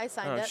 Yep, I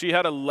signed it. She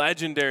had a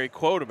legendary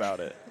quote about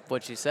it.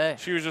 What'd she say?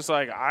 She was just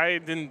like, I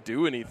didn't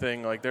do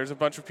anything. Like, there's a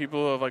bunch of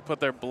people who have like put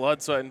their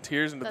blood, sweat, and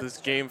tears into That's this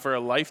true. game for a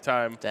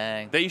lifetime.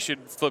 Dang. They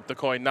should flip the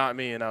coin, not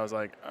me. And I was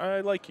like, I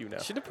like you now.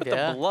 She did put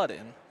Yeah. the blood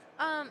in.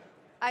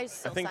 I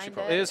still think she signed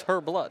probably- It it. is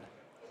her blood.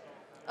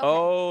 Okay.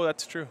 Oh,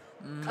 that's true.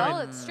 Oh,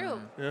 it's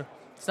true. Yeah.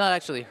 It's not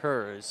actually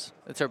hers.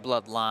 It's her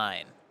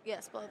bloodline.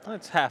 Yes, well,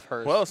 It's half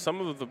hers. Well, some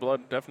of the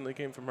blood definitely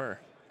came from her.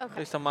 okay.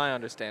 based on my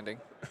understanding.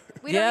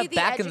 We don't Yeah, need the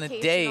back in the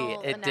day,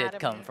 educational it did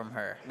come anatomy. from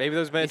her. Maybe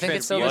those men You think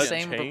it's still the blood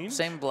same changed?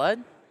 same blood?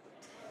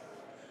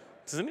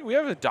 Doesn't we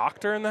have a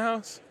doctor in the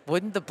house?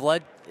 Wouldn't the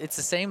blood? It's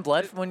the same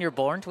blood from when you're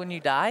born to when you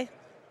die.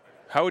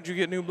 How would you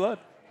get new blood?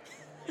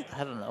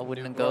 I don't know.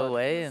 Wouldn't it go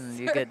away and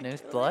you get new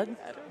blood?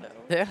 I don't know.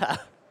 Yeah.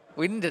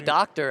 We need a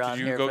doctor on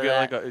here for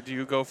that. Do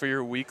you go for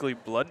your weekly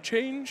blood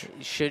change?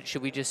 Should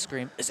we just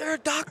scream, is there a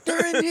doctor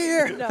in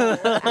here? No.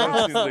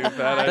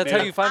 That's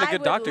how you find a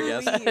good doctor,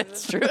 yes.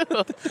 It's true.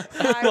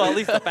 Well, at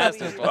least the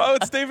fastest one. Oh,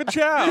 it's David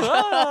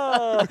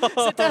Chow.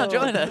 Sit down,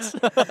 join us.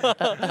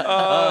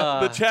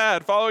 The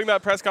Chad, following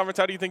that press conference,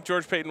 how do you think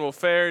George Paton will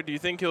fare? Do you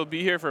think he'll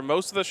be here for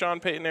most of the Sean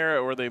Payton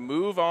era, or will they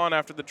move on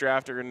after the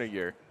draft or in a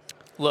year?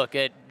 Look,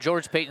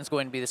 George Paton's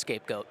going to be the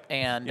scapegoat,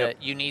 and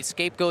you need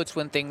scapegoats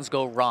when things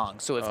go wrong.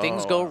 So if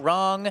things go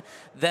wrong,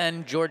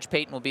 then George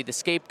Paton will be the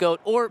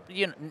scapegoat, or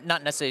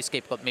not necessarily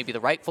scapegoat, maybe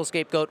the rightful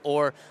scapegoat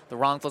or the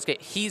wrongful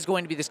scapegoat. He's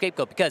going to be the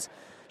scapegoat because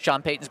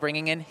Sean Payton's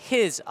bringing in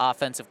his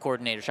offensive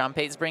coordinator. Sean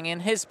Payton's bringing in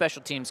his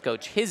special teams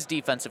coach, his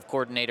defensive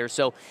coordinator.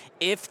 So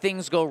if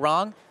things go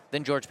wrong,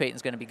 then George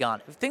Paton's going to be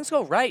gone. If things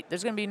go right,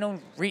 there's going to be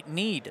no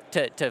need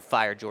to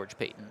fire George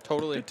Payton.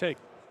 Totally. Good take.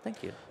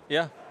 Thank you.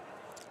 Yeah.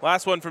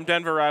 Last one from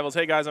Denver Rivals.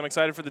 Hey, guys, I'm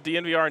excited for the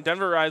DNVR and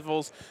Denver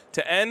Rivals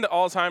to end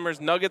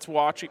Alzheimer's Nuggets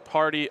watch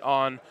party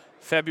on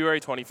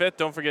February 25th.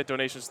 Don't forget,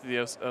 donations to the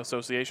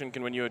association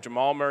can win you a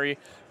Jamal Murray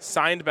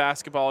signed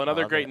basketball and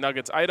other great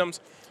Nuggets items.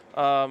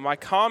 My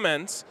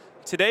comments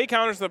today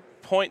counters the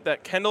point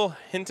that Kendall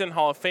Hinton,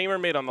 Hall of Famer,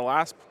 made on the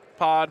last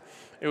pod.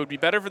 It would be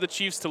better for the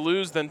Chiefs to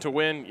lose than to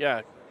win.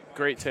 Yeah.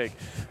 Great take.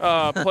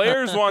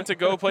 Players want to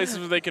go places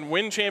where they can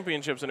win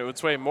championships, and it would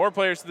sway more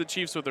players to the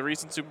Chiefs with the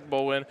recent Super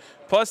Bowl win.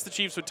 Plus, the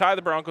Chiefs would tie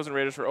the Broncos and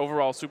Raiders for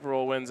overall Super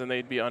Bowl wins, and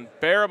they'd be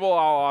unbearable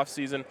all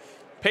offseason.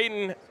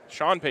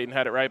 Sean Payton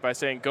had it right by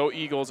saying, go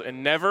Eagles,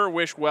 and never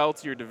wish well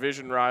to your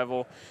division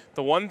rival.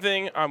 The one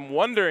thing I'm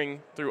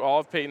wondering through all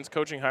of Payton's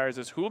coaching hires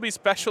is who will be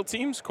special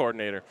teams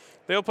coordinator?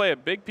 They'll play a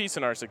big piece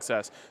in our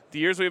success. The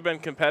years we've been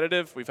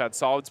competitive, we've had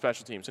solid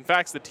special teams. In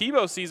fact, the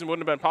Tebow season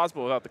wouldn't have been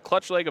possible without the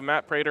clutch leg of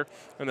Matt Prater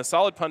and the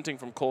solid punting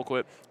from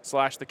Colquitt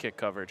 / the kick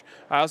coverage.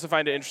 I also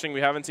find it interesting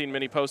we haven't seen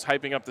many posts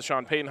hyping up the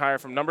Sean Payton hire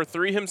from number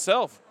 3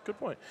 himself. Good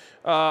point.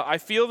 I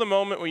feel the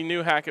moment we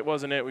knew Hackett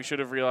wasn't it, we should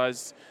have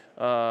realized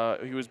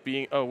he was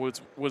being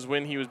was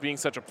when he was being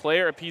such a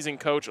player-appeasing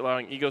coach,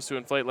 allowing egos to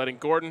inflate, letting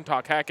Gordon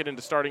talk Hackett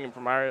into starting him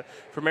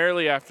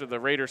primarily after the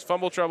Raiders'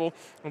 fumble trouble,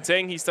 and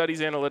saying he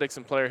studies analytics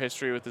and player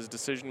history with his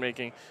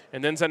decision-making,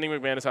 and then sending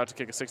McManus out to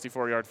kick a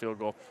 64-yard field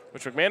goal,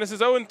 which McManus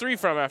is 0-3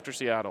 from after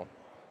Seattle.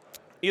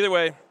 Either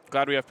way,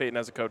 glad we have Payton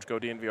as a coach. Go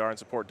DNVR and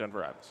support Denver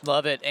Rivals.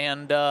 Love it.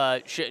 And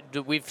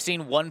we've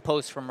seen one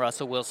post from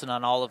Russell Wilson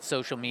on all of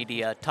social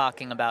media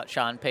talking about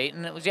Sean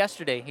Payton. It was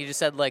yesterday. He just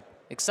said,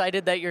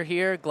 excited that you're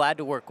here, glad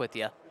to work with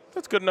you.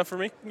 That's good enough for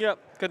me.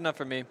 Yep, good enough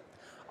for me.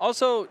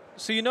 Also,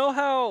 so you know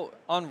how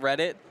on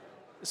Reddit,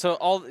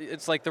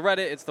 it's like the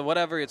Reddit, it's the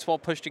whatever, it's all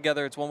pushed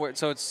together, it's one word.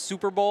 So it's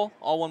Super Bowl,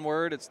 all one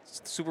word.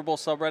 It's Super Bowl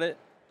subreddit.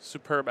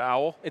 Superb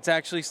Owl. It's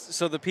actually,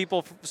 so the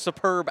people,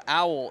 Superb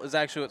Owl is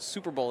actually what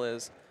Super Bowl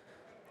is.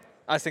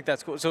 I think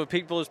that's cool. So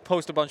people just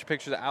post a bunch of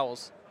pictures of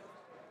owls.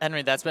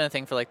 Henry, that's been a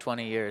thing for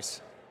 20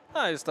 years.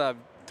 Just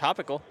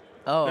topical.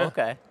 Oh,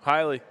 okay.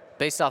 Highly.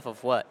 Based off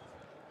of what?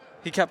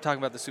 He kept talking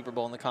about the Super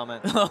Bowl in the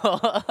comment.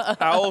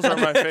 Owls are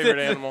my favorite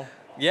animal.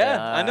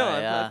 Yeah, I know.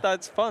 Yeah.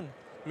 That's fun.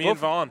 Me and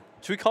Vaughn.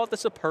 Should we call it the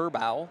Superb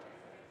Owl?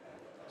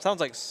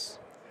 Sounds like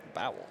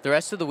owl. The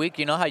rest of the week,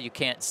 you know how you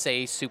can't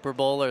say Super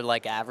Bowl or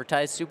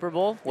advertise Super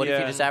Bowl? What if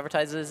you just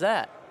advertise it as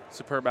that?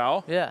 Superb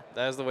Owl? Yeah.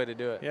 That is the way to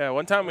do it. Yeah,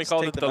 one time we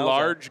called it the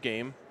large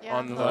game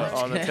on the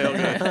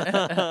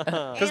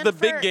tailgate. Because the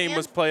big game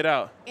was played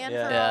out. And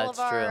for all of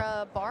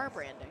our bar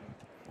branding.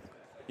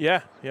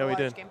 Yeah, we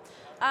did. Game.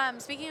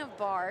 Speaking of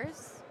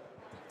bars,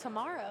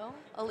 tomorrow,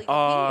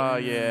 Illegal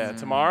Pete's. Yeah.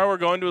 Tomorrow we're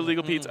going to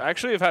Illegal Pete's.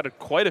 Actually, I've had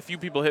quite a few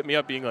people hit me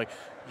up being like,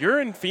 you're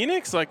in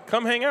Phoenix?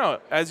 Come hang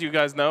out. As you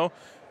guys know,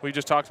 we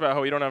just talked about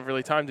how we don't have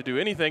really time to do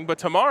anything. But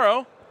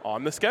tomorrow,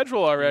 on the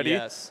schedule already,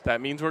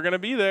 that means we're going to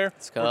be there.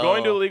 Let's go. We're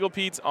going to Illegal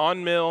Pete's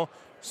on Mill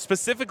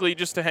specifically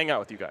just to hang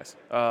out with you guys.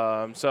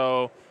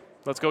 So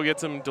let's go get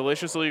some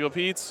delicious Illegal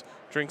Pete's,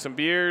 drink some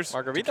beers,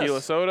 tequila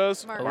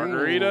sodas,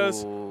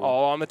 margaritas,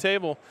 all on the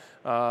table.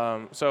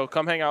 So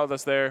come hang out with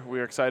us there.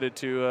 We're excited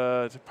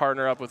to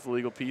partner up with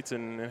Illegal Pete's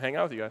and hang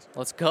out with you guys.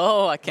 Let's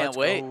go. I can't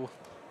wait. Go.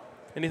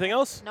 Anything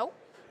else? Nope.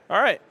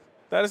 All right.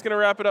 That is going to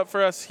wrap it up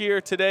for us here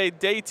today.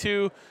 Day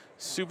 2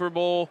 Super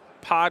Bowl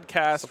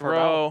podcast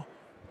row.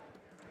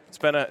 It's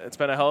been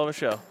a hell of a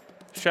show.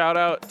 Shout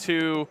out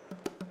to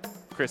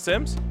Chris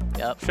Sims.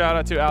 Yep. Shout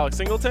out to Alex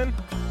Singleton.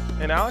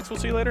 And Alex, we'll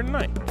see you later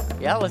tonight.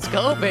 Yeah, let's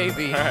go,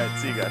 baby. All right.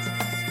 See you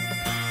guys.